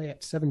 both play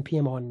at 7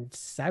 p.m. on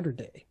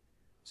Saturday.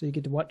 So you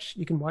can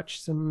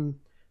watch some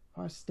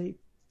Ohio State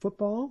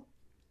football.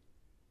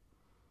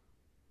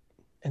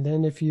 And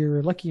then if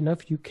you're lucky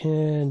enough, you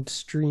can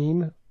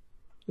stream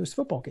those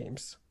football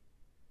games.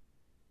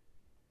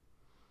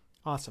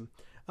 Awesome.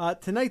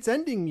 Tonight's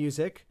ending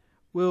music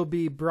will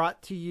be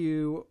brought to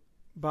you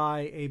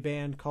by a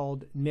band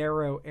called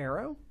Narrow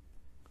Arrow.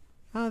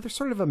 They're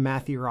sort of a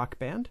mathy rock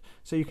band,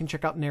 so you can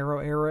check out Narrow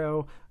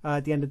Arrow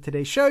at the end of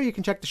today's show. You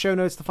can check the show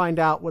notes to find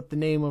out what the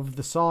name of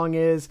the song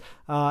is.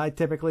 I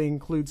typically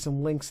include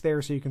some links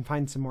there so you can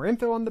find some more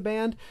info on the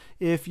band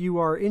if you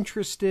are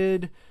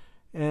interested.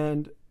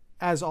 And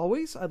as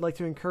always, I'd like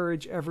to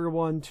encourage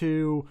everyone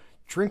to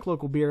drink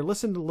local beer,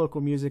 listen to local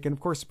music, and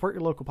of course support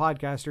your local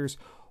podcasters.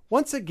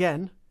 Once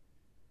again,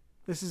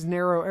 this is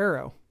Narrow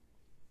Arrow.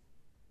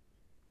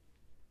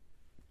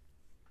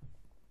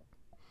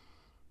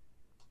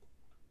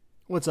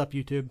 What's up,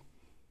 YouTube?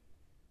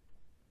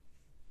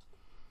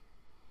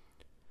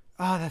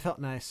 Ah, that felt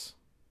nice.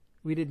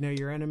 We did Know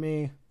Your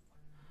Enemy.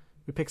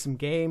 We picked some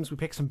games. We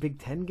picked some Big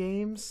Ten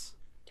games.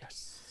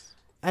 Yes.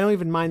 I don't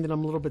even mind that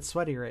I'm a little bit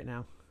sweaty right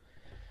now.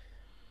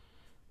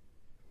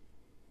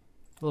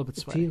 A little bit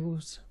sweaty. It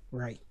feels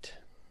right.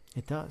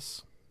 It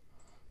does.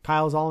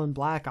 Kyle's all in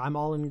black. I'm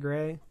all in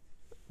gray,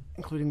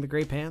 including the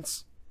gray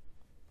pants.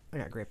 I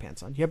got gray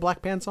pants on. Do you have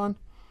black pants on?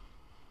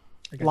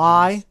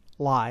 Lie.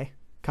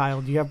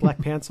 Kyle, do you have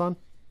black pants on?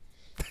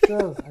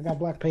 Sure, I got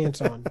black pants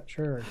on.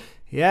 Sure.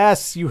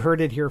 Yes, you heard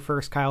it here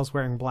first. Kyle's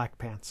wearing black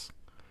pants.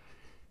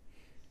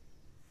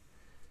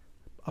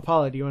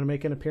 Apollo, do you want to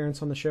make an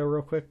appearance on the show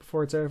real quick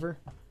before it's over?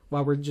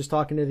 While we're just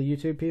talking to the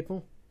YouTube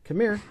people? Come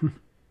here.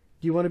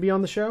 Do you want to be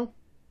on the show?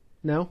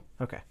 No?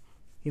 Okay.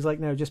 He's like,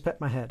 no, just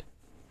pet my head.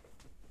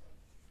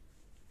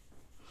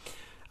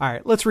 All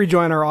right, let's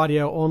rejoin our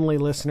audio-only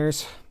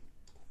listeners.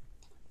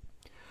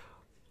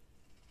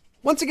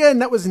 Once again,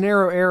 that was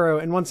Narrow Arrow,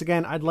 and once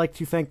again, I'd like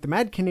to thank the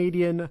Mad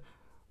Canadian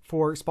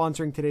for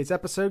sponsoring today's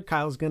episode.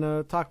 Kyle's going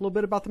to talk a little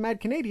bit about the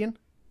Mad Canadian.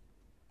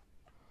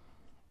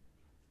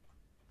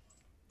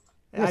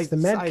 Yes, the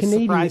Mad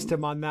Canadian. I surprised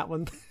him on that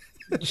one.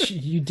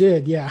 You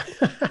did, yeah.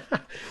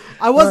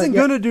 I wasn't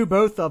going to do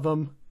both of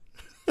them.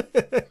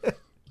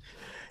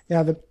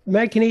 Yeah, the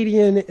Mad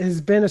Canadian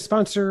has been a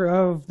sponsor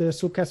of the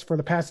SlooPicks for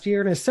the past year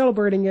and is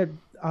celebrating it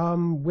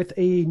with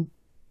a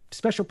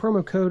special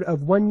promo code of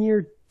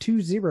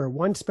 1year20,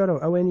 one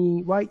spelled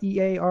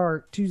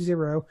ONEYEAR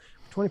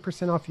 20,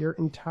 20% off your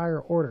entire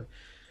order.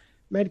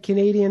 Mad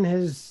Canadian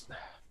has,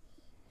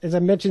 as I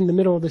mentioned in the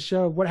middle of the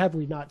show, what have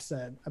we not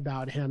said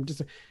about him?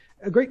 Just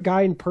a great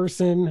guy in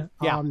person,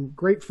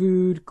 great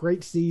food,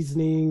 great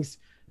seasonings,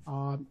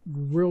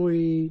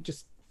 really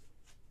just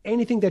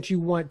anything that you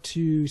want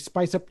to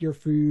spice up your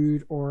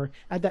food or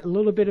add that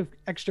little bit of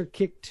extra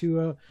kick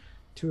to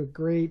a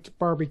great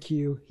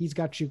barbecue. He's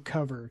got you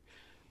covered.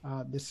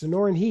 The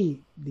Sonoran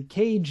Heat, the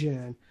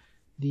Cajun,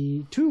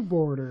 the Two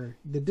Border,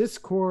 the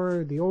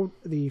Discord,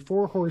 the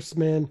Four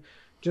Horsemen,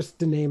 just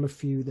to name a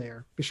few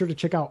there. Be sure to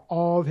check out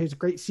all of his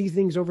great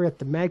seasonings over at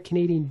the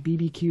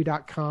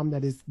MadCanadianBBQ.com.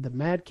 That is the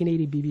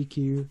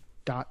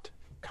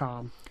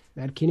MadCanadianBBQ.com.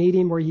 Mad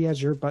Canadian, where he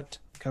has your butt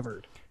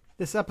covered.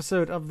 This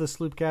episode of the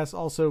SlooPcast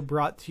also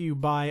brought to you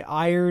by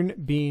Iron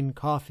Bean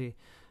Coffee.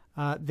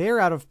 They're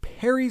out of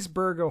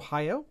Perrysburg,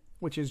 Ohio,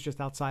 which is just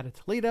outside of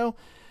Toledo.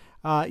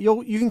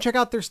 You can check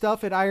out their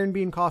stuff at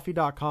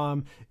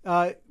ironbeancoffee.com.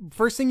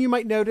 First thing you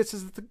might notice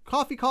is that the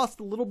coffee costs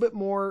a little bit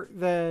more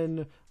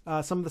than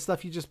some of the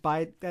stuff you just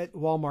buy at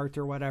Walmart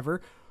or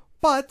whatever,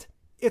 but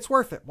it's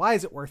worth it. Why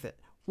is it worth it?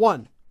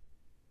 1,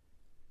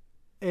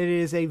 it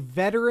is a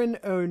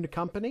veteran-owned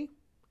company.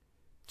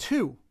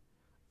 2,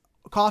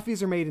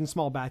 coffees are made in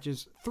small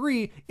batches.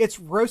 3, it's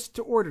roast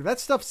to order. That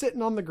stuff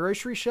sitting on the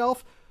grocery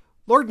shelf,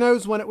 Lord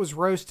knows when it was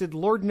roasted.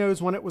 Lord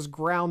knows when it was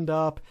ground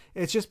up.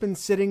 It's just been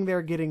sitting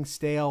there getting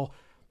stale.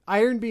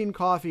 Iron Bean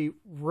Coffee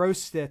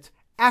roasts it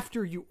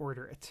after you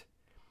order it.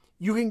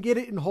 You can get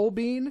it in whole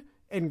bean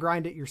and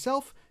grind it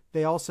yourself.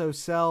 They also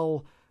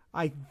sell,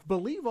 I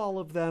believe, all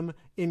of them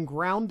in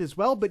ground as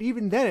well. But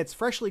even then, it's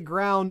freshly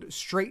ground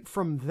straight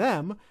from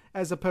them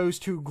as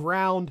opposed to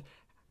ground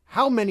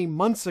how many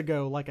months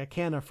ago, like a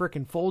can of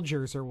frickin'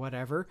 Folgers or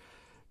whatever.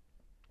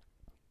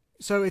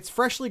 So it's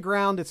freshly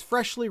ground, it's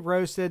freshly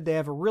roasted. They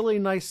have a really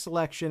nice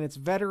selection. It's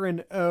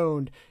veteran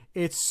owned.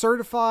 It's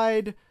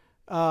certified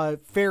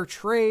fair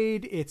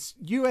trade. It's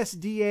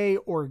USDA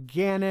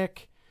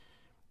organic.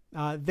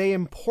 They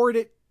import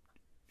it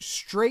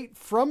straight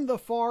from the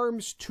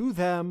farms to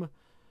them.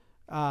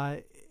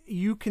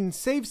 You can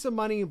save some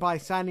money by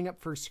signing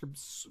up for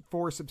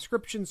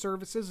subscription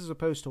services as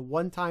opposed to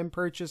one-time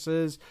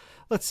purchases.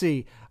 Let's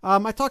see.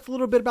 I talked a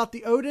little bit about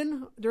the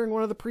Odin during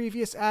one of the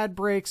previous ad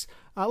breaks.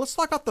 Let's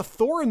talk about the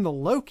Thor and the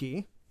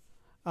Loki.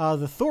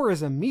 The Thor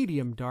is a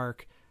medium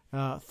dark.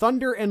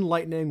 Thunder and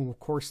lightning will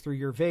course through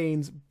your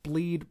veins,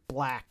 bleed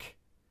black.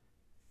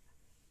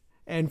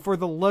 And for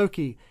the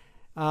Loki,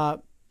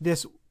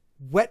 this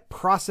wet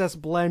process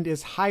blend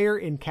is higher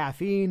in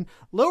caffeine,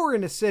 lower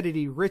in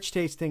acidity, rich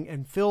tasting,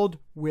 and filled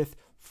with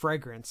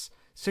fragrance.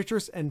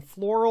 Citrus and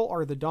floral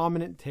are the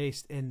dominant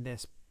taste in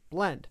this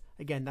blend.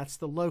 Again, that's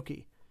the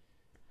Loki.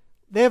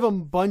 They have a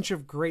bunch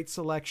of great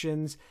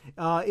selections.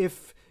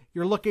 If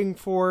you're looking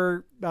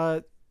for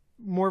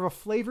more of a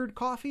flavored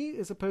coffee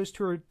as opposed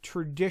to a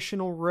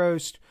traditional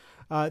roast,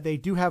 they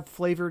do have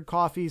flavored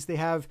coffees. They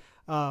have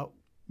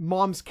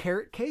Mom's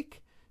Carrot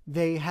Cake.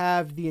 They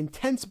have the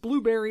intense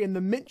blueberry and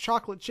the mint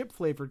chocolate chip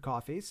flavored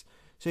coffees.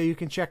 So you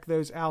can check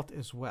those out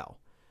as well.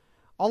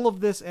 All of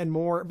this and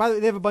more. By the way,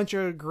 they have a bunch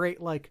of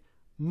great like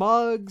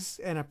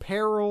mugs and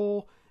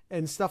apparel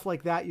and stuff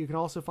like that. You can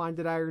also find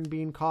at Iron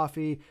Bean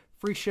Coffee.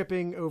 Free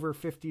shipping over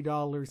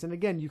 $50. And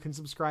again, you can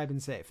subscribe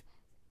and save.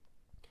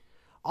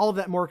 All of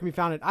that more can be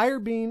found at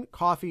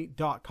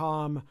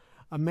ironbeancoffee.com,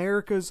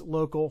 America's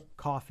local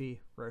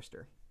coffee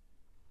roaster.